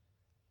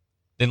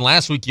 Then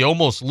last week you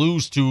almost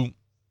lose to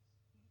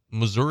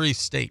Missouri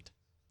State.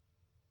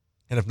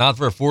 And if not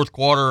for a fourth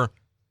quarter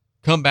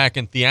comeback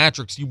and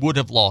theatrics, you would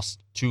have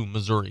lost to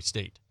Missouri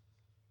State.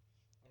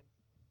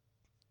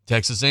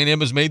 Texas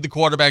A&M has made the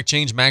quarterback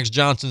change. Max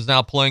Johnson's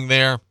now playing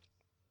there.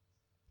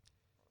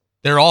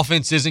 Their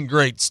offense isn't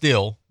great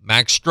still.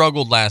 Max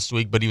struggled last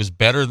week, but he was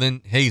better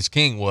than Hayes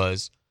King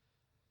was.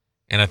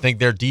 And I think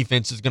their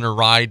defense is going to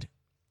ride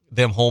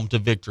them home to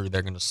victory.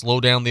 They're going to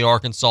slow down the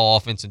Arkansas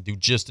offense and do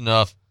just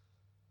enough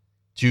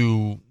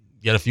to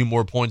get a few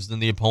more points than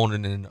the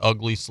opponent in an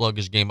ugly,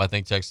 sluggish game. I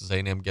think Texas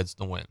A&M gets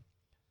the win.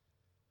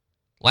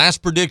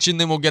 Last prediction,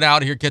 then we'll get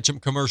out of here, catch a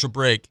commercial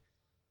break.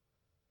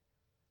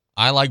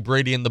 I like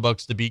Brady and the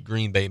Bucs to beat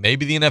Green Bay.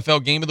 Maybe the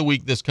NFL game of the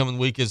week this coming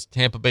week is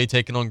Tampa Bay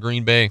taking on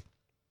Green Bay.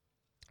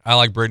 I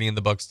like Brady and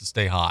the Bucs to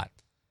stay hot.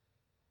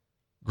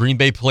 Green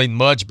Bay played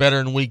much better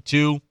in week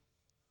 2.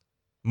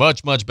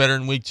 Much, much better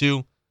in week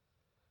 2.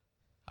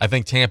 I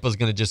think Tampa's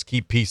going to just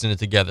keep piecing it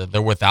together.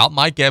 They're without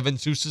Mike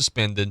Evans, who's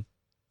suspended.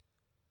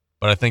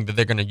 But I think that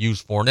they're going to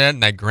use Fournette in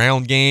that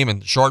ground game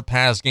and the short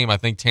pass game. I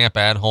think Tampa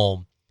at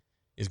home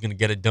is going to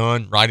get it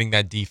done, riding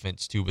that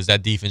defense too, because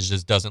that defense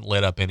just doesn't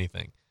let up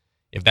anything.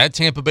 If that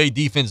Tampa Bay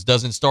defense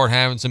doesn't start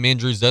having some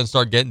injuries, doesn't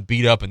start getting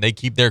beat up, and they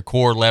keep their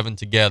core 11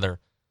 together,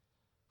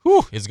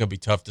 it's going to be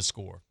tough to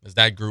score as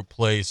that group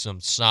plays some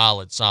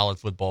solid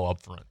football up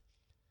front.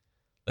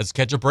 Let's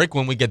catch a break.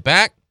 When we get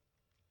back,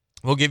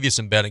 we'll give you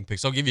some betting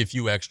picks. I'll give you a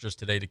few extras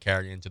today to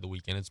carry into the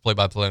weekend. It's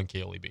play-by-play on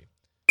KLEB.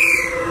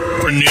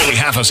 For nearly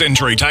half a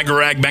century, Tiger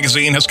Rag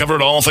Magazine has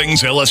covered all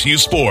things LSU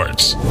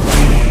sports.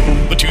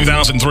 The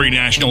 2003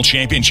 National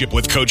Championship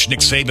with Coach Nick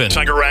Saban,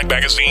 Tiger Rag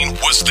Magazine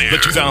was there. The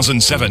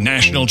 2007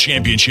 National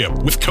Championship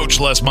with Coach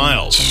Les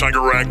Miles,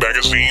 Tiger Rag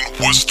Magazine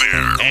was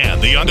there.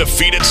 And the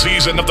undefeated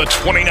season of the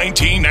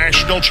 2019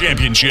 National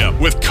Championship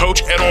with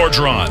Coach Ed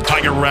Ordron,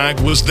 Tiger Rag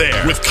was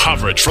there with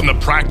coverage from the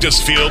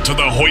practice field to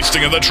the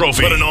hoisting of the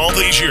trophy. But in all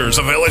these years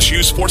of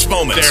LSU sports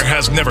moments, there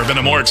has never been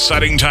a more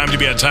exciting time to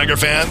be a Tiger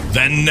fan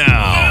than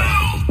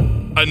now.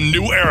 A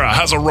new era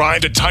has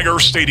arrived at Tiger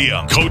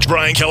Stadium. Coach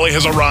Brian Kelly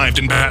has arrived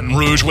in Baton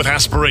Rouge with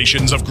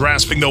aspirations of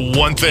grasping the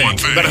one thing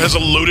that has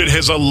eluded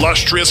his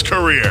illustrious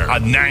career, a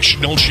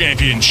national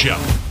championship.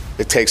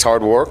 It takes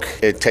hard work.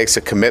 It takes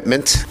a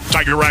commitment.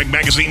 Tiger Rag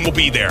Magazine will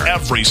be there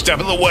every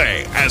step of the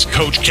way as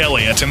Coach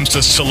Kelly attempts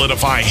to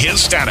solidify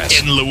his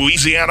status in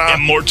Louisiana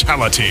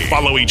immortality.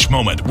 Follow each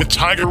moment with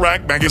Tiger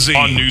Rag Magazine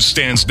on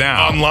newsstands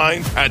now,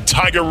 online at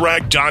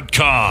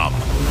tigerrag.com.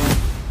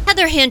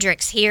 Heather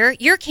Hendricks here,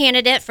 your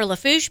candidate for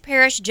Lafourche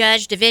Parish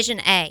Judge Division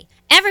A.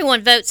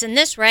 Everyone votes in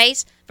this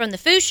race, from the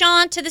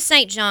Fouchon to the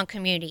St. John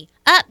community,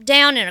 up,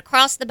 down, and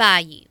across the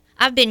bayou.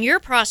 I've been your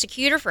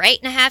prosecutor for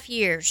 8.5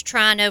 years,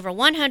 trying over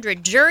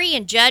 100 jury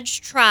and judge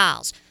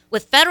trials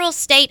with federal,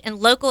 state, and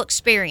local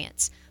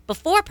experience.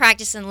 Before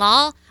practicing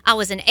law, I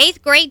was an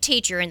 8th grade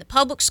teacher in the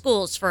public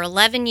schools for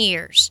 11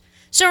 years.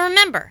 So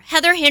remember,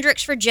 Heather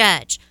Hendricks for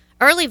judge.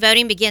 Early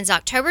voting begins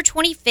October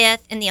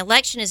 25th, and the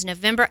election is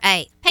November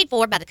 8th. Paid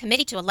for by the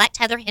Committee to Elect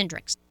Heather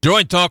Hendricks.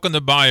 Join Talk on the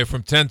Bayou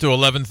from 10 to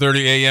 11:30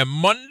 a.m.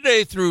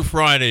 Monday through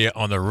Friday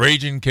on the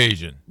Ragin'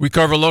 Cajun. We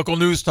cover local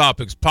news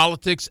topics,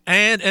 politics,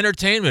 and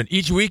entertainment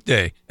each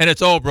weekday, and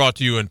it's all brought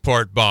to you in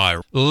part by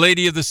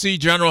Lady of the Sea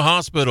General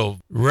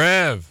Hospital,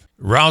 Rev,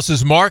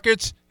 Rouse's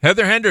Markets,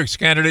 Heather Hendricks,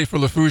 candidate for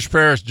Lafourche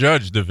Parish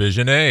Judge,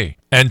 Division A.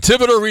 And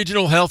Thibodeau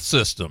Regional Health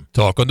System.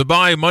 Talk on the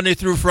Bayou Monday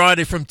through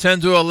Friday from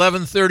 10 to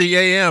 11:30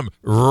 a.m.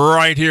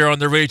 right here on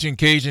the Raging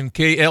Cajun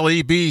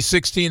KLEB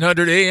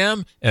 1600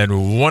 a.m. and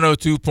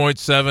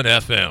 102.7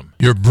 FM.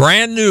 Your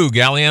brand new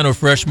Galliano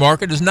Fresh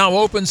Market is now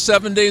open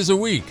 7 days a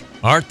week.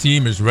 Our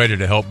team is ready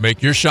to help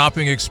make your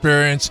shopping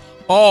experience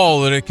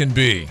all that it can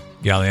be.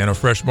 Galliano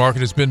Fresh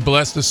Market has been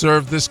blessed to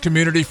serve this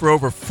community for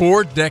over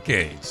 4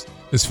 decades.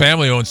 This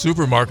family-owned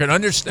supermarket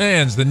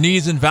understands the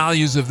needs and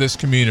values of this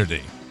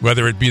community.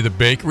 Whether it be the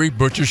bakery,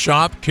 butcher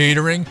shop,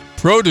 catering,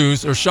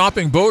 produce, or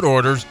shopping boat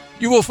orders,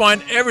 you will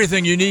find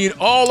everything you need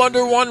all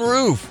under one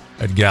roof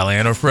at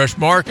Galliano Fresh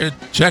Market.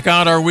 Check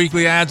out our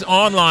weekly ads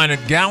online at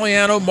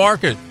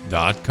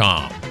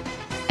GallianoMarket.com.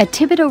 At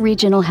Thibodeau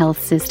Regional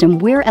Health System,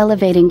 we're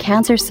elevating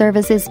cancer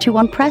services to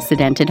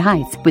unprecedented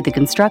heights with the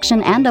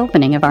construction and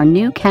opening of our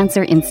new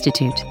Cancer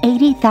Institute.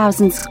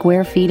 80,000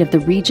 square feet of the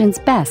region's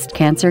best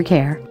cancer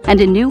care, and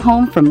a new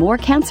home for more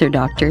cancer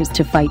doctors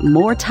to fight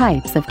more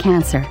types of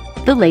cancer.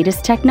 The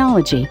latest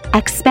technology,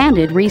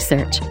 expanded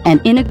research,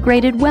 and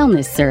integrated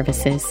wellness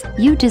services.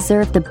 You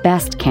deserve the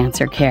best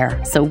cancer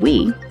care, so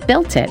we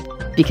built it.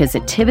 Because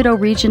at Thibodeau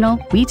Regional,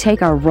 we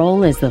take our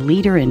role as the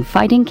leader in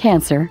fighting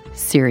cancer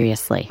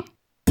seriously.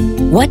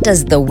 What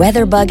does the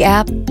WeatherBug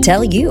app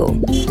tell you?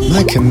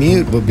 My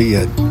commute will be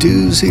a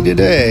doozy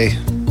today.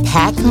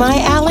 Pack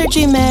my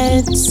allergy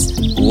meds.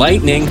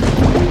 Lightning.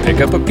 Pick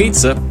up a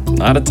pizza,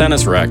 not a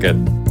tennis racket.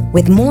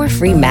 With more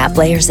free map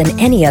layers than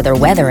any other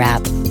weather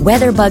app,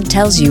 WeatherBug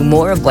tells you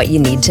more of what you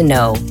need to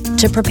know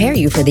to prepare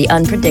you for the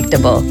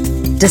unpredictable.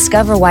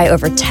 Discover why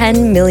over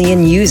 10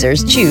 million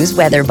users choose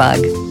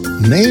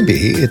WeatherBug.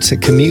 Maybe it's a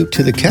commute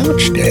to the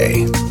couch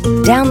day.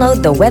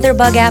 Download the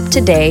WeatherBug app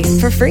today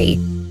for free.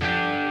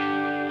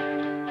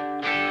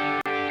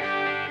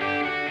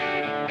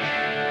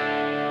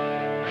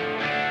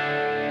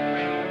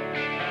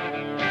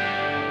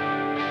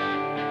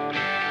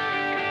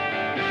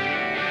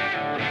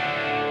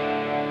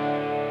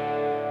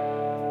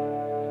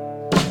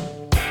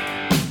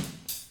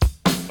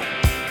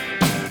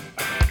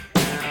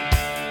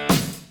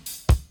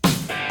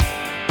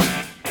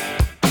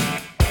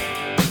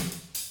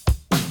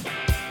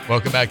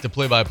 Welcome back to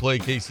Play by Play.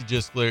 Casey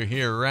Gisclair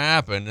here,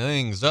 wrapping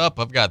things up.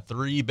 I've got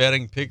 3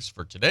 betting picks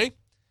for today.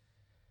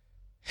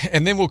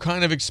 And then we'll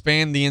kind of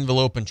expand the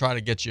envelope and try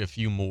to get you a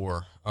few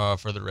more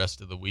for the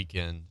rest of the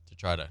weekend to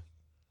try to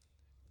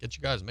get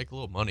you guys to make a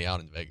little money out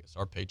in Vegas.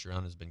 Our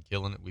Patreon has been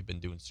killing it. We've been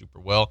doing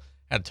super well.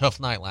 Had a tough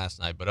night last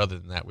night, but other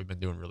than that, we've been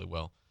doing really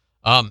well.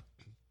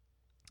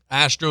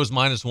 Astros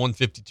minus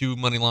 152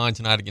 money line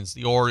tonight against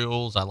the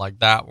Orioles. I like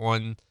that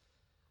one.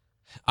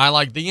 I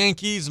like the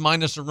Yankees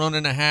minus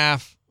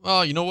 1.5.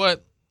 Well, you know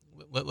what?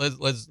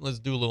 Let's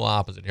do a little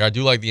opposite here. I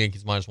do like the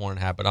Yankees minus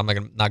 1.5, but I'm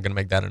not gonna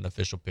make that an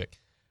official pick.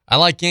 I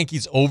like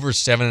Yankees over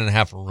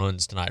 7.5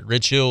 runs tonight.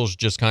 Rich Hill's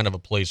just kind of a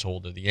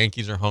placeholder. The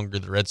Yankees are hungry.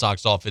 The Red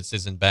Sox offense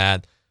isn't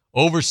bad.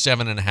 Over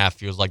 7.5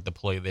 feels like the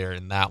play there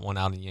in that one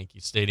out in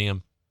Yankee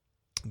Stadium.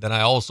 Then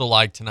I also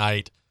like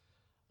tonight.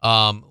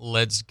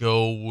 Let's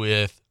go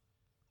with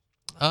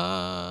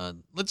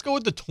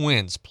the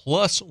Twins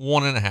plus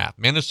 1.5.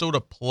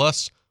 Minnesota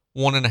plus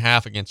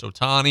 1.5 against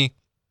Ohtani.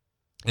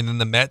 And then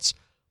the Mets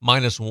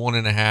minus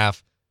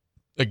 1.5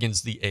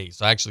 against the A's.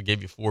 So I actually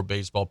gave you 4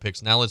 baseball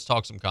picks. Now let's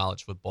talk some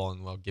college football,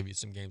 and I'll give you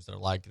some games that I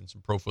like and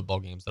some pro football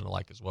games that I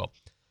like as well.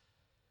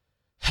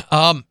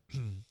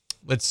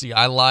 Let's see.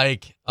 I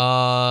like,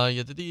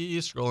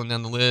 scrolling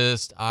down the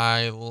list,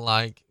 I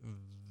like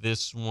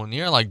this one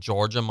here. I like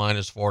Georgia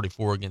minus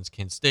 44 against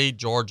Kent State.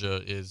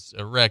 Georgia is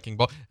a wrecking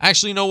ball.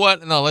 Actually, you know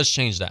what? No, let's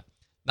change that.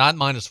 Not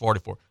minus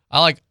 44. I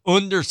like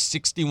under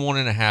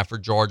 61.5 for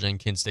Georgia and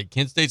Kent State.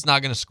 Kent State's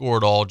not going to score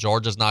at all.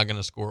 Georgia's not going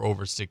to score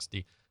over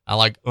 60. I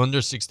like under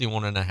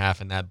 61.5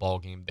 in that ball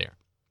game there.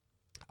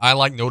 I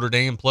like Notre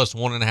Dame plus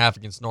 1.5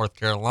 against North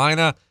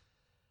Carolina.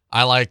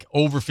 I like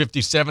over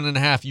 57.5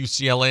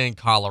 UCLA and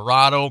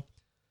Colorado.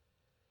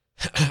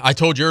 I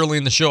told you early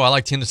in the show I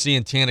like Tennessee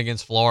and 10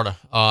 against Florida.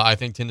 I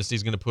think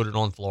Tennessee's going to put it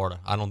on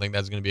Florida. I don't think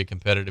that's going to be a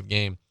competitive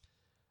game.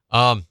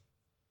 Let's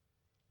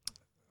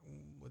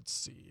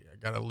see. I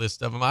got a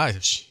list of them.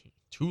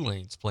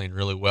 Tulane's playing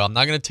really well. I'm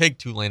not going to take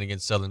Tulane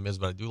against Southern Miss,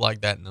 but I do like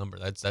that number.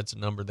 That's a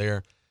number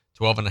there,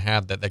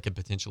 12.5 that could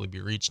potentially be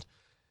reached.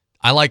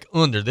 I like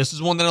under. This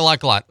is one that I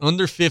like a lot.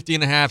 Under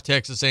 50.5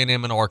 Texas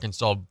A&M and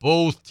Arkansas.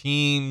 Both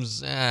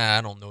teams, I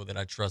don't know that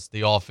I trust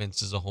the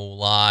offenses a whole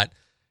lot.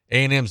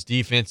 A&M's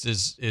defense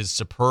is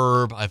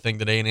superb. I think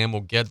that A&M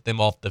will get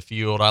them off the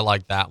field. I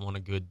like that one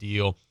a good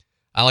deal.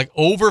 I like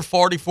over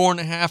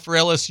 44.5 for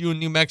LSU and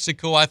New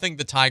Mexico. I think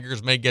the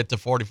Tigers may get to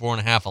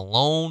 44.5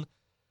 alone.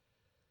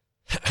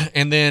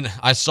 And then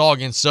I saw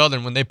against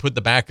Southern when they put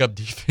the backup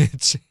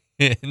defense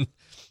in,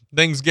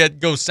 things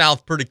go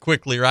south pretty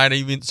quickly, right?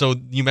 Even so,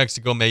 New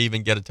Mexico may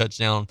even get a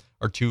touchdown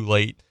or 2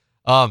 late.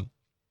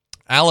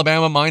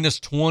 Alabama minus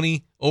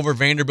 20 over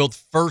Vanderbilt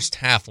first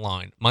half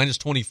line. Minus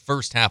 20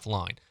 first half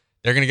line.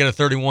 They're going to get a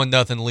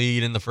 31-0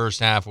 lead in the first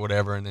half or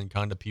whatever and then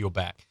kind of peel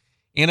back.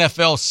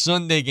 NFL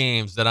Sunday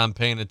games that I'm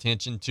paying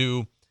attention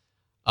to.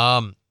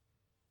 Come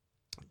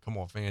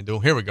on,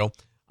 FanDuel. Here we go.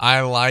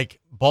 I like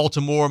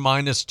Baltimore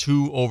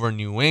 -2 over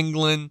New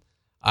England.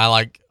 I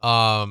like,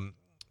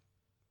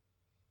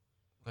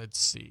 let's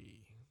see.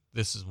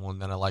 This is one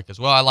that I like as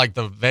well. I like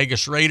the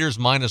Vegas Raiders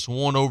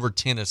 -1 over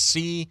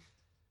Tennessee.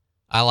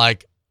 I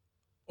like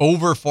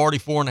over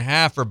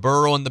 44.5 for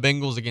Burrow and the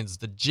Bengals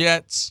against the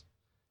Jets.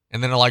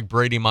 And then I like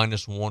Brady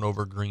 -1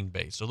 over Green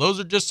Bay. So those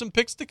are just some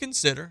picks to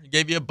consider. I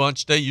gave you a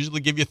bunch today.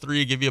 Usually give you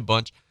 3, I give you a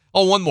bunch.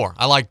 Oh, one more.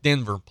 I like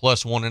Denver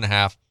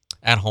 +1.5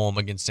 at home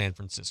against San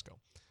Francisco.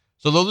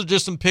 So those are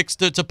just some picks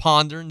to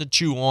ponder and to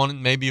chew on,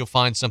 and maybe you'll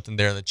find something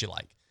there that you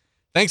like.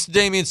 Thanks to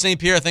Damien St.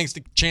 Pierre. Thanks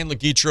to Chandler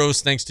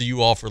Guidroz. Thanks to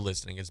you all for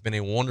listening. It's been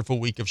a wonderful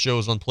week of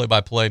shows on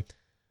Play-by-Play.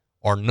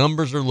 Our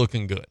numbers are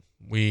looking good.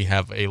 We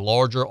have a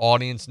larger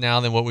audience now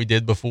than what we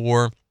did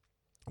before.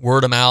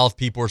 Word of mouth.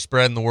 People are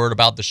spreading the word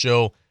about the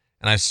show,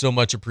 and I so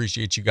much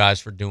appreciate you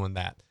guys for doing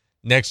that.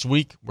 Next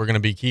week, we're going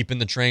to be keeping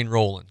the train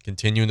rolling,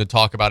 continuing to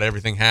talk about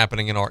everything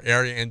happening in our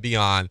area and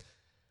beyond.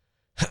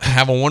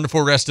 Have a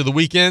wonderful rest of the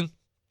weekend.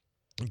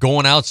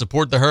 Going out,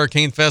 support the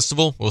Hurricane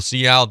Festival. We'll see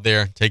you out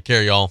there. Take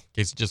care, y'all.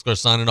 Casey Gisco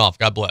signing off.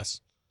 God bless.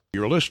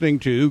 You're listening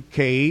to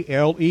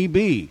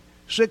KLEB,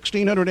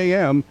 1600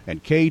 AM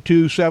and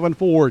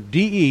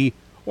K274DE,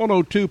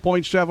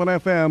 102.7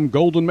 FM,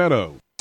 Golden Meadow.